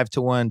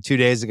 25-1 2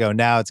 days ago.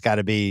 Now it's got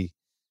to be,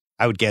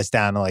 I would guess,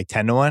 down to like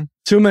 10-1.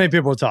 Too many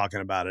people are talking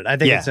about it. I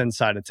think it's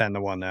inside of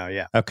 10-1 now.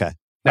 Yeah. Okay.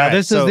 Now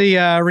this is the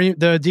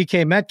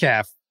DK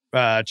Metcalf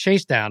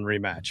chase down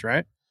rematch,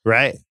 right?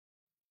 Right.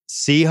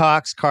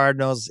 Seahawks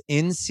Cardinals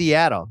in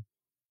Seattle.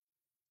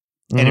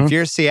 And if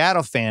you're a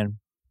Seattle fan,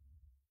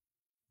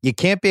 you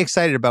can't be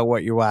excited about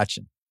what you're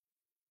watching.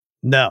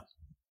 No,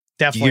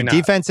 definitely not.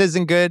 Your defense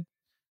isn't good.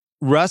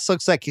 Russ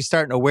looks like he's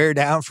starting to wear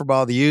down from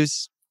all the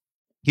use.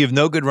 You have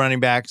no good running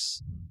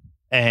backs.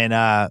 And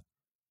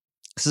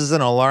this is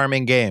an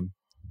alarming game.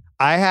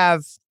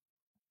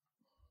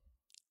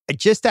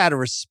 Just out of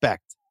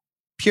respect,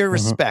 pure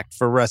respect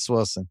for Russ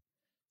Wilson,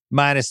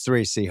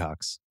 -3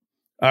 Seahawks.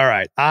 All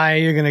right.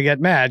 You're going to get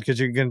mad because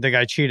you're going to think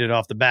I cheated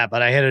off the bat,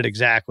 but I hit it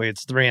exactly.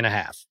 It's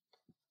 3.5.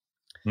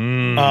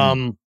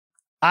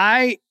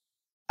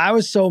 I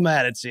was so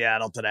mad at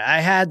Seattle today. I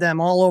had them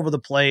all over the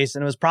place,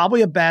 and it was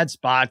probably a bad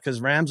spot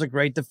because Rams are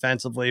great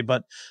defensively,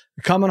 but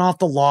coming off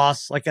the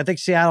loss, like I think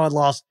Seattle had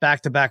lost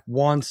back-to-back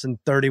once in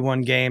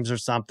 31 games or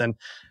something.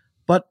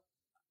 But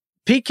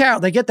Pete Carroll,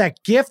 they get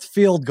that gift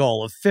field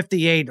goal of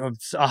 58 or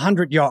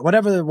 100 yards,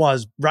 whatever it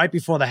was, right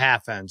before the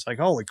half ends. Like,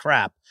 holy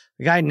crap.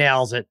 The guy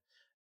nails it.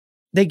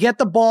 They get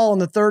the ball in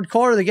the third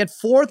quarter. They get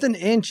 4th and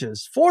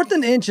inches. 4th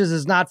and inches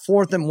is not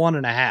 4th and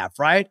 1.5,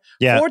 right?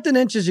 Yeah. 4th and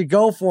inches, you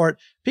go for it.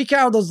 Pete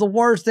Carroll does the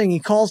worst thing. He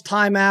calls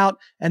timeout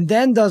and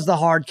then does the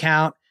hard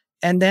count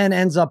and then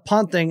ends up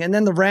punting. And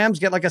then the Rams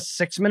get like a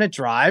 6-minute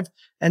drive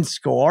and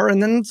score.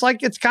 And then it's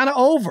like, it's kind of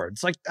over.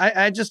 It's like,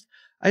 I just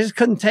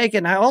couldn't take it.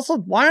 And I also,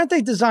 why aren't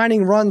they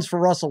designing runs for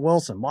Russell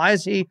Wilson? Why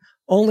is he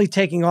only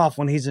taking off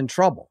when he's in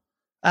trouble?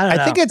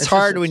 I think it's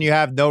hard when you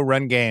have no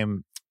run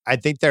game. I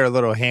think they're a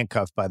little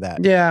handcuffed by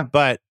that. Yeah.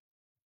 But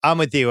I'm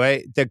with you.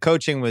 The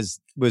coaching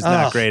was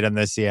not great on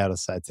the Seattle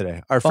side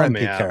today. Our friend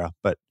Pete Carroll.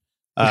 But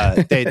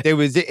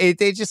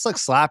they just looked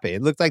sloppy.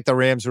 It looked like the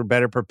Rams were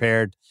better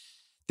prepared.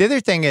 The other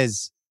thing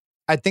is,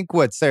 I think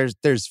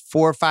there's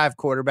 4 or 5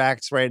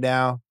 quarterbacks right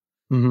now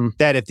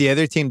that if the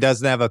other team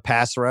doesn't have a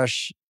pass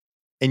rush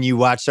and you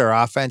watch their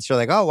offense, you're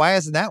like, oh, why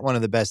isn't that one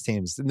of the best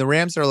teams? And the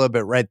Rams are a little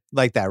bit right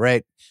like that,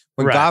 right?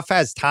 When Goff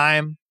has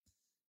time,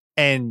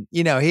 and,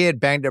 he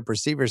had banged up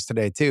receivers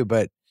today too,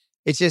 but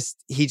he just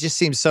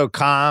seems so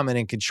calm and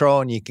in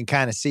control, and you can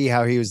kind of see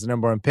how he was the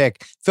number 1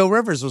 pick. Phil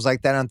Rivers was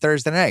like that on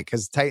Thursday night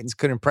because the Titans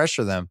couldn't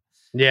pressure them.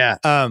 Yeah.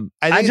 I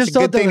think it's a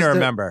good thing to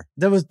remember.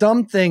 There was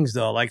dumb things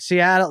though. Like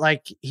Seattle,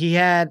 like he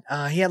had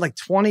like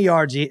 20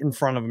 yards in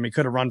front of him. He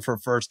could have run for a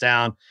first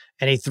down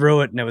and he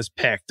threw it and it was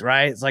picked,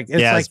 right?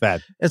 It's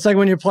bad. It's like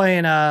when you're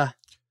playing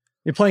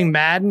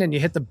Madden and you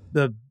hit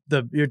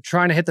you're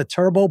trying to hit the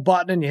turbo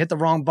button and you hit the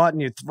wrong button,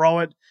 you throw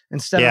it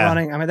instead of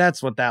running. I mean,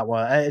 that's what that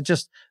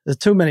was. There's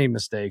too many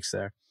mistakes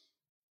there.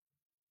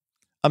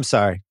 I'm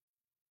sorry.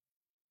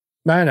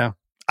 I know.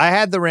 I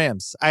had the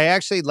Rams. I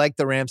actually liked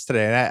the Rams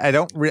today. And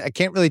I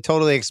can't really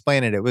totally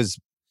explain it. It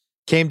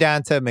came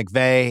down to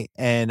McVay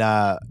and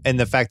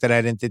the fact that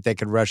I didn't think they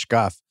could rush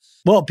Goff.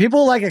 Well,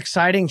 people like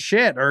exciting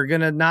shit are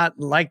going to not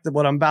like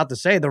what I'm about to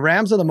say. The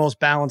Rams are the most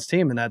balanced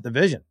team in that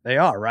division. They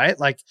are, right?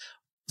 Like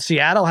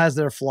Seattle has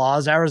their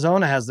flaws.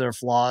 Arizona has their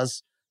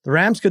flass. The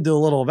Rams could do a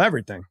little of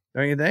everything,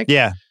 don't you think?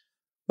 Yeah.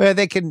 Well,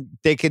 they could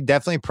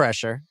definitely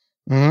pressure.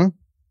 Mm-hmm.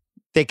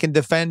 They can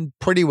defend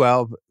pretty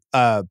well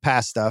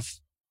past stuff.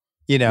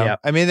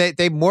 I mean,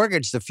 they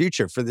mortgaged the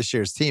future for this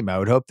year's team. I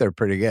would hope they're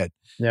pretty good.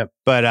 Yep.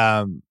 But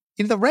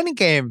the running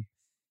game,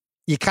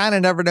 you kind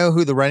of never know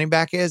who the running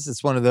back is.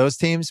 It's one of those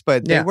teams,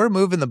 but they were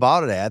moving the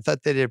ball today. I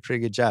thought they did a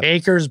pretty good job.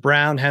 Akers,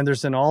 Brown,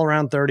 Henderson, all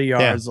around 30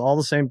 yards, all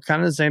the same,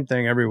 kind of the same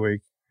thing every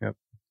week. Yep.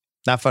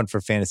 Not fun for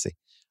fantasy.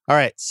 All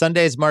right.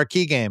 Sunday's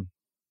marquee game.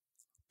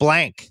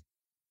 Blank.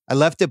 I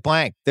left it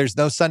blank. There's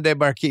no Sunday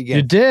marquee game.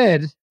 You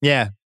did?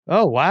 Yeah.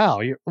 Oh,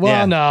 wow.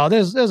 No,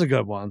 there's a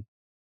good one.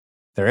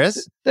 There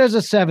is? There's a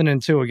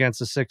 7-2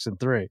 against a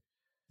 6-3.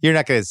 You're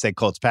not going to say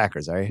Colts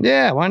Packers, are you?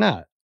 Yeah, why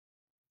not?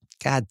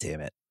 God damn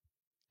it.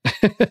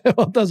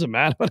 Well, it doesn't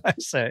matter what I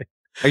say.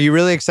 Are you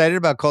really excited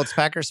about Colts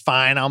Packers?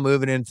 Fine, I'll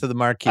move it into the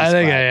marquee I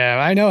think spot. I am.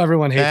 I know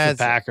everyone hates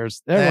the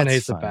Packers. Everyone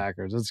hates the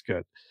Packers. It's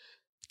good.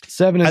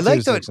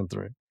 7-2,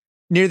 6-3.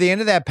 Near the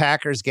end of that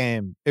Packers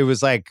game, it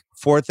was like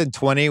 4th and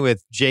 20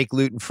 with Jake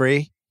Luton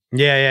free.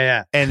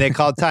 Yeah. And they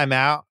called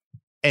timeout,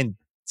 and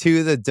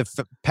 2 of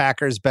the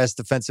Packers' best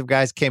defensive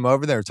guys came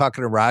over. They were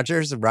talking to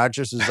Rodgers, and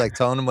Rodgers was like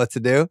telling them what to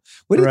do.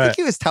 What do you think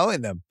he was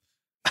telling them?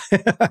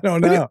 I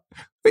don't know.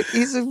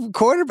 He's a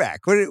quarterback.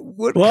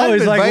 What kind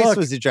of advice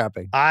was he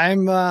dropping?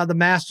 I'm the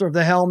master of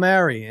the Hail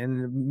Mary,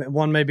 and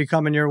one may be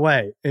coming your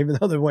way, even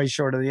though they're way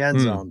short of the end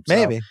zone. So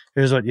maybe.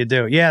 Here's what you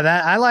do. Yeah,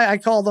 that I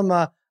call them.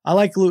 I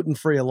like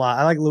gluten-free a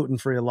lot.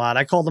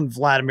 I called them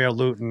Vladimir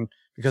Luton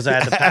because I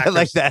had the Packers. I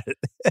like that.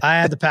 I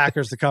had the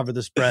Packers to cover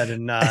the spread,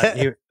 and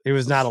he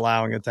was not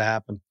allowing it to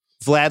happen.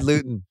 Vlad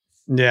Luton.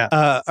 Yeah.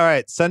 All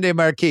right. Sunday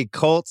marquee.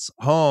 Colts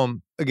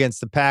home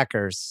against the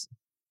Packers.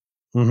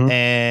 Mm-hmm.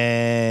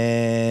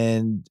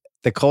 And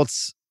the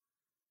Colts,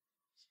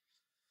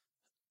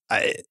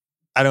 I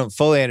don't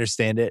fully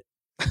understand it,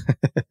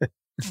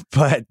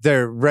 but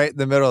they're right in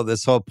the middle of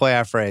this whole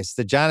playoff race.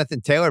 The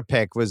Jonathan Taylor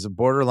pick was a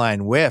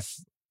borderline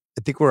whiff.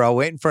 I think we're all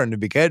waiting for him to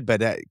be good,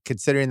 but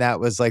considering that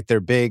was like their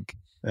big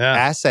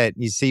asset,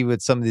 you see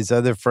what some of these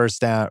other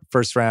first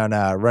round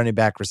running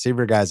back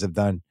receiver guys have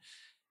done,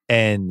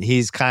 and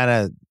he's kind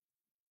of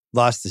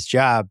lost his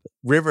job.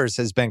 Rivers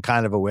has been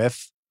kind of a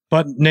whiff.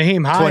 But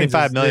Naheem Hines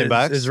 $25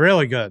 million is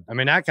really good. I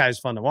mean, that guy's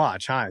fun to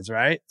watch, Hines,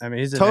 right? I mean,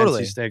 he's an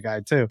NC State guy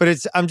too.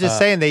 But I'm just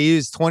saying they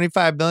used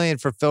 $25 million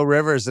for Phil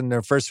Rivers in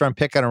their first round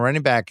pick on a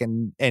running back,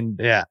 and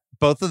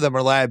both of them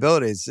are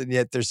liabilities, and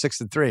yet they're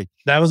 6-3.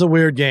 That was a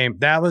weird game.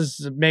 That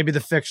was maybe the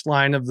fixed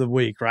line of the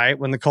week, right?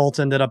 When the Colts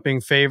ended up being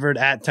favored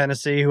at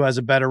Tennessee, who has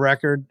a better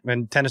record,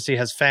 when Tennessee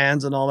has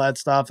fans and all that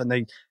stuff, and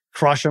they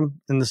crush them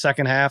in the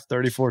second half,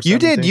 34-17. You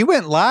did. You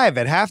went live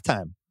at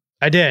halftime.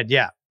 I did,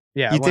 yeah.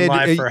 Yeah, you I went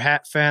live for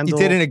FanDuel. You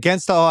did an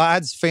against all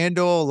odds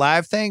FanDuel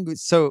live thing.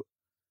 So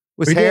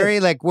was Harry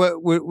like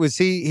what was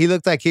he? He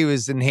looked like he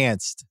was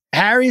enhanced.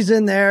 Harry's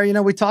in there. You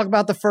know, we talk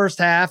about the first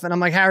half, and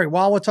I'm like, Harry,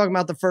 while we're talking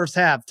about the first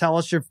half, tell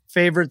us your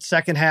favorite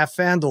second half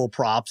FanDuel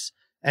props.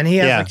 And he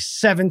has like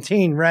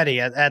 17 ready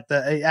at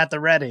the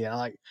ready. And I'm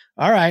like,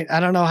 all right,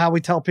 I don't know how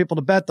we tell people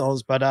to bet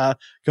those, but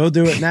go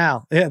do it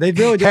now. Yeah, they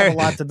really do have a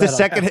lot to bet.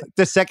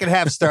 The second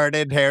half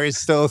started. Harry's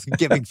still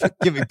giving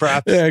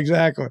props. Yeah,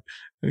 exactly.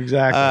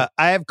 I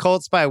have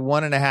Colts by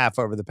 1.5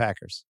 over the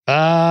Packers.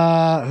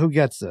 Who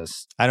gets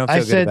this? I don't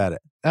feel good about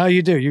it. Oh,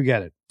 you do. You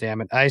get it.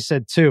 Damn it. I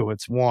said 2.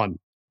 It's 1.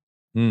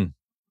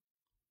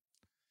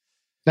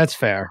 That's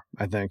fair,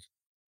 I think.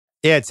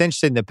 Yeah, it's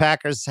interesting. The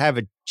Packers have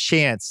a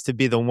chance to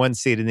be the 1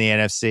 seed in the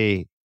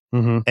NFC,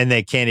 and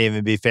they can't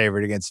even be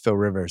favored against Phil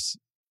Rivers.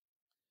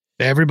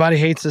 Everybody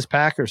hates this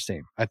Packers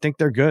team. I think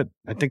they're good.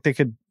 I think they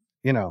could,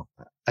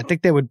 I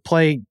think they would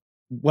play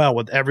well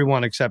with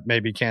everyone except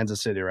maybe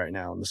Kansas City right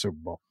now in the Super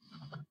Bowl.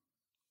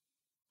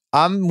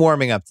 I'm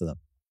warming up to them.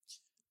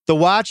 The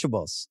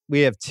watchables,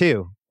 we have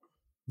 2.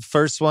 The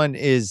first one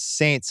is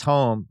Saints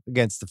home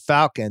against the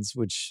Falcons,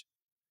 which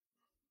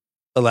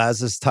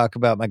allows us to talk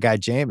about my guy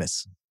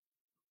Jameis.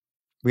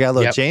 We got a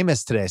little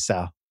Jameis today,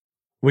 Sal.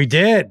 We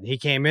did. He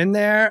came in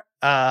there.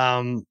 He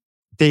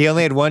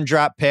only had 1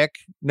 drop pick,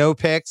 no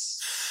picks.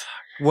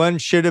 1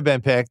 should have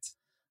been picked.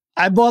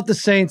 I bought the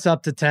Saints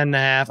up to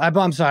 10.5.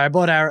 I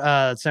bought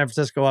our San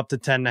Francisco up to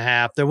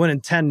 10.5. They're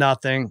winning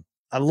 10-0.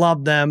 I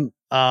love them.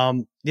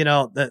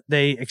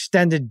 They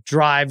extended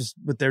drives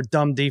with their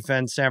dumb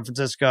defense, San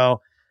Francisco,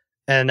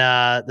 and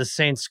the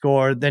Saints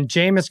scored. Then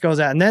Jameis goes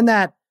out, and then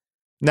that.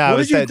 No,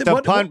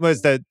 the punt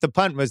was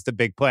the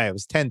big play. It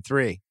was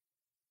 10-3.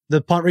 The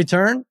punt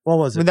return? What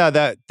was it? No,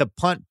 the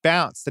punt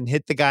bounced and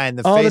hit the guy in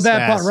the face. Oh, the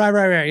bad punt.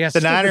 Right. Yes.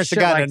 The Niners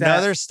got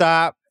another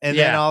stop, and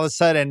then all of a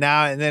sudden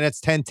and then it's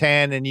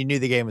 10-10, and you knew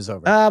the game was over.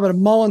 But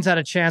Mullins had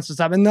a chance to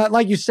stop. And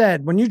like you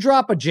said, when you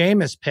drop a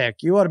Jameis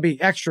pick, you ought to be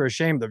extra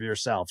ashamed of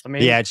yourself. I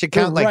mean, it should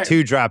count like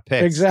 2 drop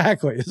picks.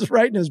 Exactly. It's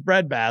right in his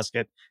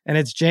breadbasket, and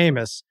it's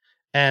Jameis.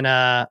 And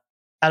I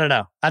don't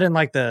know. I didn't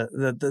like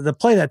the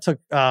play that took.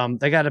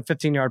 They got a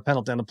 15-yard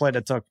penalty on the play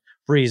that took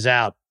Breeze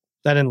out.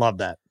 I didn't love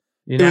that.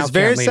 It was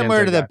very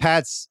similar to the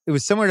Pats. It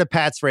was similar to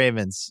Pats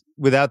Ravens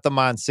without the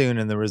monsoon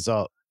and the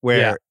result,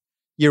 where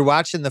you're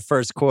watching the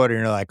first quarter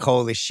and you're like,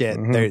 holy shit,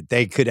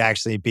 they could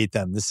actually beat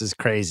them. This is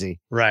crazy.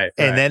 Right.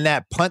 And then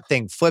that punt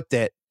thing flipped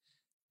it.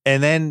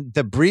 And then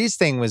the Breeze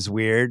thing was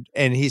weird.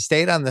 And he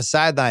stayed on the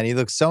sideline. He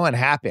looked so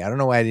unhappy. I don't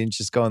know why he didn't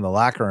just go in the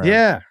locker room.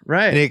 Yeah,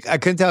 right. And I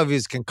couldn't tell if he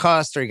was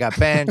concussed or he got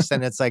benched.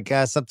 And it's like,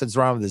 something's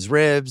wrong with his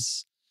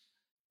ribs.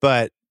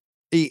 But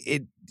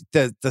the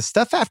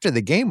stuff after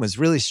the game was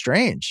really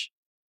strange.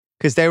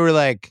 Because they were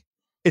like,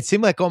 it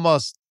seemed like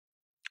almost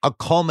a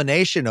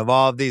culmination of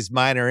all of these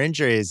minor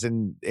injuries,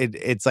 and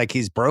it's like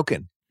he's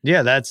broken.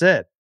 Yeah, that's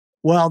it.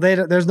 Well,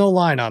 there's no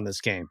line on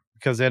this game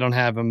because they don't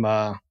have him.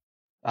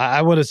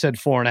 I would have said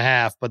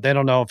 4.5, but they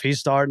don't know if he's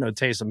starting or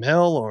Taysom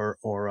Hill or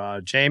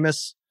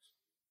Jameis.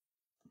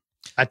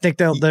 I think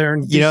they're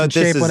in decent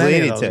shape with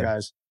any of those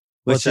guys.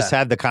 Let's just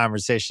have the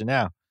conversation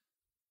now.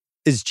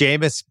 Is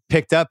Jameis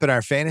picked up in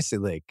our fantasy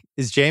league?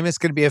 Is Jameis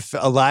going to be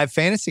a live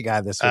fantasy guy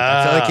this week?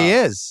 I feel like he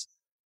is.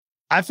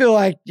 I feel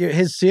like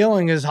his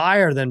ceiling is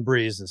higher than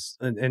Breeze's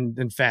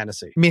in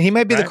fantasy. I mean, he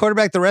might be the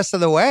quarterback the rest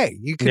of the way.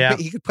 He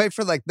could play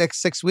for like next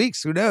 6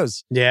 weeks. Who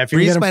knows? Yeah, if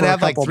Breeze might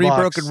have like 3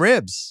 broken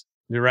ribs.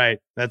 You're right.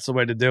 That's the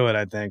way to do it,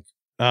 I think.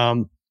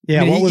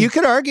 You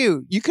could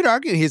argue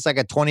he's like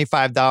a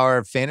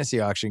 $25 fantasy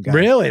auction guy.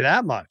 Really,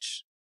 that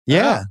much?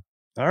 Yeah.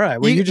 All right.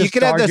 Well, you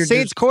could have the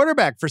Saints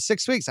quarterback for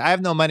 6 weeks. I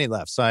have no money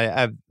left, so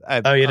I'm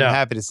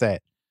happy to say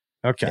it.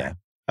 Okay.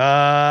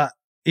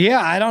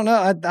 Yeah, I don't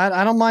know.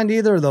 I don't mind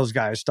either of those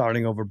guys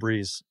starting over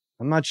Breeze.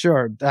 I'm not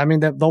sure. I mean,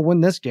 they'll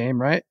win this game,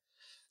 right?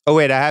 Oh,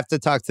 wait. I have to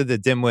talk to the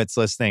dimwits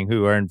listening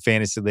who are in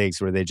fantasy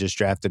leagues where they just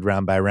drafted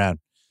round by round.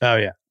 Oh,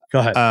 yeah. Go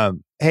ahead.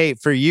 Hey,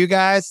 for you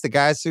guys, the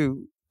guys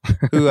who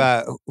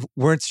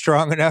weren't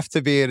strong enough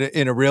to be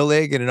in a real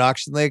league, in an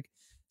auction league.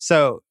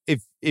 So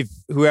if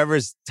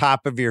whoever's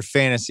top of your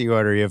fantasy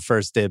order, you have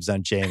first dibs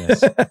on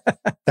Jameis.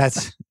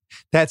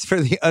 That's for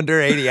the under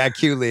 80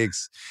 IQ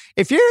leagues.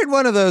 If you're in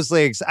one of those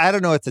leagues, I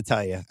don't know what to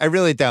tell you. I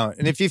really don't.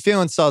 And if you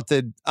feel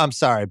insulted, I'm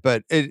sorry,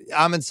 but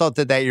I'm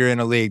insulted that you're in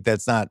a league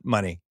that's not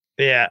money.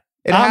 Yeah.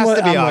 It has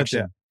to be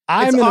auction.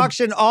 It's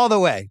auction all the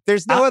way.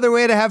 There's no other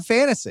way to have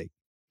fantasy.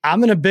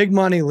 I'm in a big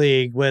money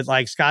league with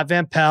like Scott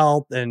Van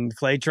Pelt and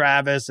Clay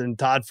Travis and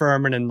Todd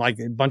Furman and like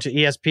a bunch of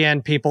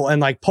ESPN people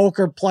and like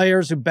poker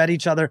players who bet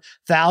each other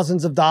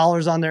thousands of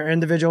dollars on their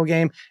individual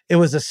game. It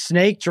was a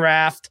snake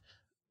draft.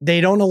 They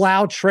don't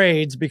allow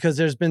trades because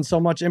there's been so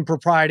much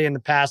impropriety in the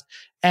past.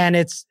 And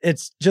it's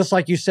just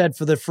like you said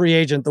for the free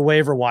agent, the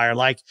waiver wire.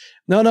 Like,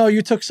 no,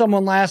 you took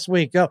someone last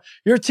week.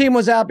 Your team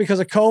was out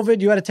because of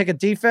COVID. You had to take a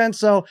defense,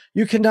 so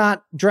you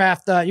cannot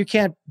draft. You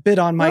can't bid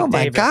on Mike Davis. Oh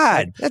my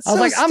God, I was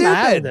like, stupid. I'm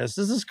out of this.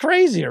 This is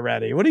crazy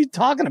already. What are you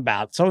talking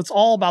about? So it's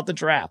all about the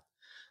draft,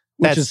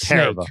 which is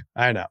terrible. Snake.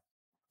 I know.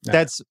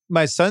 That's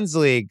my son's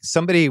league.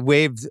 Somebody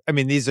waived, I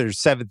mean, these are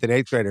 7th and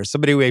 8th graders.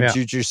 Somebody waived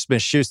Juju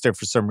Smith-Schuster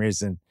for some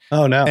reason.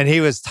 Oh, no. And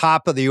he was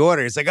top of the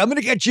order. He's like, I'm going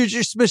to get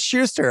Juju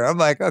Smith-Schuster. I'm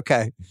like,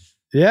 okay.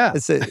 Yeah.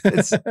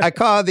 I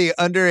call it the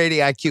under 80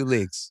 IQ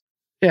leagues.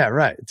 Yeah,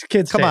 right. It's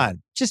kids. Come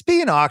on. Just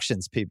be in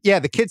auctions, people. Yeah,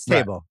 the kids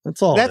table. Right.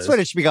 That's all. That's what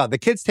it should be called. The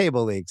kids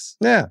table leagues.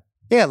 Yeah.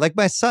 Yeah, like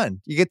my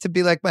son. You get to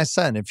be like my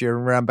son if you're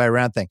a round by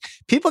round thing.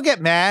 People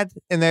get mad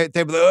and they're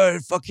like, oh,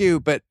 fuck you.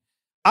 But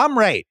I'm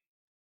right.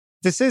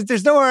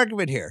 There's no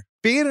argument here.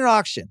 Be in an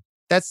auction.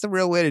 That's the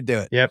real way to do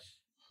it. Yep.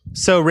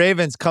 So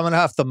Ravens coming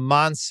off the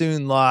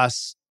monsoon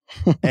loss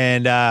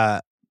and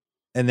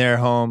they're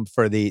home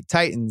for the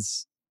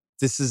Titans.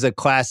 This is a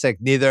classic.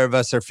 Neither of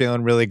us are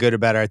feeling really good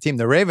about our team.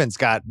 The Ravens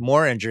got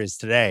more injuries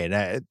today.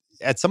 And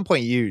at some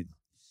point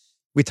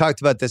we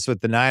talked about this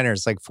with the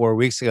Niners like 4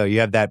 weeks ago. You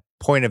have that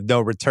point of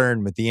no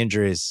return with the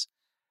injuries.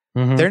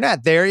 Mm-hmm. They're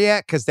not there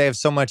yet because they have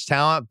so much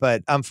talent,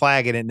 but I'm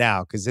flagging it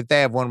now because if they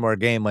have one more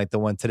game like the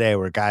one today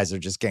where guys are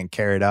just getting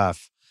carried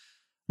off.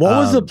 What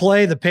was the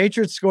play? The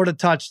Patriots scored a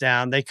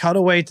touchdown. They cut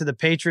away to the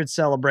Patriots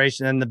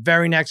celebration, and the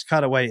very next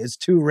cutaway is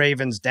 2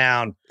 Ravens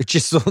down. It's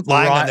just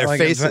lying on their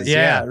faces.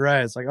 Yeah,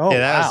 right. It's like, oh,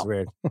 that was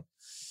weird.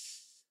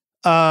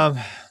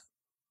 I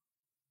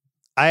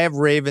have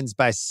Ravens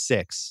by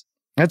 6.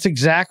 That's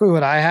exactly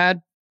what I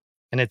had.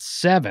 And it's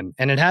 7,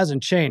 and it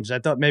hasn't changed. I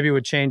thought maybe it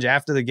would change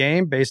after the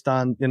game based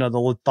on, the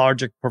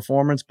lethargic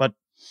performance, but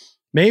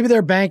maybe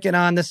they're banking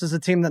on this is a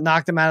team that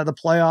knocked them out of the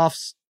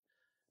playoffs.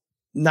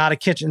 Not a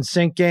kitchen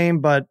sink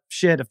game, but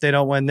shit, if they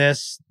don't win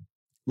this,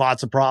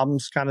 lots of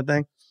problems kind of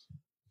thing.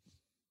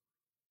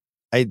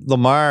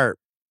 Lamar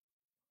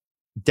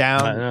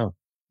down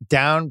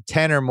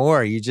 10 or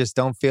more. You just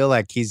don't feel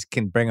like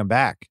can bring them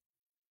back.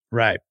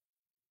 Right.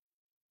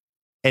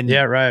 And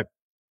yeah, right.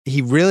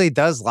 He really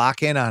does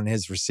lock in on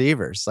his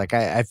receivers. Like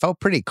I felt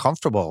pretty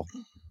comfortable.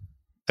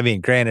 I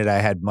mean, granted, I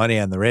had money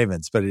on the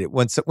Ravens, but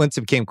once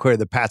it became clear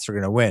the Pats were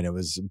going to win, it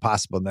was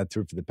impossible not to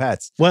root for the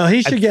Pats. Well,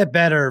 he should get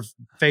better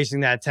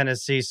facing that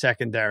Tennessee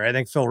secondary. I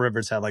think Phil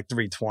Rivers had like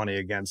 320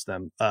 against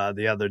them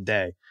the other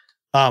day.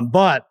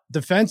 But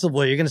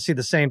defensively, you're going to see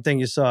the same thing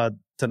you saw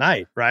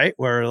tonight, right?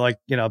 Where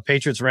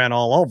Patriots ran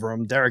all over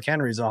him. Derrick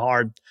Henry's a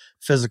hard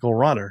physical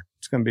runner.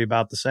 It's going to be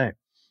about the same.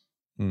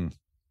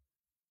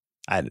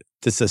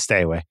 This is a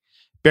stay away.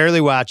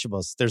 Barely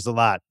watchables. There's a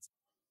lot.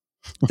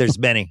 There's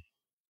many.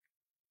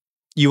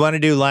 You want to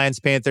do Lions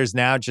Panthers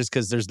now just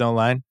because there's no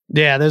line?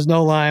 Yeah, there's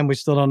no line. We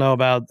still don't know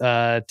about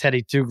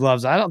Teddy Two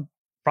Gloves.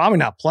 Probably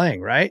not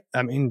playing, right?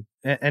 I mean,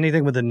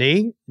 anything with a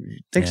knee?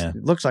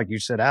 It looks like you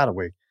sit out a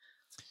week.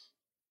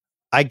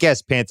 I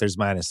guess Panthers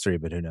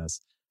 -3, but who knows?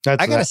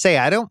 I got to say,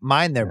 I don't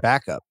mind their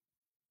backup.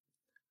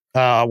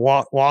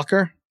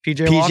 Walker?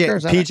 PJ Walker?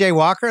 PJ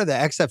Walker, the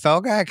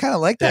XFL guy. I kind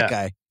of like that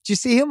guy. Did you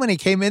see him when he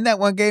came in that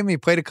one game? He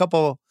played a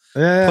couple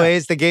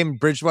plays. The game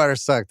Bridgewater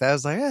sucked. I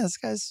was like, this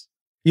guy's...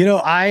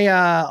 I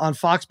on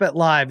Fox Bet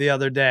Live the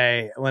other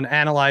day when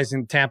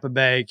analyzing Tampa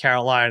Bay,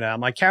 Carolina, I'm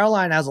like,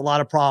 Carolina has a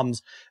lot of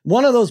problems.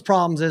 One of those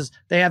problems is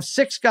they have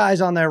 6 guys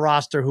on their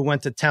roster who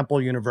went to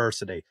Temple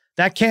University.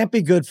 That can't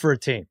be good for a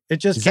team. It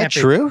just can't be.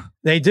 Is that true?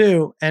 They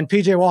do. And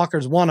PJ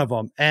Walker's one of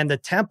them. And the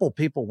Temple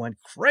people went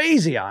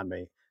crazy on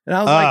me. And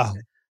I was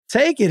like,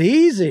 take it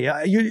easy.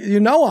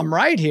 I'm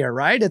right here,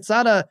 right? It's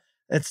not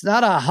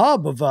a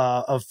hub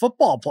of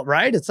football,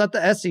 right? It's not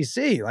the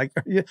SEC. Like,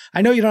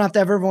 I know you don't have to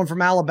have everyone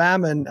from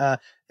Alabama and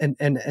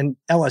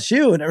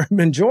LSU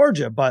and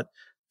Georgia, but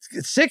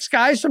 6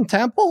 guys from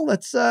Temple,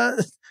 that's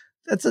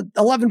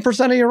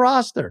 11% of your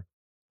roster.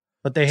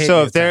 but they hate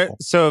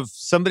so if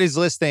somebody's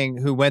listening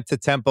who went to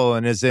Temple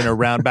and is in a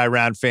round by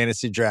round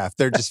fantasy draft,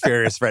 they're just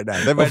furious right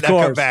now. They might not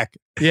come back.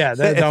 Yeah,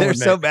 they're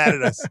so mad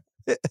at us.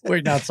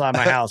 Waiting outside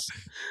my house.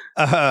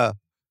 All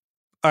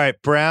right,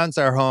 Browns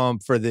are home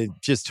for the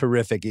just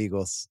horrific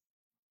Eagles.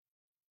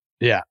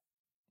 Yeah.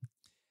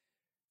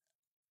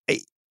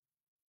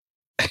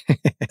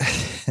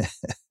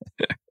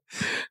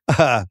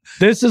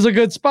 This is a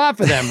good spot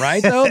for them,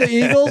 right? Though the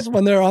Eagles,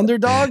 when they're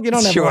underdog, you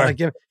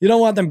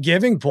don't want them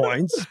giving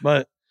points,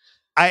 but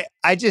I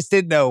just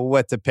didn't know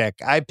what to pick.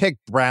 I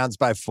picked Browns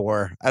by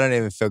 4. I don't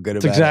even feel good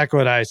about it. That's exactly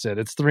what I said.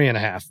 It's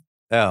 3.5.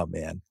 Oh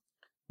man,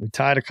 we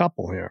tied a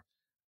couple here.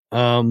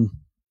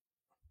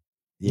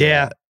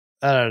 Yeah.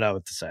 I don't know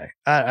what to say.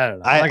 I don't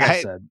know. Like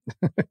I said,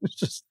 it's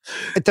just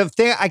the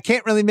thing. I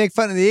can't really make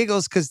fun of the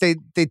Eagles because they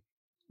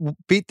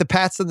beat the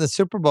Pats in the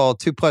Super Bowl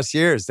 2+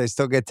 years. They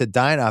still get to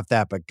dine off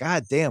that. But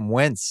goddamn,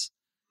 Wentz,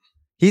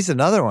 he's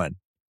another one.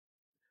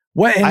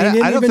 Well,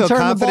 and I don't feel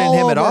confident in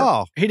him at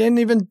all. He didn't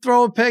even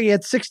throw a pick. He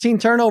had 16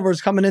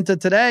 turnovers coming into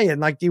today,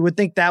 and like you would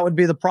think that would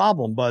be the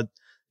problem. But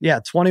yeah,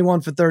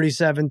 21 for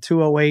 37,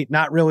 208,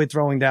 not really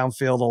throwing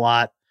downfield a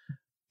lot.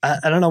 I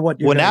don't know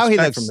what you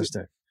expect from this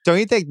team. Don't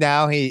you think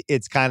now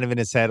it's kind of in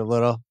his head a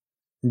little?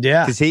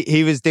 Yeah. Because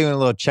he was doing a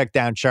little check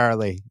down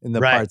Charlie in the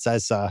parts I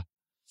saw.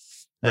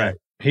 Right.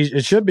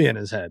 It should be in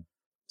his head.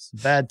 It's a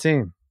bad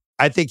team.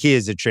 I think he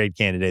is a trade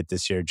candidate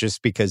this year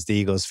just because the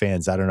Eagles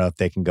fans, I don't know if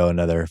they can go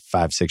another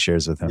 5-6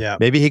 years with him. Yeah.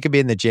 Maybe he could be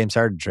in the James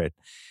Harden trade.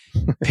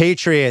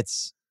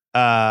 Patriots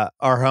are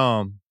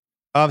home.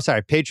 Oh, I'm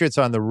sorry. Patriots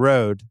are on the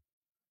road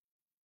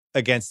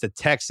against the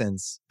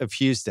Texans of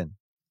Houston.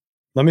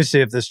 Let me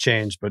see if this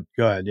changed, but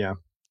go ahead. Yeah.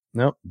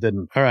 Nope,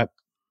 didn't. All right.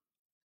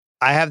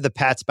 I have the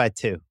Pats by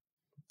 2.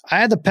 I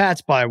had the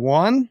Pats by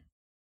 1.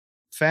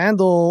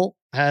 FanDuel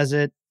has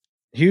it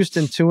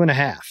Houston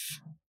 2.5.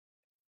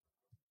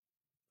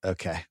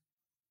 Okay.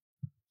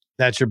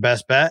 That's your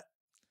best bet?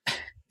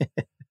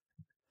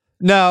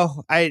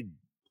 No,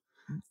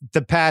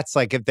 the Pats,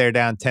 like if they're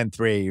down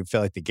 10-3, you feel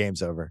like the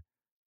game's over.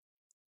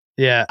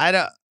 Yeah.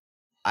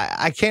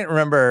 I can't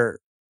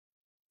remember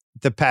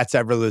the Pats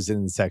ever losing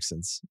to the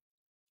Texans.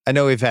 I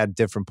know we've had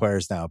different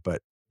players now,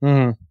 but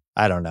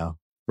I don't know.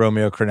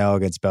 Romeo Crennel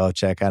against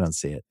Belichick. I don't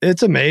see it.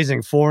 It's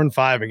amazing.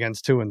 4-5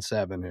 against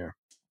 2-7 here.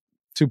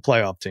 2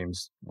 playoff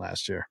teams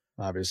last year,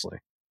 obviously.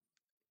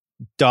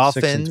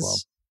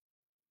 Dolphins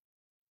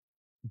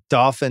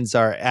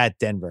are at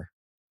Denver.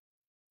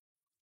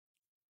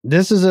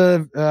 This is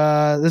a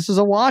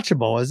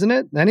watchable, isn't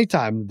it?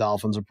 Anytime the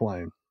Dolphins are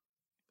playing.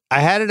 I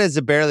had it as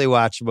a barely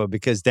watchable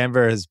because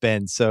Denver has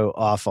been so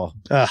awful.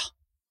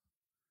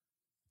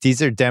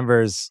 These are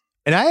Denver's.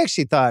 And I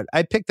actually thought,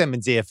 I picked them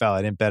in ZFL.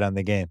 I didn't bet on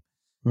the game.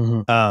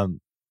 I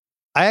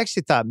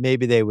actually thought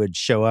maybe they would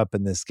show up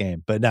in this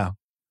game, but no.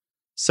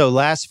 So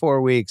last 4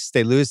 weeks,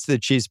 they lose to the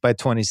Chiefs by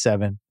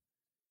 27.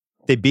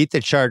 They beat the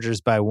Chargers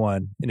by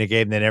 1 in a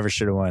game they never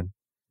should have won.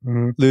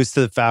 Lose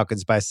to the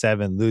Falcons by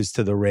 7. Lose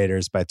to the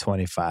Raiders by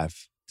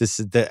 25.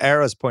 This is the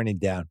arrow's pointing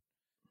down.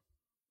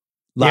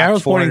 The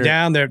arrow's pointing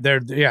down.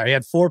 He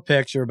had 4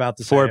 picks. You're about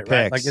to say 4 it, picks.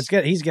 right? Like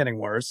he's getting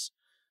worse.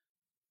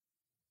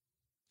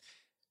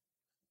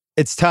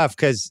 It's tough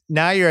because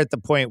now you're at the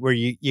point where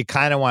you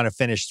kind of want to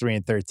finish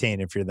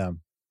 3-13 if you're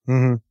them,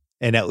 and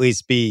at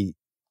least be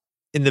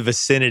in the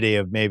vicinity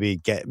of maybe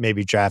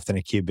drafting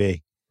a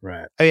QB.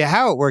 Right. I mean,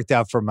 how it worked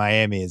out for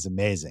Miami is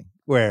amazing.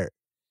 Where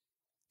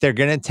they're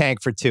going to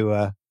tank for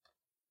Tua,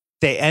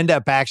 they end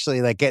up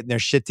actually like getting their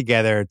shit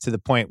together to the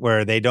point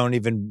where they don't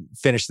even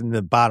finish in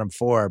the bottom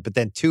 4. But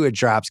then Tua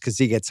drops because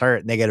he gets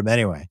hurt, and they get him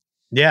anyway.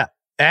 Yeah.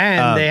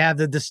 And they have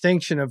the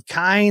distinction of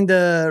kind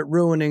of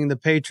ruining the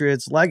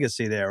Patriots'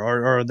 legacy there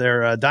or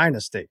their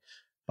dynasty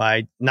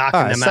by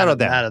knocking them out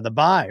of the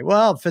bye.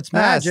 Well,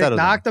 Fitzmagic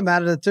knocked them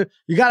out of the 2.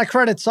 You got to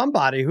credit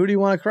somebody. Who do you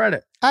want to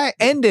credit?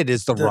 Ended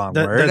is the wrong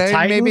word. The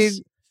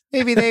Titans?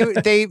 Maybe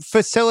they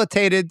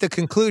facilitated the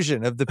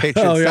facilitated the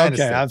Patriots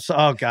dynasty.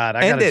 Okay. God,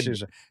 I got to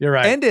choose. You're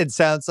right. Ended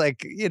sounds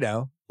like,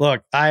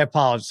 Look, I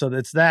apologize. So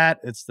it's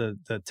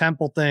the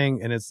Temple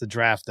thing, and it's the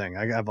draft thing.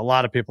 I have a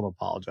lot of people to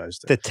apologize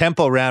to. The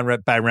Temple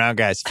round by round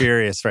guy's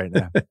furious right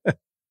now.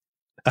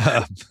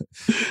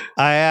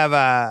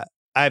 I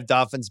have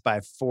Dolphins by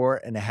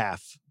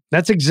 4.5.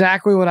 That's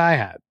exactly what I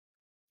had,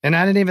 and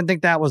I didn't even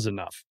think that was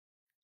enough.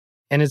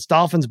 And it's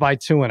Dolphins by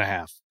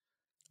 2.5.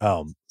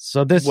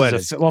 So this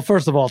is well.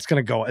 First of all, it's got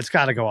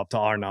to go up to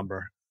our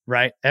number,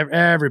 right?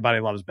 Everybody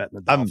loves betting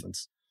the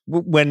Dolphins.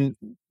 When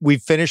we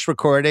finish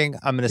recording,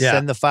 I'm going to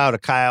send the file to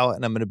Kyle,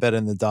 and I'm going to bet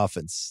on the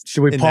Dolphins.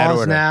 Should we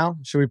pause now?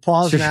 Just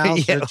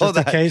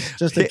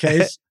in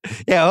case.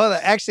 Yeah, hold on.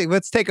 Actually,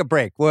 let's take a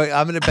break. Well,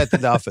 I'm going to bet the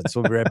Dolphins.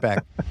 We'll be right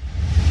back.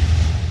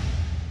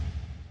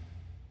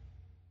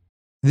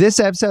 This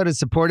episode is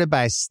supported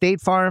by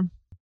State Farm.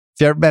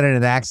 If you've ever been in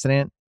an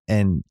accident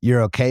and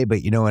you're okay,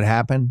 but you know what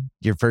happened,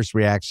 your first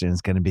reaction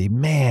is going to be,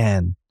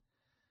 man,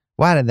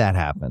 why did that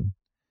happen?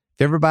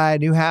 If you ever buy a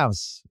new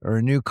house or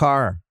a new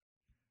car,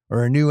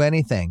 or a new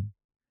anything,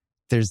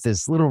 there's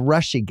this little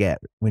rush you get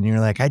when you're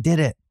like, I did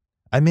it.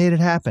 I made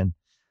it happen.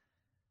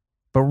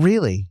 But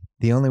really,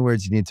 the only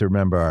words you need to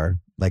remember are,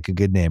 like a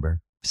good neighbor,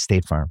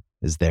 State Farm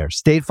is there.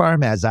 State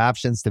Farm has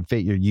options to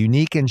fit your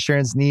unique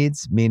insurance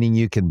needs, meaning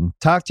you can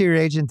talk to your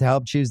agent to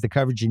help choose the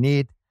coverage you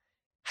need,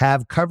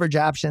 have coverage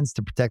options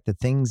to protect the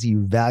things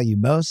you value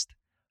most,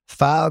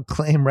 file a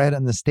claim right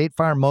on the State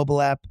Farm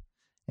mobile app,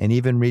 and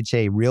even reach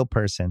a real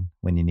person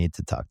when you need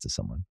to talk to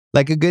someone.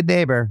 Like a good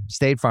neighbor,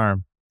 State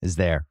Farm is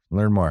there.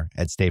 Learn more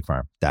at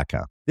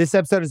statefarm.com. This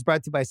episode is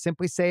brought to you by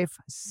Simply Safe.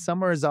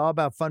 Summer is all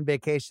about fun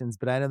vacations,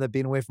 but I know that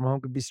being away from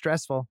home can be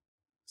stressful.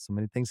 So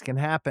many things can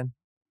happen.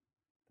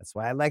 That's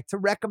why I like to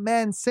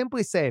recommend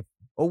Simply Safe,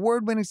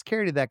 award-winning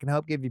security that can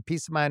help give you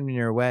peace of mind when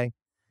you're away.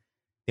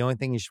 The only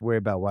thing you should worry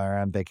about while you're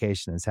on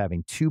vacation is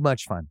having too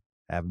much fun.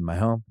 I have it in my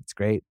home. It's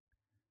great.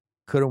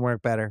 Couldn't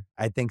work better.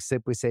 I think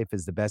Simply Safe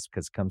is the best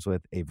because it comes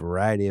with a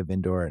variety of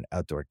indoor and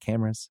outdoor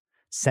cameras,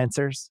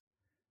 sensors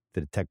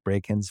to detect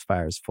break-ins,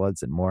 fires,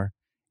 floods, and more.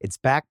 It's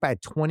backed by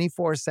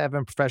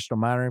 24/7 professional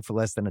monitoring for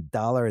less than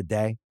 $1 a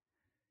day.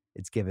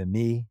 It's given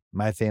me,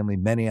 my family,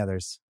 many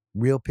others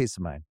real peace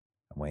of mind.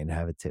 I'm waiting to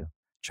have it too.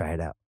 Try it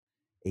out.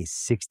 A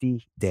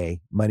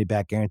 60-day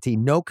money-back guarantee.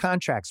 No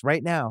contracts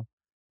right now.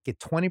 Get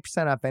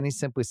 20% off any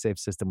Simply Safe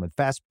system with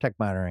Fast Protect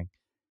monitoring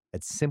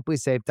at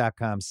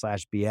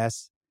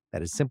simplysafe.com/BS.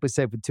 That is Simply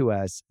Safe with 2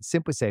 S's.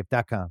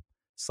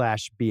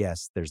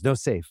 simplysafe.com/BS. There's no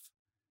safe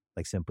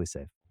like Simply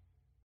Safe.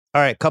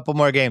 All right, couple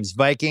more games.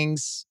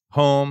 Vikings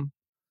home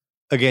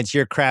against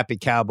your crappy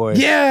Cowboys.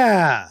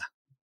 Yeah.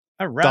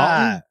 All right.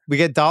 Dalton? We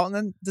get Dalton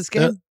in this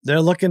game?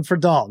 They're looking for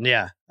Dalton,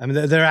 yeah. I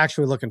mean, they're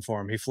actually looking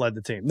for him. He fled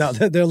the team. No,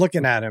 they're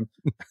looking at him.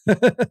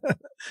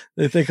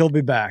 They think he'll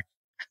be back.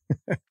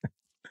 I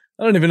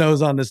don't even know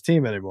who's on this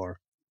team anymore.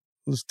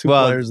 There's two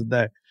players a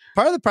day.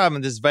 Part of the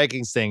problem with this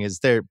Vikings thing is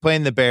they're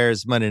playing the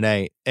Bears Monday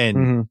night,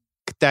 and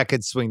that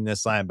could swing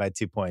this line by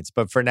 2 points.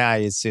 But for now, I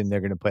assume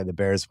they're going to play the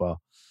Bears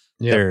well.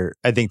 Yep. They're,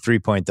 I think,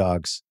 3-point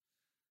dogs.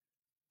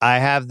 I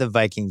have the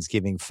Vikings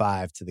giving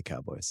 5 to the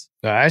Cowboys.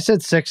 I said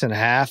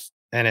 6.5,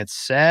 and it's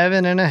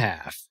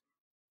 7.5.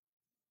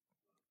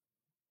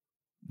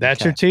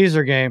 That's your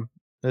teaser game.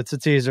 That's a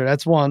teaser.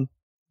 That's one.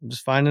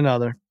 Just find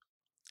another.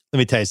 Let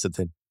me tell you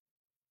something.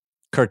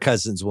 Kirk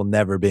Cousins will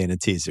never be in a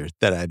teaser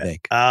that I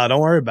make. Don't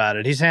worry about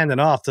it. He's handing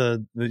off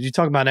to, you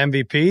talk about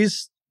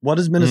MVPs. What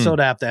does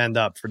Minnesota have to end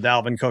up for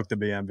Dalvin Cook to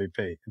be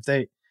MVP?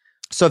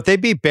 If they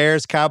beat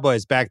Bears,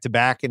 Cowboys back to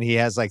back, and he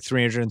has like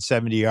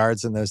 370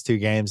 yards in those two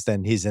games,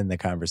 then he's in the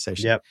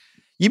conversation. Yep.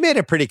 You made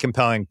a pretty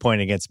compelling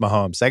point against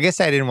Mahomes. I guess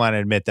I didn't want to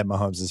admit that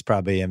Mahomes is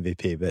probably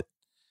MVP, but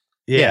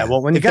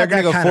well, when you got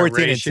that kind of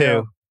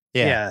ratio,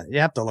 14-2, you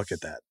have to look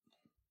at that.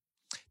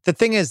 The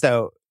thing is,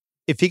 though,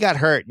 if he got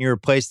hurt and you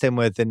replaced him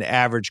with an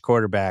average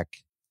quarterback,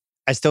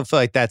 I still feel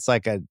like that's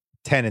like a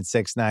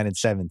 10-6,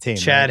 9-17.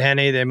 Chad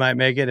Henne, they might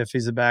make it if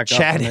he's a backup.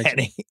 Chad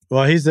Henne.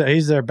 Well, he's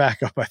their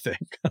backup, I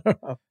think. I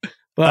don't know.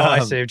 Well, I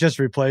say just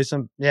replace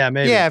him. Yeah,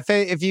 maybe. Yeah,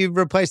 if you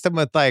replaced him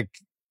with like,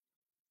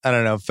 I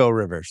don't know, Phil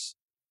Rivers.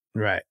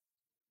 Right.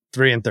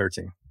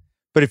 3-13.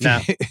 But if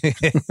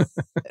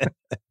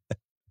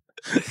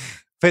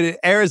but in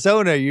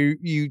Arizona,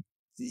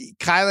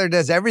 Kyler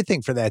does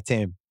everything for that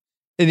team.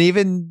 And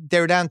even they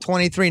were down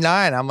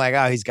 23-9. I'm like,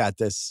 oh, he's got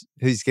this.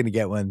 He's going to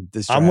get one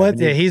this drive. I'm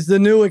with you. He's the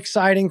new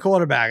exciting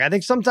quarterback. I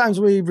think sometimes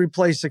we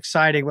replace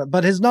exciting,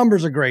 but his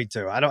numbers are great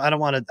too. I don't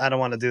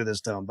want to do this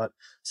to him, but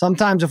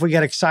sometimes if we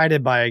get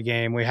excited by a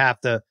game, we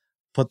have to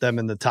put them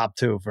in the top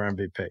 2 for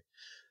MVP.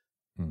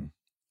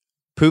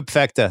 Poop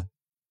Fecta.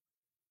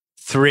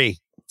 3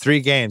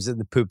 games in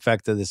the Poop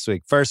Fecta this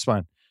week. First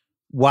one,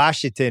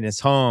 Washington is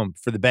home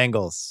for the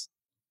Bengals.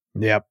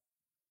 Yep.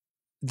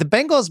 The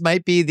Bengals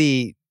might be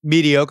the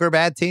mediocre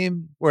bad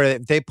team where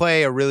if they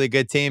play a really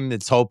good team,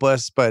 it's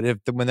hopeless. But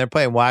when they're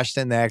playing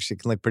Washington, they actually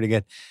can look pretty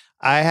good.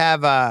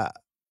 I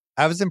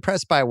was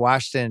impressed by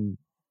Washington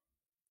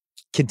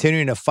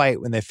continuing to fight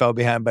when they fell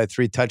behind by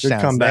 3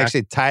 touchdowns. They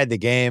actually tied the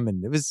game,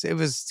 and it was a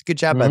good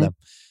job by them.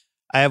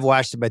 I have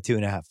Washington by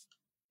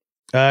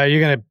 2.5.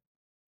 You're gonna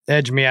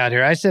edge me out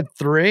here. I said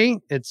 3.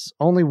 It's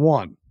only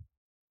 1.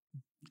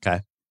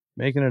 Okay,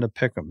 making it a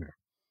pick 'em here.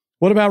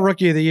 What about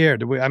Rookie of the Year?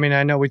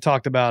 I know we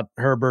talked about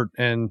Herbert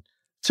and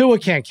Tua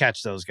can't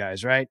catch those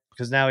guys, right?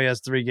 Because now he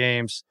has 3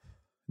 games.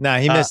 No,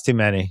 he missed too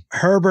many.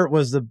 Herbert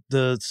was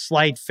the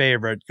slight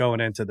favorite going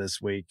into this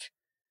week.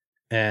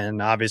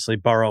 And obviously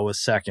Burrow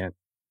was second.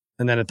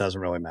 And then it doesn't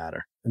really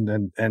matter.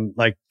 And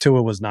like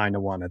Tua was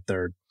 9-1 at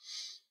third.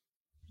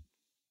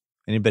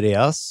 Anybody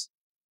else?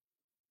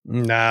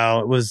 No,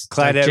 it was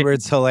Clyde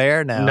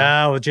Edwards-Helaire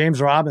now. No, James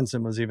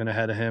Robinson was even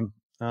ahead of him.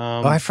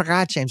 I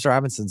forgot James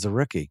Robinson's a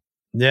rookie.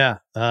 Yeah.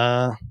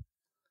 Yeah.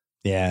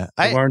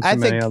 There weren't too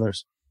many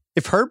others.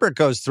 If Herbert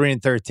goes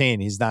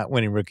 3-13, he's not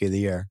winning Rookie of the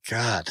Year.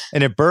 God.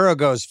 And if Burrow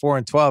goes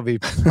 4-12, he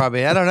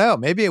probably, I don't know,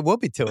 maybe it will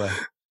be Tua.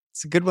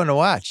 It's a good one to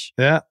watch.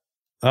 Yeah.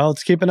 Well,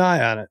 let's keep an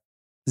eye on it.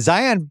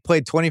 Zion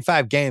played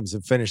 25 games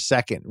and finished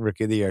second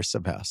Rookie of the Year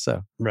somehow.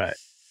 So right.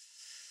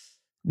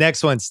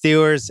 Next one,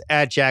 Steelers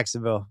at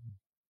Jacksonville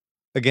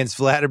against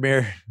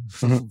Vladimir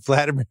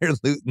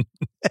Luton.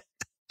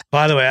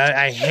 By the way,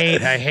 I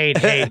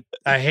hate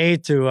I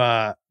hate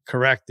to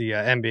correct the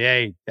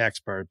NBA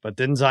expert, but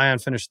didn't Zion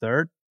finish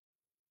third?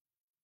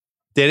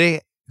 Did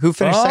he? Who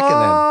finished second then?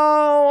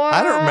 Wow.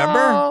 I don't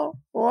remember.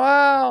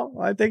 Wow.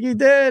 I think he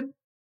did.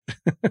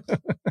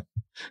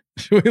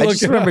 I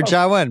just remember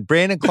John won.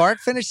 Brandon Clark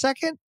finished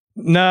second?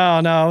 No,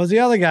 it was the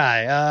other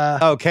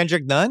guy.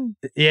 Kendrick Nunn?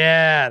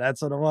 Yeah,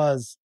 that's what it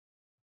was.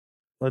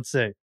 Let's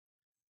see.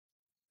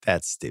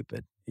 That's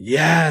stupid.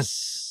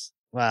 Yes.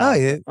 Wow. Oh,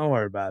 yeah. Don't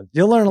worry about it.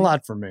 You'll learn a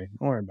lot from me.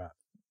 Don't worry about it.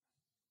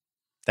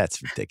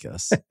 That's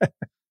ridiculous.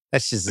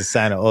 That's just a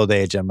sign of old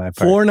age on my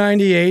part.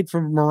 498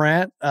 from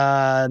Morant.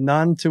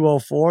 Nunn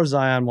 204.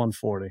 Zion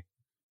 140.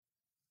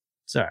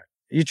 Sorry.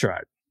 You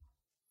tried.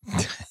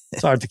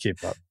 It's hard to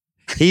keep up.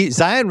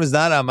 Zion was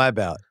not on my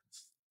ballot.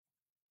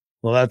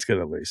 Well, that's good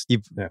at least.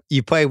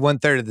 You play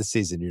 1/3 of the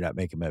season, you're not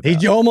making my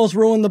ballot. He almost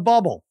ruined the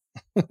bubble.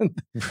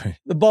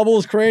 The bubble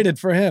was created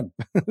for him.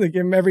 They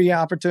give him every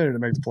opportunity to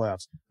make the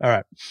playoffs. All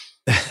right.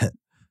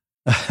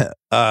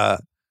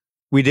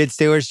 We did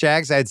Steelers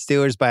Jags. I had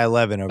Steelers by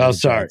 11 over the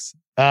Jags.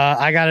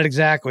 I got it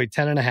exactly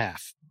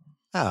 10.5.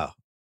 Oh,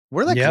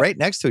 we're like right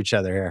next to each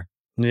other here.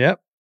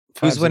 Yep.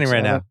 Who's winning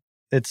right now?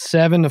 It's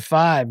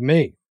 7-5,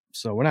 me.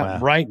 So we're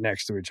not right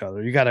next to each other.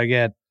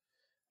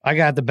 I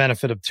got the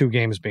benefit of 2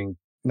 games being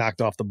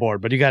knocked off the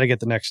board, but you got to get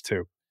the next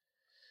 2.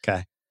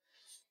 Okay.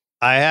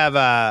 I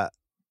have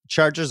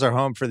Chargers are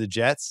home for the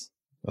Jets.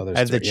 I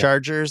have the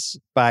Chargers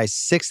by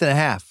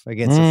 6.5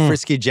 against a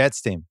frisky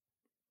Jets team.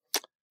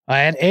 I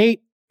had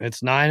 8.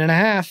 It's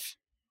 9.5.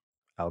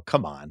 Oh,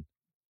 come on.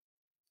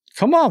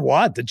 Come on,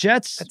 what? The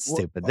Jets? That's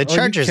stupid. The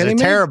Chargers are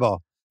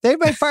terrible. They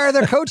might fire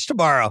their coach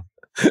tomorrow.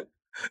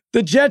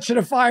 The Jets should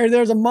have fired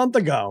theirs a month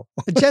ago.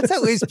 The Jets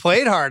at least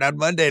played hard on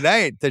Monday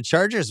night. The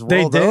Chargers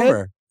rolled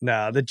over.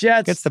 No, the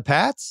Jets. Against the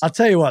Pats? I'll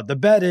tell you what, the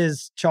bet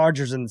is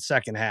Chargers in the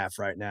second half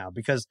right now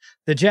because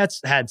the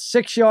Jets had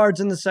 6 yards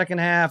in the second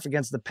half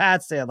against the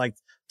Pats. They had like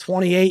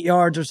 28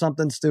 yards or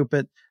something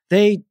stupid.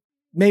 Maybe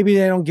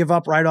they don't give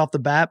up right off the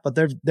bat, but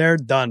they're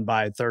done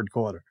by third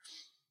quarter.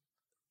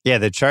 Yeah,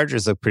 the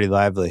Chargers look pretty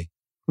lively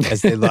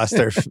as they lost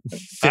their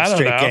 5th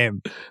straight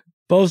game.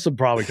 Bosa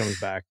probably comes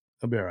back.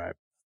 He'll be all right.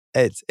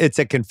 It's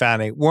a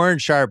confounding. Warren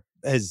Sharp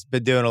has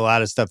been doing a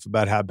lot of stuff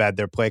about how bad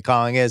their play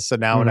calling is. So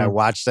now when I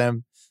watch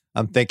them,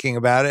 I'm thinking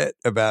about it,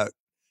 about,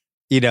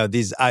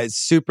 these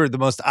the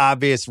most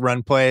obvious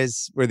run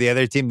plays where the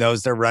other team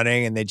knows they're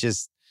running and they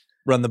just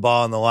run the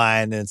ball on the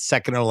line and it's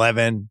 2nd and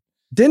 11.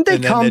 Didn't they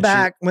come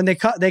back when they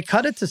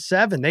cut it to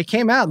 7? They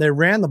came out and they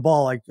ran the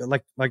ball like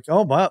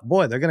oh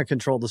boy, they're going to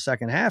control the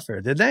second half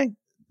here. Did they?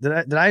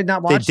 Did I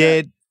not watch?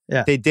 They did.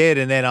 Yeah, they did,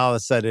 and then all of a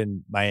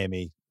sudden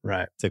Miami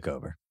took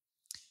over.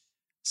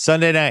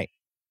 Sunday night,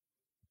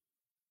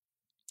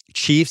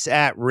 Chiefs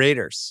at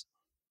Raiders,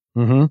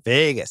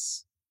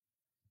 Vegas.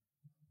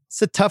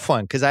 It's a tough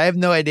one because I have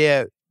no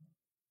idea.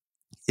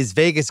 Is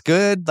Vegas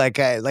good? Like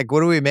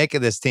what do we make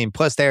of this team?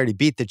 Plus, they already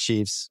beat the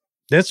Chiefs.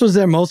 This was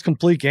their most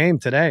complete game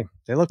today.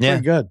 They look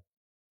pretty good.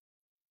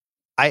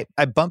 I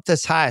bumped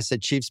this high. I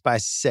said Chiefs by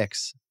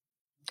 6.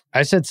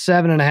 I said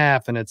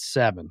 7.5, and it's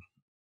 7.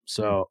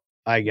 So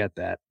I get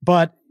that.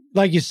 But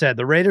like you said,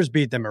 the Raiders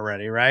beat them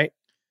already, right?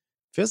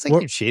 Feels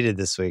like you cheated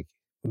this week.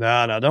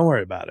 No, don't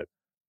worry about it.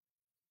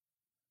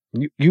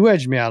 You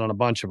edged me out on a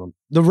bunch of them.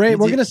 We're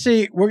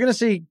gonna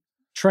see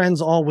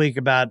trends all week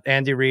about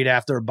Andy Reid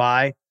after a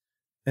bye,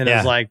 and it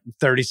was like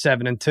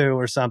 37-2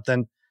 or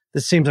something.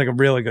 This seems like a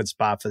really good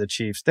spot for the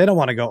Chiefs. They don't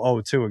want to go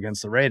 0-2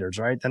 against the Raiders,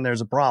 right? Then there's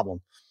a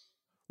problem.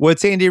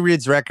 What's Andy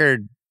Reid's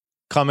record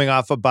coming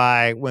off a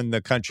bye when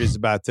the country's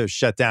about to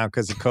shut down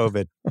because of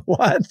COVID?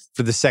 What?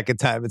 For the second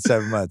time in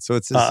 7 months. So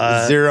it's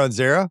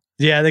 0-0?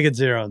 Yeah, I think it's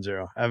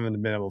 0-0. I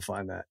haven't been able to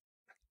find that.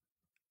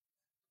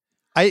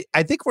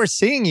 I think we're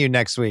seeing you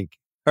next week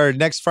or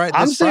next Friday.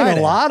 I'm seeing a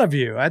lot of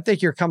you. I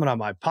think you're coming on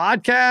my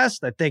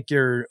podcast. I think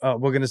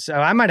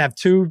I might have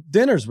 2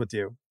 dinners with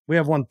you. We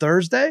have one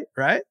Thursday,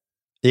 right?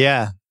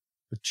 Yeah.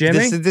 With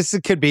Jimmy? This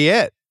could be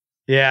it.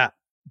 Yeah.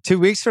 2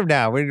 weeks from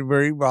now,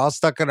 we're all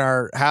stuck in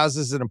our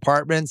houses and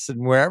apartments and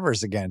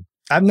wherever's again.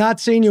 I've not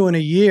seen you in a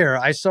year.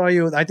 I saw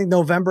you, I think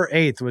November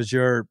 8th was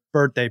your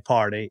birthday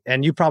party,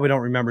 and you probably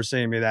don't remember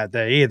seeing me that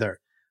day either.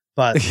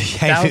 But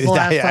that was the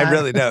last time. I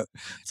really don't.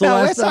 No,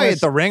 I saw you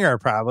at the Ringer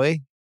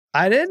probably.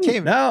 I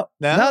didn't. No.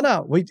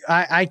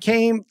 I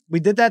came. We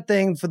did that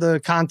thing for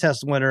the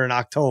contest winner in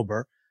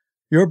October.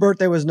 Your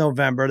birthday was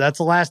November. That's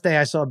the last day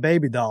I saw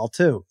Baby Doll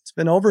too. It's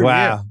been over a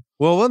year.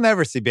 Well, we'll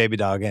never see Baby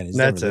Doll again. He's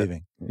never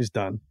leaving. He's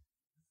done.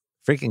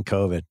 Freaking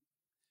COVID.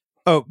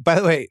 Oh, by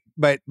the way,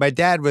 my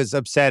dad was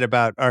upset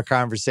about our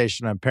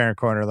conversation on Parent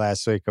Corner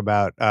last week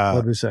about what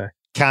did we say?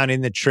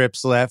 Counting the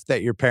trips left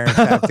that your parents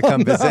have to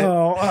come visit.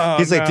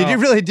 He's like, did you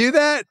really do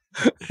that?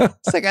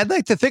 It's like, I'd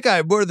like to think I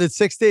have more than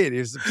 16. He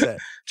was upset.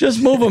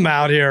 Just move him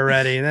out here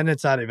already, and then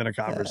it's not even a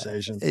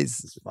conversation.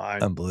 It's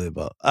fine.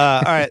 Unbelievable.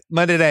 All right,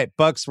 Monday night,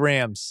 Bucks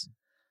Rams.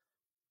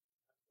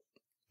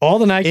 All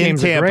the night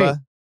games Tampa. are great.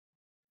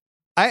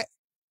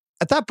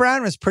 I thought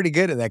Brown was pretty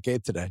good in that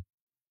game today.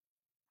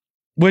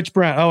 Which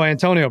Brown? Oh,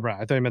 Antonio Brown.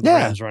 I thought you meant the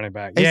Rams running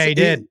back. Yeah, he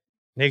did.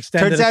 He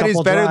extended. Turns out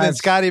he's better drives. than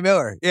Scotty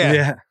Miller.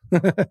 Yeah.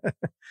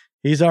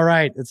 He's all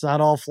right. It's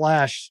not all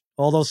flash.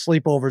 All those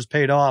sleepovers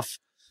paid off.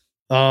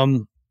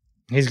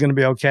 He's going to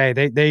be okay.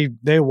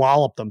 They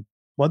walloped them.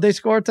 What'd they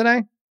score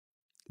today?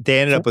 They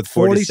ended up with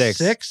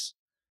 46.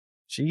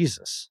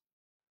 Jesus.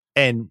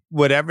 And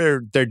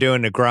whatever they're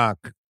doing to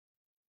Gronk,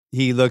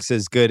 he looks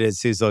as good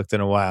as he's looked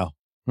in a while.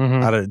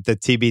 Out of the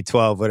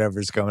TB12,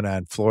 whatever's going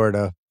on,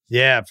 Florida.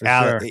 Yeah, for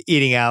sure.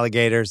 Eating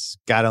alligators,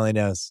 God only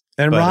knows.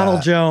 And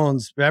Ronald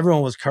Jones,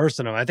 everyone was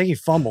cursing him. I think he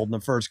fumbled in the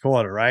first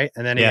quarter, right?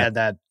 And then he had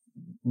that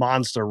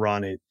monster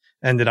run. It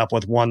ended up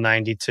with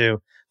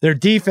 192. Their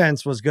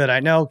defense was good. I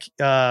know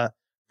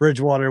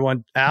Bridgewater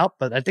went out,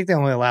 but I think they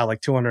only allowed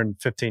like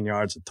 215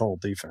 yards of total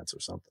defense or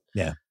something.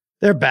 Yeah.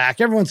 They're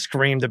back. Everyone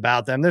screamed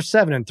about them. They're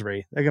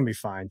 7-3. They're going to be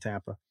fine,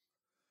 Tampa.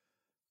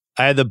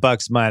 I had the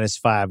Bucks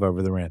 -5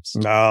 over the Rams.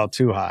 No,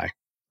 too high.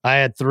 I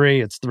had 3.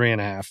 It's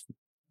 3.5.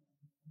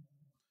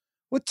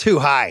 What too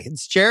high?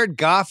 It's Jared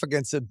Goff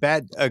against a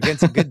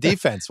good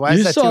defense. Why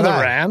is that too high? You saw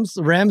the Rams.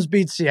 The Rams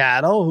beat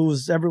Seattle,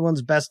 who's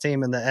everyone's best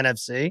team in the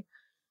NFC.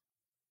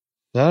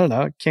 I don't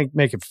know. Can't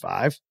make it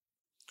 5.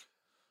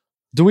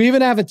 Do we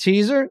even have a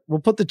teaser?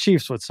 We'll put the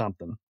Chiefs with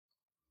something.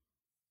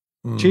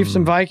 Chiefs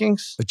and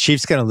Vikings? The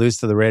Chiefs going to lose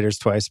to the Raiders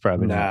twice,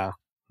 probably not.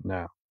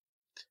 No.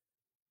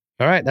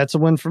 All right, that's a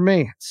win for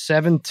me.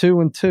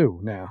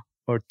 7-2-2 now.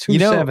 Or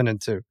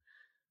 2-7-2.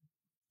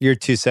 You're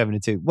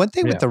 2-7-2. One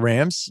thing with the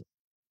Rams,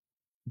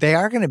 they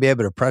are going to be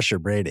able to pressure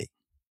Brady.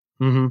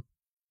 Mm-hmm.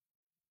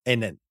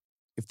 And then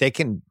if they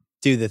can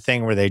do the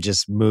thing where they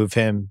just move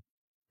him,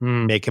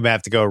 make him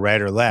have to go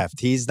right or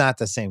left, he's not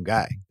the same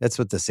guy. That's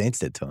what the Saints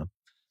did to him.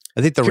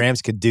 I think the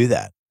Rams could do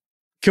that.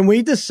 Can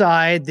we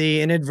decide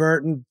the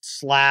inadvertent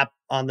slap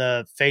on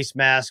the face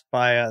mask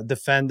by a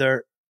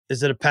defender,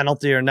 is it a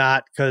penalty or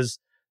not? Because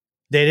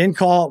they didn't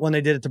call it when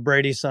they did it to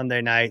Brady Sunday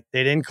night.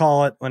 They didn't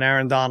call it when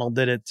Aaron Donald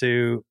did it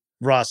to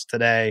Russ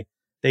today.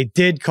 They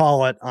did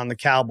call it on the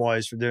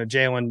Cowboys for doing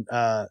Jalen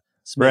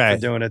Smith for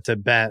doing it to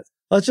Ben.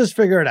 Let's just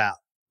figure it out.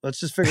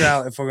 Let's just figure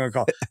out if we're going to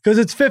call it. Because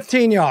it's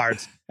 15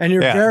 yards and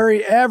you're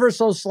very ever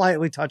so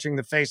slightly touching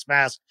the face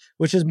mask,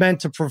 which is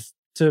meant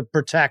to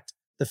protect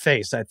the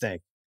face, I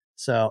think.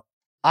 So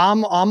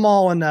I'm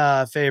all in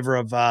favor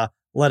of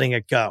letting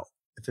it go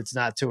if it's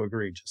not too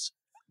egregious.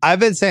 I've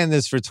been saying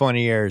this for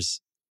 20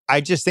 years.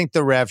 I just think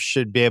the refs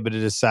should be able to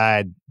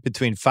decide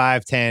between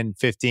 5, 10,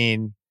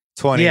 15,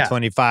 20,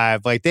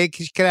 25. Like they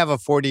could have a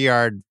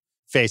 40-yard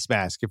face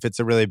mask if it's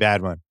a really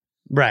bad one.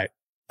 Right.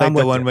 Like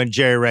the one when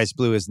Jerry Rice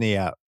blew his knee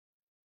out.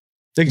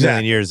 Exactly. A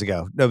million years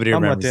ago. Nobody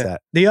remembers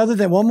that. The other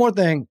thing, one more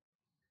thing.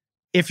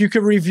 If you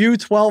could review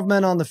 12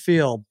 men on the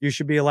field, you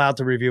should be allowed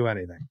to review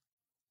anything.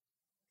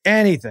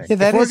 Anything. Yeah,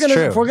 that is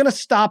true. If we're going to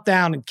stop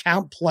down and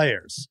count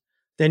players,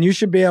 then you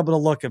should be able to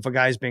look if a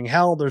guy's being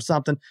held or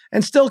something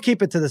and still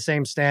keep it to the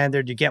same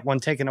standard. You get one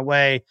taken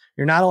away.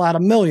 You're not allowed a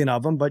million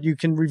of them, but you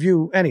can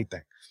review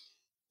anything.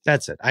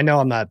 That's it. I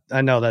know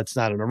that's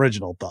not an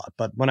original thought,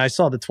 but when I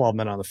saw the 12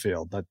 men on the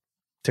field, that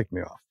ticked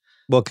me off.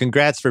 Well,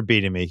 congrats for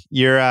beating me.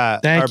 Our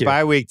you.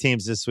 bye week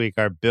teams this week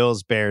are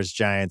Bills, Bears,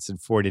 Giants, and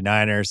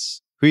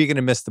 49ers. Who are you going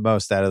to miss the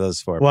most out of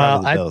those four?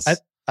 Well, Probably the Bills.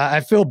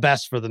 I feel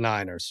best for the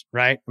Niners,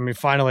 right? I mean,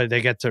 finally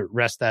they get to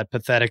rest that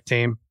pathetic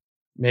team.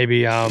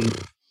 Maybe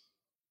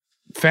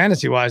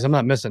fantasy-wise, I'm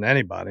not missing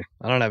anybody.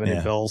 I don't have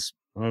any Bills.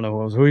 I don't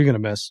know who are you going to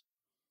miss.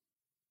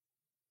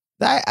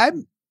 I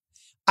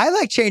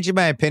like changing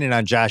my opinion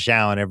on Josh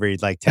Allen every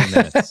 10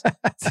 minutes.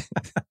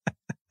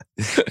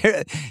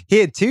 He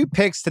had 2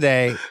 picks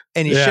today,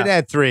 and he should have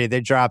had 3.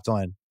 They dropped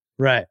one.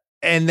 Right.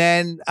 And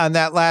then on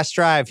that last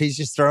drive, he's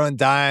just throwing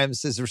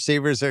dimes. His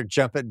receivers are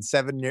jumping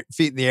 7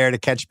 feet in the air to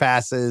catch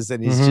passes,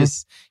 and he's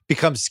just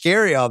becomes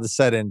scary all of a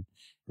sudden.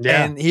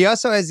 Yeah. And he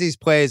also has these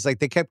plays, like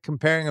they kept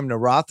comparing him to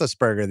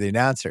Roethlisberger, the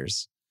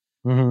announcers,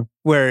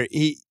 where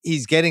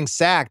he's getting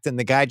sacked and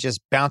the guy just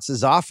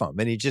bounces off him,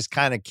 and he just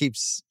kind of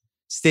keeps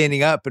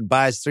standing up and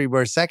buys 3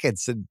 more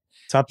seconds. And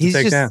tough to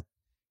take down.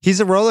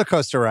 He's a roller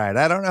coaster ride.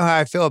 I don't know how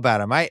I feel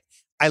about him. I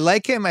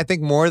like him, I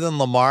think, more than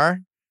Lamar,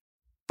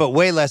 but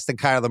way less than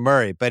Kyler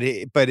Murray. But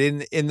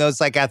in those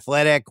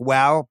athletic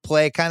wow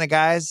play kind of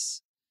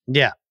guys,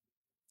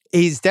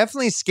 he's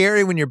definitely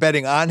scary when you're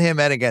betting on him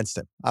and against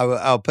him.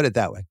 I'll put it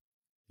that way.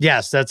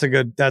 Yes, that's a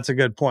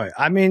good point.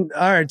 I mean,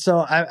 all right. So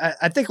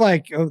I think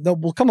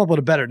we'll come up with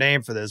a better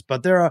name for this,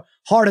 but there are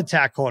heart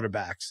attack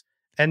quarterbacks,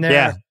 and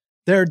there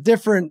are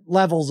different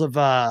levels of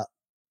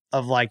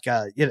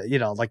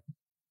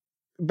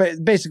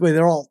basically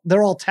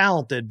they're all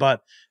talented,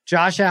 but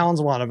Josh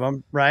Allen's one of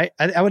them, right?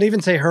 I would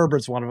even say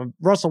Herbert's one of them.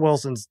 Russell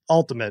Wilson's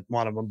ultimate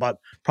one of them, but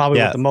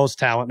probably with the most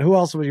talent. Who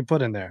else would you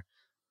put in there?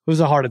 Who's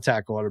a heart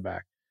attack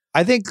quarterback?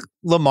 I think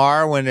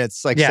Lamar, when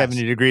it's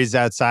 70 degrees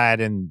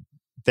outside and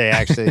they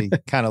actually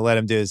kind of let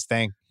him do his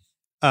thing.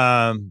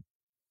 Josh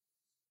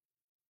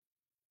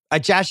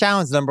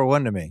Allen's number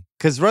 1 to me,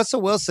 because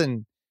Russell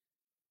Wilson,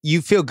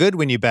 you feel good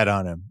when you bet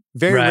on him.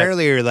 Very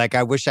rarely you're like,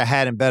 I wish I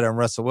hadn't bet on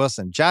Russell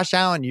Wilson. Josh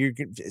Allen,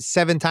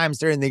 7 times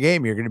during the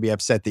game, you're going to be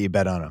upset that you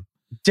bet on him.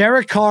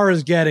 Derek Carr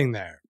is getting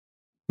there.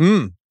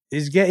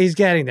 He's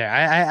getting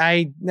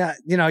there.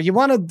 You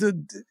want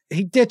to.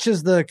 He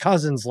ditches the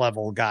Cousins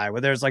level guy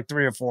where there's like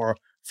 3 or 4, or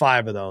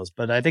 5 of those.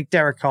 But I think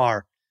Derek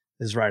Carr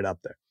is right up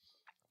there.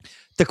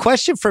 The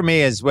question for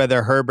me is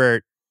whether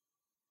Herbert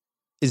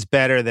is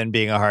better than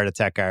being a heart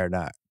attack guy or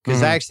not.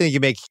 Because I actually think you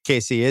make a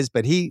case he is,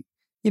 but he's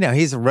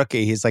a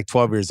rookie. He's like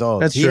 12 years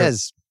old. That's he true.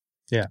 has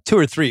 2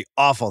 or 3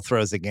 awful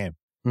throws a game.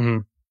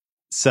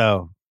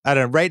 So I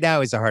don't know. Right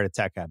now, he's a heart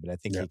attack guy, but I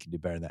think he can do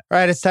better than that. All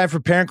right, it's time for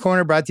Parent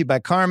Corner, brought to you by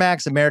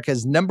CarMax,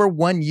 America's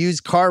 #1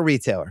 used car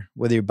retailer.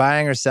 Whether you're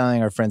buying or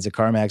selling, our friends at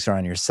CarMax are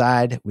on your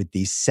side with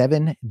the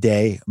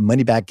 7-day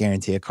money-back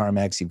guarantee at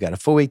CarMax. You've got a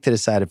full week to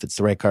decide if it's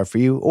the right car for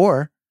you,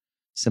 or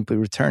simply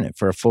return it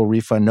for a full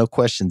refund, no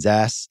questions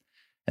asked.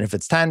 And if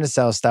it's time to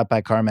sell, stop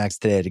by CarMax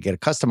today to get a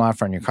custom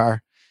offer on your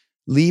car.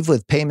 Leave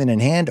with payment in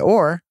hand,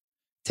 or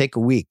take a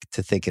week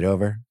to think it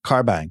over.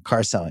 Car buying,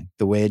 car selling,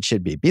 the way it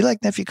should be. Be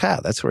like Nephew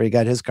Kyle. That's where he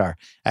got his car.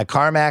 At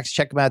CarMax,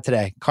 check him out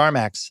today.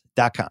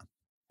 CarMax.com. All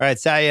right,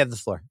 Sal, you have the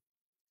floor.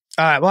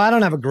 All right. Well, I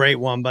don't have a great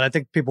one, but I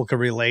think people could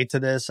relate to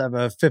this. I have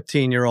a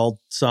 15-year-old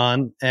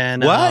son.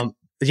 And what?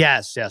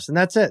 Yes. And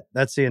that's it.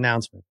 That's the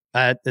announcement.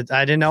 I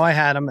didn't know I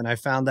had him, and I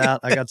found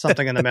out I got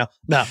something in the mail.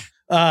 No.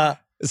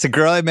 It's a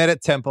girl I met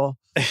at Temple.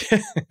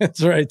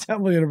 That's right.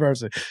 Temple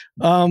University.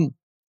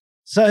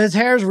 So his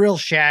hair is real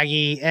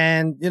shaggy,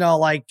 and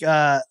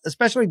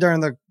especially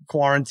during the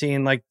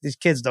quarantine, like these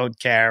kids don't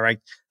care.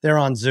 Like they're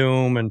on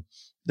Zoom and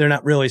they're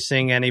not really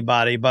seeing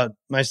anybody. But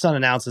my son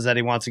announces that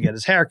he wants to get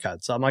his hair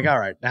cut, so I'm like, all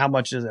right, how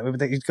much is it?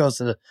 He goes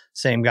to the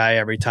same guy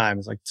every time.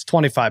 It's like it's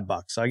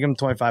 $25. So I give him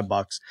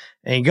 $25,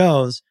 and he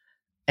goes.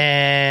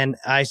 And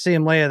I see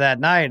him later that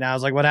night, and I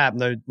was like, "What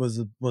happened? Was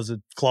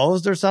it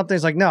closed or something?"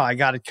 He's like, "No, I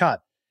got it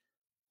cut."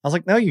 I was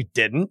like, "No, you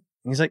didn't."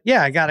 And he's like,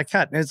 "Yeah, I got it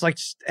cut." And it's like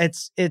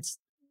it's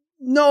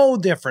no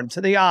different to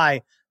the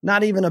eye,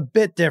 not even a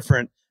bit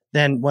different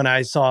than when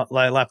I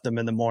left him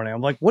in the morning.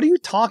 I'm like, "What are you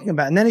talking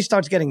about?" And then he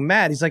starts getting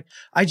mad. He's like,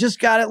 "I just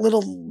got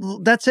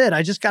it that's it.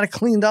 I just got it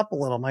cleaned up a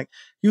little." I'm like,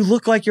 "You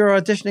look like you're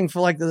auditioning for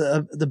like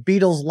the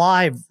Beatles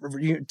live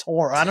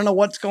tour. I don't know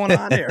what's going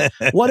on here.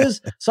 What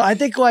is?" So I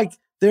think like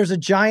there's a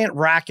giant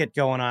racket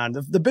going on.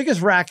 The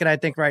biggest racket I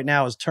think right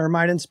now is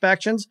termite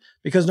inspections,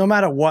 because no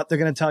matter what, they're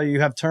going to tell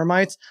you have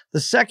termites. The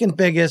second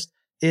biggest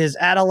is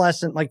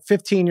adolescent, like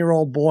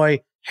 15-year-old boy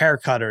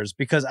haircutters,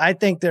 because I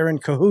think they're in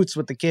cahoots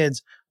with the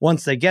kids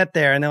once they get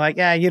there, and they're like,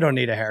 "Yeah, you don't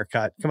need a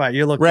haircut. Come on,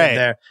 you look good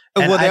there."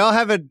 And they all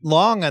have it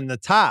long on the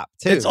top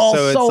too. It's all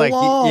so like,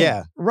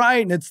 long,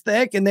 right? And it's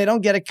thick, and they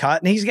don't get it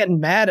cut. And he's getting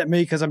mad at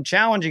me because I'm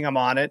challenging him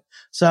on it.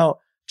 So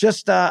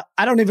just, I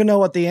don't even know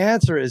what the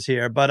answer is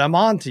here, but I'm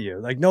on to you.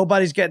 Like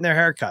nobody's getting their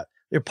haircut.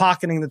 They're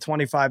pocketing the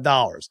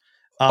 $25.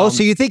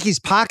 So you think he's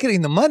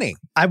pocketing the money?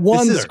 I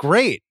wonder. This is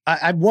great.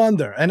 I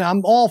wonder. And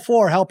I'm all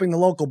for helping the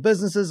local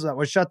businesses that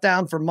were shut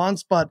down for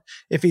months. But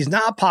if he's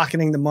not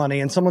pocketing the money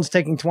and someone's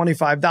taking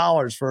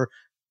 $25 for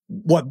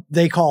what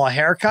they call a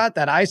haircut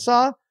that I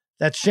saw,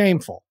 that's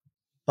shameful.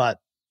 But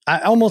I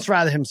almost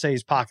rather him say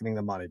he's pocketing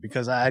the money,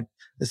 because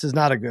this is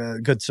not a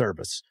good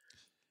service.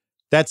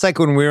 That's like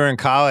when we were in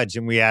college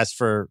and we asked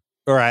for,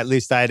 or at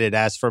least I did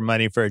ask for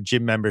money for a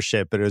gym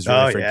membership, but it was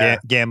really for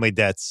gambling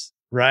debts.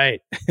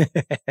 Right.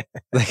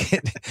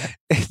 Like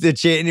the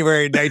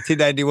January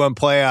 1991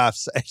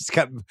 playoffs, I just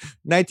got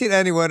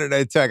 1991 or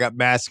 92. I got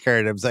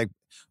massacred. I was like,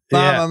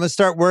 "Mom, I'm gonna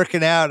start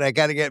working out. I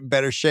got to get in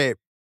better shape."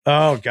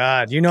 Oh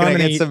God, you know how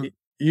many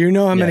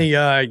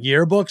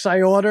yearbooks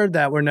I ordered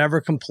that were never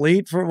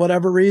complete for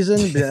whatever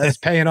reason? That's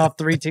paying off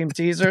 3-team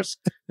teasers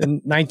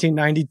in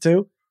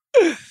 1992.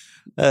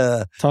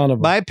 Ton of them.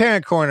 My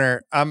Parent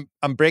Corner, I'm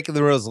breaking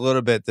the rules a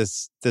little bit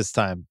this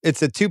time.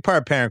 It's a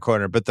 2-part Parent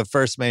Corner, but the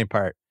first main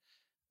part,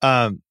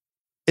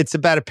 it's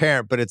about a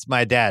parent, but it's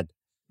my dad.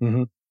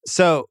 Mm-hmm.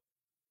 So,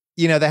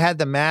 they had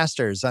the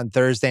Masters on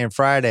Thursday and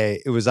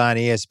Friday. It was on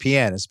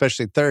ESPN,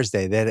 especially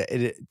Thursday.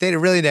 They had a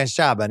really nice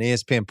job on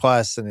ESPN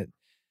Plus, and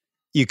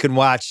you can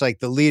watch like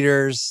the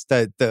leaders,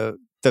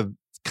 the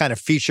kind of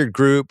featured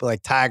group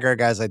like Tiger,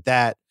 guys like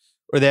that,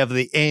 or they have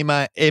the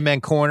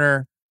Amen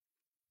Corner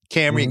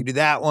camera. You can do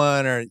that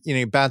one, or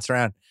you bounce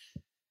around.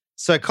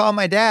 So I called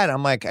my dad.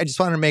 I'm like, "I just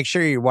want to make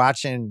sure you're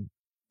watching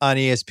on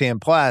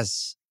ESPN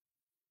Plus.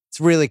 It's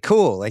really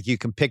cool. Like you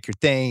can pick your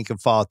thing, you can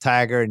follow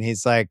Tiger." And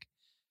he's like,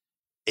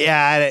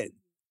 "Yeah,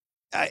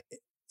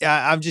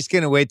 I'm just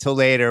gonna wait till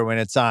later when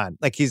it's on."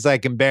 Like he's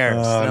like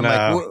embarrassed. And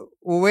I'm like,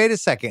 well, wait a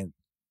second.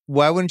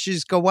 Why wouldn't you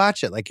just go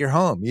watch it? Like you're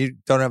home. You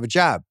don't have a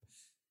job.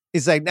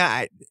 He's like,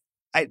 "Nah,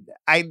 I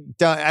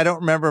don't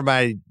remember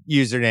my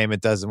username.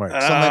 It doesn't work." So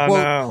I'm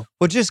like,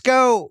 well, just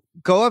go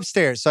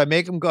upstairs. So I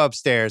make him go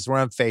upstairs. We're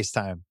on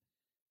FaceTime.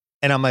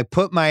 And I'm like,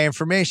 put my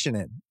information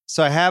in.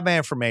 So I have my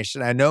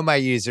information. I know my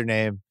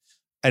username.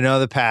 I know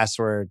the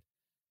password.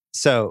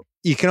 So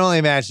you can only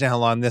imagine how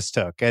long this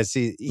took, as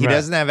he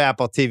doesn't have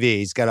Apple TV.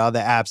 He's got all the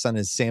apps on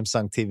his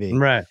Samsung TV.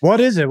 Right.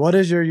 What is it? What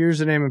is your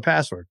username and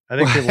password? I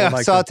think people would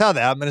like I'll tell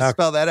that. I'm going to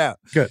spell that out.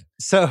 Good.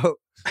 So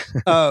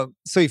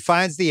he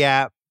finds the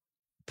app,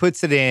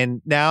 puts it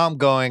in. Now I'm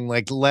going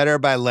like letter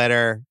by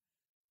letter.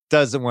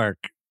 Doesn't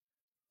work.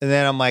 And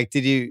then I'm like,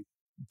 did you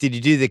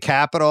do the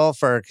capital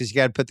because you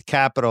got to put the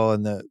capital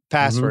in the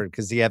password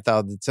because you have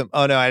to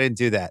oh no, I didn't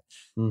do that.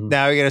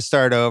 Now we got to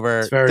start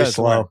over. It's very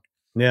slow.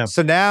 Yeah.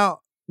 So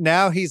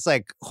now he's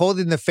like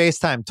holding the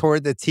FaceTime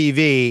toward the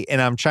TV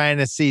and I'm trying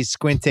to see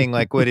squinting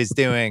like what he's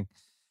doing.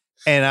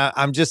 And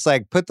I'm just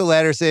like, put the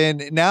letters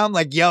in. Now I'm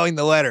like yelling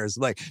the letters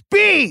I'm like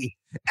B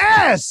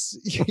S,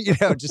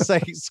 just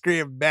like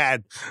scream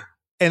mad.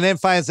 And then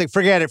finally it's like,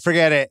 forget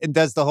it. And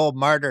does the whole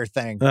martyr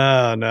thing.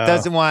 Oh no.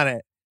 Doesn't want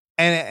it.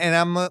 And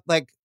I'm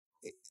like,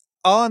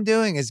 all I'm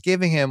doing is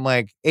giving him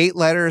like 8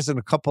 letters and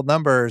a couple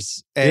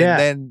numbers. And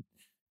then,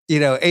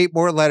 8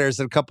 more letters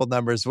and a couple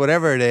numbers,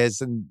 whatever it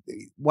is. And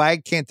why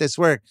can't this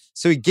work?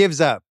 So he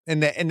gives up. And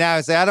now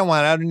he's like, I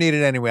don't need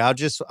it anyway.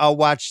 I'll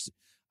watch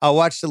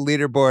the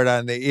leaderboard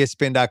on the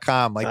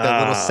ESPN.com, like the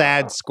little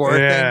sad score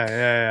thing.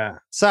 Yeah.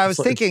 So I was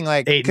thinking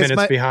like 8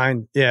 minutes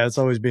behind. Yeah, it's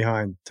always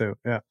behind too.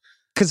 Yeah.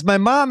 Because my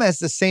mom has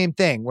the same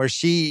thing where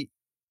she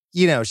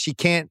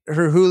can't,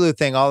 her Hulu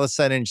thing all of a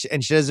sudden,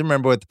 and she doesn't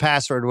remember what the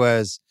password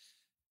was.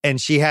 And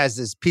she has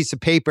this piece of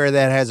paper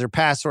that has her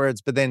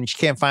passwords, but then she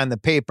can't find the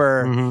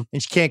paper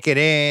and she can't get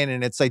in.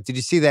 And it's like, did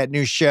you see that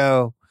new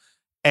show?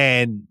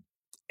 And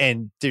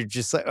they're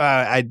just like,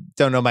 I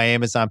don't know my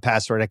Amazon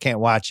password. I can't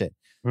watch it.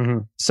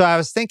 So I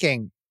was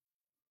thinking,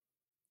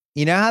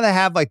 you know how they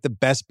have like the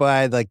Best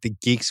Buy, like the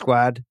Geek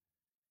Squad?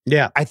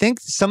 Yeah. I think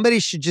somebody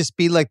should just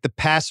be like the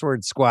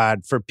password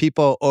squad for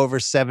people over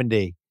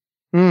 70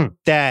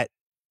 that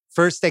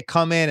first they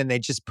come in and they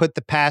just put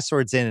the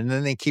passwords in and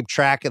then they keep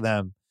track of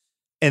them.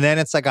 And then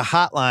it's like a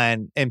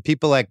hotline and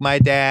people like my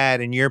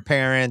dad and your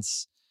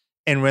parents.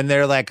 And when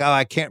they're like, oh,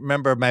 I can't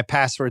remember my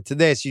password to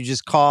this, you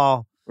just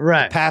call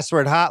the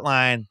password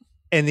hotline.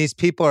 And these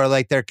people are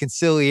like their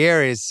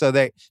conciliaries.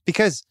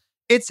 Because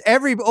it's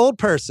every old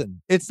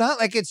person. It's not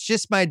like it's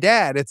just my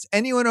dad. It's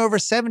anyone over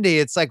 70.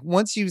 It's like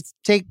once you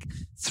take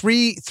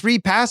three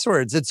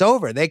passwords, it's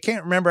over. They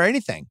can't remember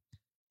anything.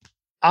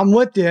 I'm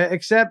with you,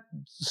 except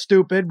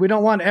stupid. We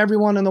don't want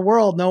everyone in the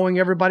world knowing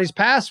everybody's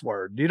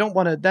password. You don't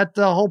want to. That's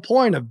the whole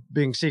point of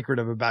being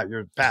secretive about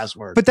your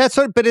password. But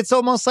but it's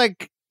almost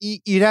like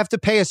you'd have to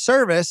pay a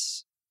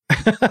service.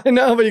 I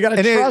know, but you got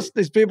to trust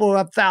these people who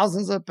have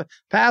thousands of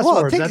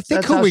passwords. Well,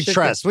 think who we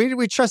trust.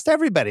 We trust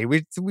everybody.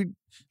 We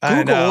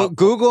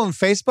Google and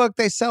Facebook,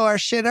 they sell our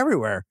shit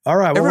everywhere. All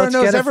right. Well, everyone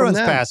knows everyone's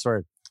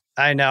password.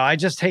 I know. I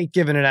just hate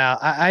giving it out.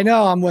 I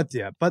know I'm with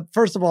you. But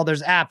first of all,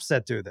 there's apps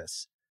that do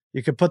this.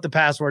 You could put the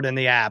password in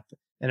the app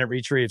and it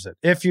retrieves it.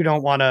 If you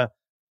don't want to,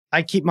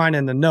 I keep mine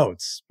in the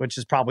notes, which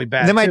is probably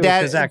bad. Then my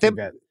dad,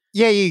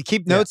 you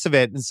keep notes of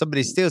it and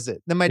somebody steals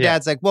it. Then my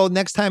dad's like, well,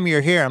 next time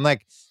you're here, I'm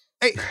like,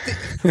 hey,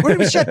 we're going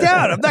to be shut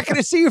down. I'm not going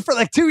to see you for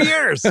like 2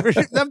 years.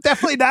 I'm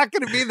definitely not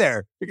going to be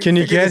there. Can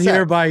you get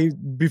here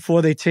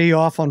before they tee you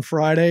off on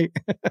Friday?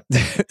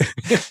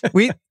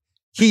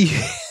 He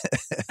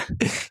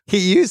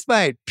used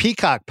my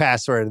Peacock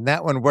password and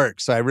that one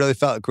worked. So I really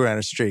felt like we were on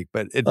a streak,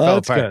 but it fell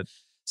apart. Good.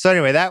 So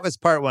anyway, that was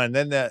part one.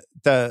 Then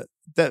the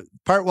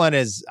part one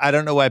is, I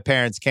don't know why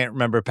parents can't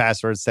remember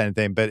passwords to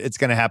anything, but it's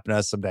going to happen to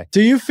us someday.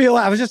 Do you feel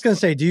like it's going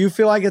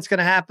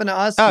to happen to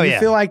us? Oh, you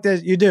feel like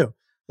that? You do.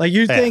 Like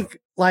you think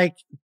like,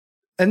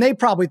 and they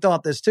probably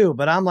thought this too,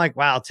 but I'm like,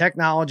 wow,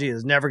 technology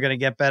is never going to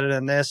get better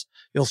than this.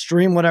 You'll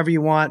stream whatever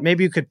you want.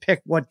 Maybe you could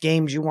pick what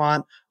games you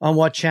want on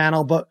what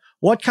channel, but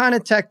what kind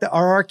of tech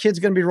are our kids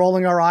going to be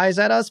rolling our eyes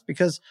at us?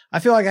 Because I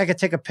feel like I could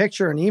take a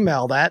picture and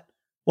email that.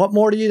 What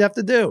more do you have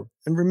to do?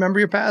 And remember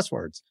your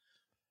passwords.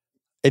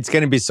 It's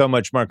going to be so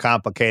much more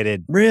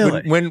complicated.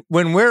 Really?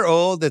 When we're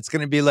old, it's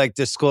going to be like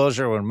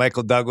Disclosure when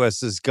Michael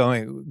Douglas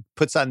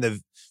puts on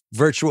the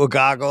virtual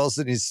goggles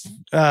and he's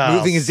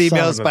moving his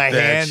emails by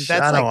hand.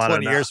 That's like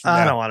 20 years from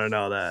now. I don't want to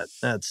know that.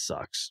 That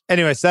sucks.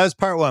 Anyway, so that was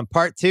part one.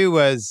 Part two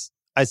was,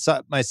 I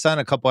saw my son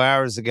a couple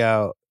hours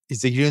ago.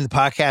 He's like, you doing the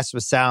podcast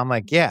with Sal? I'm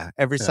like, yeah,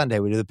 every Sunday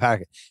we do the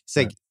podcast. He's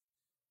like,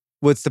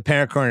 what's the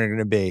parent corner going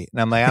to be?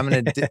 And I'm like, I'm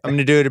going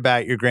to do it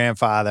about your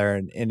grandfather.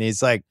 And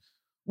he's like,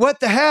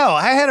 what the hell?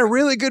 I had a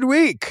really good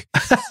week.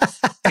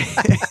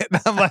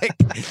 And I'm like,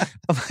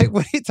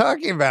 what are you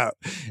talking about?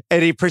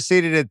 And he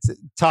proceeded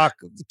to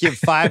give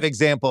 5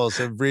 examples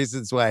of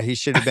reasons why he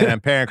should have been on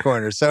Parent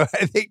Corner. So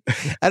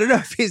I don't know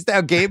if he's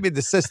now gave me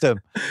the system.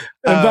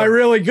 And by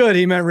really good,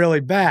 he meant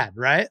really bad,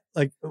 right?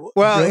 Like,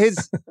 well,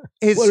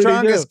 his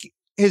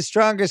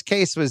strongest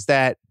case was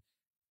that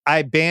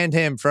I banned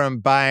him from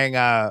buying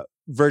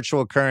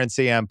virtual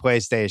currency on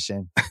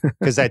PlayStation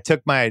because I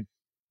took my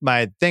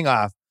thing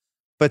off.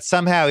 But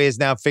somehow he has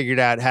now figured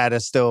out how to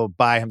still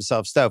buy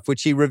himself stuff,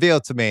 which he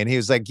revealed to me. And he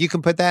was like, you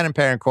can put that in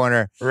Parent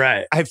Corner.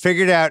 Right. I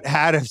figured out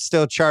how to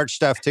still charge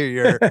stuff to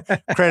your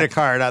credit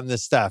card on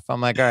this stuff.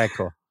 I'm like, all right,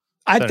 cool.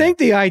 I think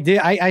the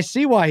idea, I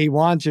see why he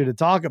wants you to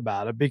talk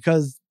about it,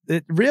 because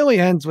it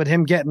really ends with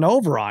him getting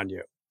over on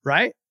you,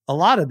 right? A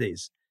lot of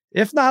these,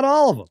 if not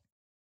all of them.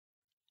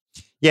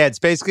 Yeah, it's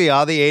basically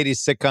all the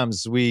 80s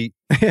sitcoms we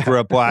grew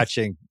up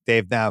watching.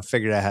 they've now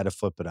figured out how to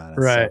flip it on us.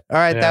 Right. So, all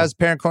right. That was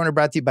Parent Corner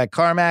brought to you by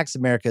CarMax,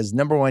 America's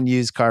 #1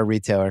 used car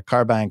retailer.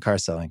 Car buying, car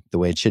selling, the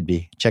way it should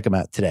be. Check them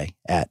out today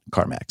at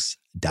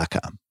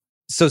CarMax.com.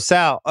 So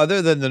Sal,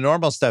 other than the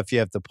normal stuff you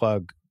have to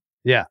plug,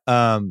 you're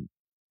on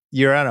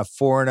a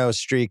 4-0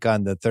 streak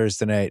on the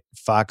Thursday night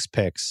Fox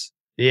picks.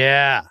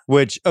 Yeah.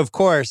 Which, of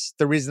course,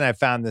 the reason I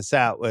found this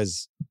out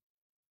was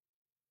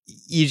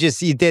you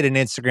did an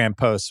Instagram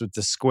post with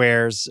the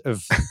squares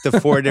of the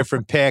 4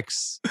 different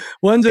picks.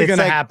 When's it going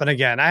to happen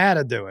again? I had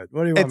to do it.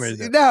 What do you want me to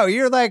do? No,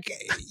 you're like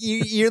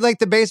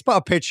the baseball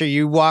pitcher.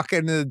 You walk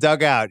into the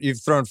dugout.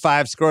 You've thrown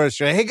 5 scores.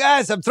 You're like, hey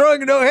guys, I'm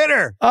throwing a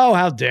no-hitter. Oh,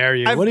 how dare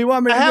you? What do you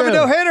want me to do? I have a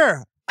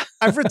no-hitter.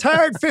 I've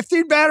retired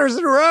 15 batters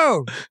in a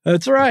row.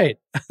 That's right.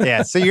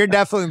 Yeah, so you're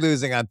definitely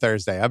losing on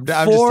Thursday. I'm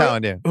just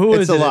telling you.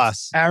 It's a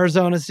loss.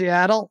 Arizona,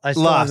 Seattle? I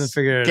still haven't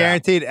figured it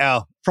Guaranteed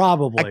L.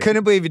 Probably. I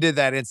couldn't believe you did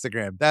that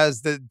Instagram. That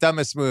was the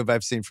dumbest move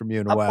I've seen from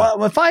you in a while.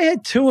 Well, if I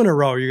hit 2 in a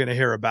row, you're going to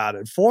hear about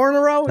it. 4 in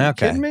a row? Are you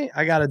kidding me?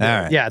 I got to do it.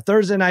 Right. Yeah,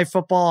 Thursday Night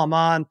Football. I'm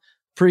on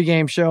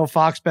pregame show,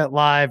 Fox Bet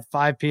Live,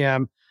 5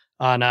 p.m.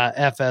 on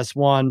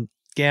FS1,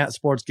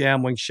 Sports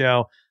Gambling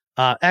Show.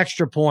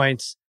 Extra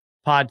Points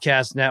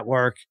Podcast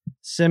Network.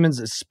 Simmons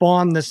has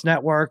spawned this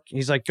network.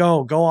 He's like,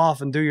 go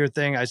off and do your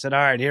thing. I said,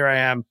 all right, here I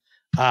am.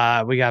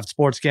 We got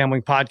Sports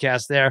Gambling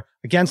Podcast there.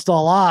 Against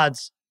All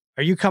Odds.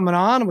 Are you coming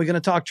on? Are we going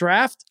to talk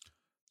draft?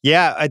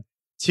 Yeah,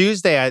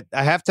 Tuesday.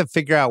 I have to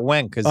figure out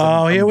when.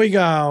 Here we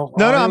go.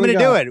 No, I'm going to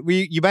do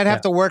it. You might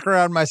have to work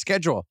around my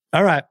schedule.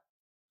 All right.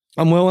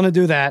 I'm willing to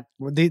do that.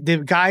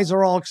 The guys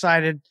are all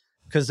excited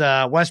because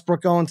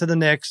Westbrook going to the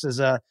Knicks is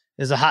a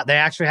hot. They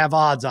actually have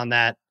odds on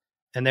that,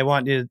 and they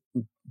want you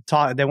to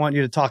talk. They want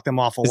you to talk them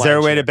off. Is there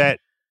a way to bet?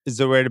 Is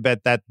there a way to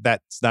bet that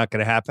that's not going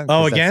to happen?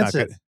 Oh, against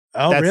it.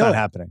 That's really? not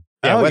happening.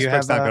 Yeah,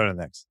 Westbrook's not going to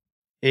the Knicks.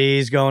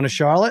 He's going to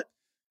Charlotte.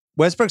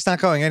 Westbrook's not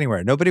going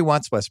anywhere. Nobody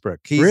wants Westbrook.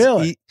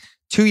 Really?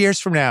 2 years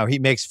from now, he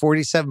makes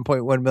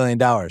 $47.1 million.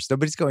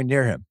 Nobody's going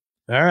near him.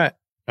 All right.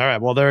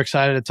 Well, they're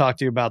excited to talk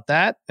to you about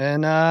that.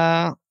 And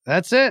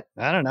that's it.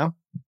 I don't know.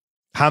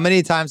 How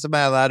many times am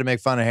I allowed to make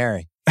fun of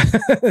Harry?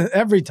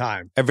 Every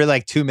time.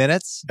 Every 2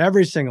 minutes?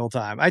 Every single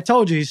time. I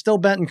told you, he's still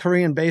betting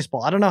Korean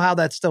baseball. I don't know how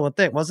that's still a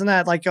thing. Wasn't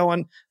that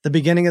going the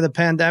beginning of the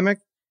pandemic?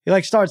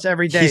 He starts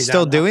every day. He's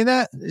still doing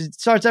that? It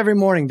starts every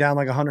morning down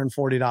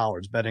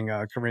 $140 betting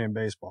Korean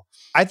baseball.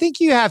 I think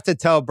you have to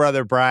tell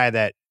Brother Bry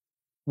that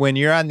when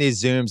you're on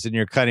these Zooms and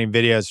you're cutting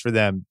videos for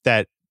them,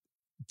 that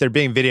they're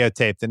being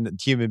videotaped and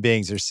human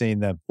beings are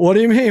seeing them. What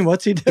do you mean?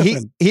 What's he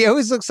doing? He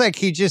always looks like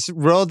he just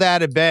rolled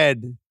out of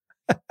bed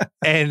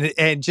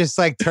and just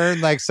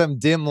turned some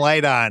dim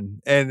light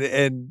on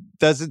and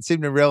doesn't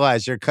seem to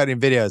realize you're cutting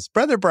videos.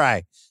 Brother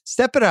Bry,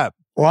 step it up.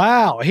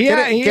 Wow, he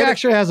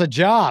actually has a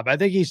job. I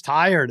think he's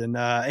tired, and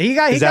he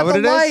got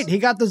the light. He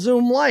got the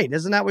Zoom light.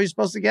 Isn't that what you're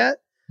supposed to get?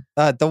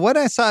 The one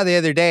I saw the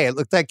other day, it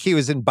looked like he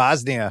was in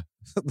Bosnia,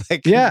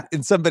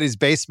 in somebody's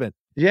basement.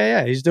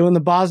 Yeah, he's doing the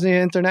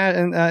Bosnia Internet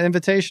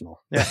Invitational.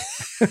 Yeah,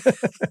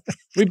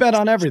 we bet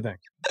on everything.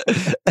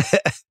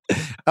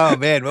 Oh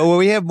man, well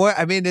we have more.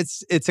 I mean,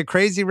 it's a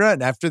crazy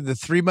run after the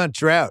 3-month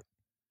drought.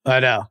 I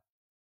know.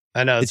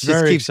 It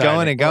just keeps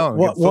going and going.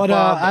 What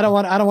I don't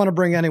want to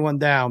bring anyone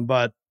down,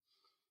 but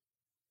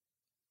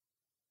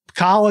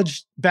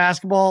college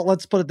basketball,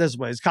 let's put it this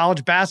way. Does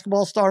college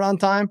basketball start on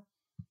time?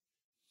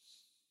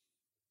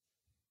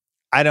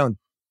 I don't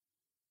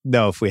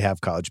know if we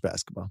have college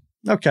basketball.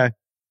 Okay.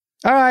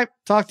 All right.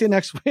 Talk to you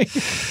next week.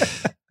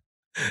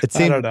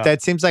 That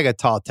seems like a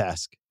tall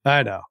task.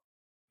 I know.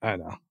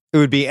 It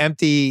would be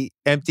empty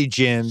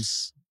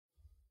gyms.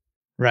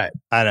 Right.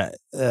 I don't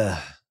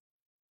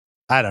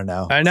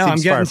know. I know. I'm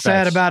getting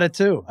sad about it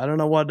too. I don't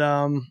know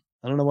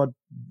what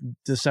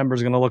December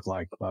is going to look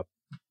like, but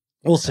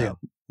we'll see. No.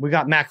 We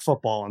got MAC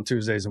football on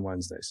Tuesdays and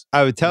Wednesdays.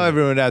 I would tell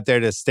everyone out there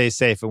to stay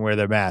safe and wear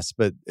their masks,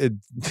 but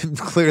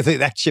clearly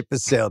that ship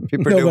has sailed.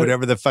 People do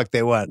whatever the fuck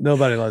they want.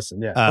 Nobody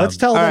listen. Yeah. Let's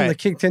tell them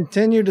to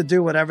continue to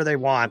do whatever they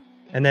want,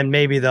 and then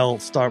maybe they'll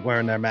start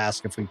wearing their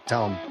mask if we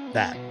tell them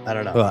that. I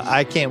don't know. Well,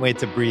 I can't wait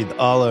to breathe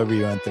all over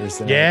you on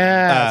Thursday night.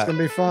 Yeah, it's going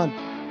to be fun.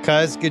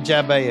 Cuz, good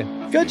job by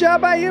you. Good job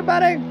by you,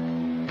 buddy.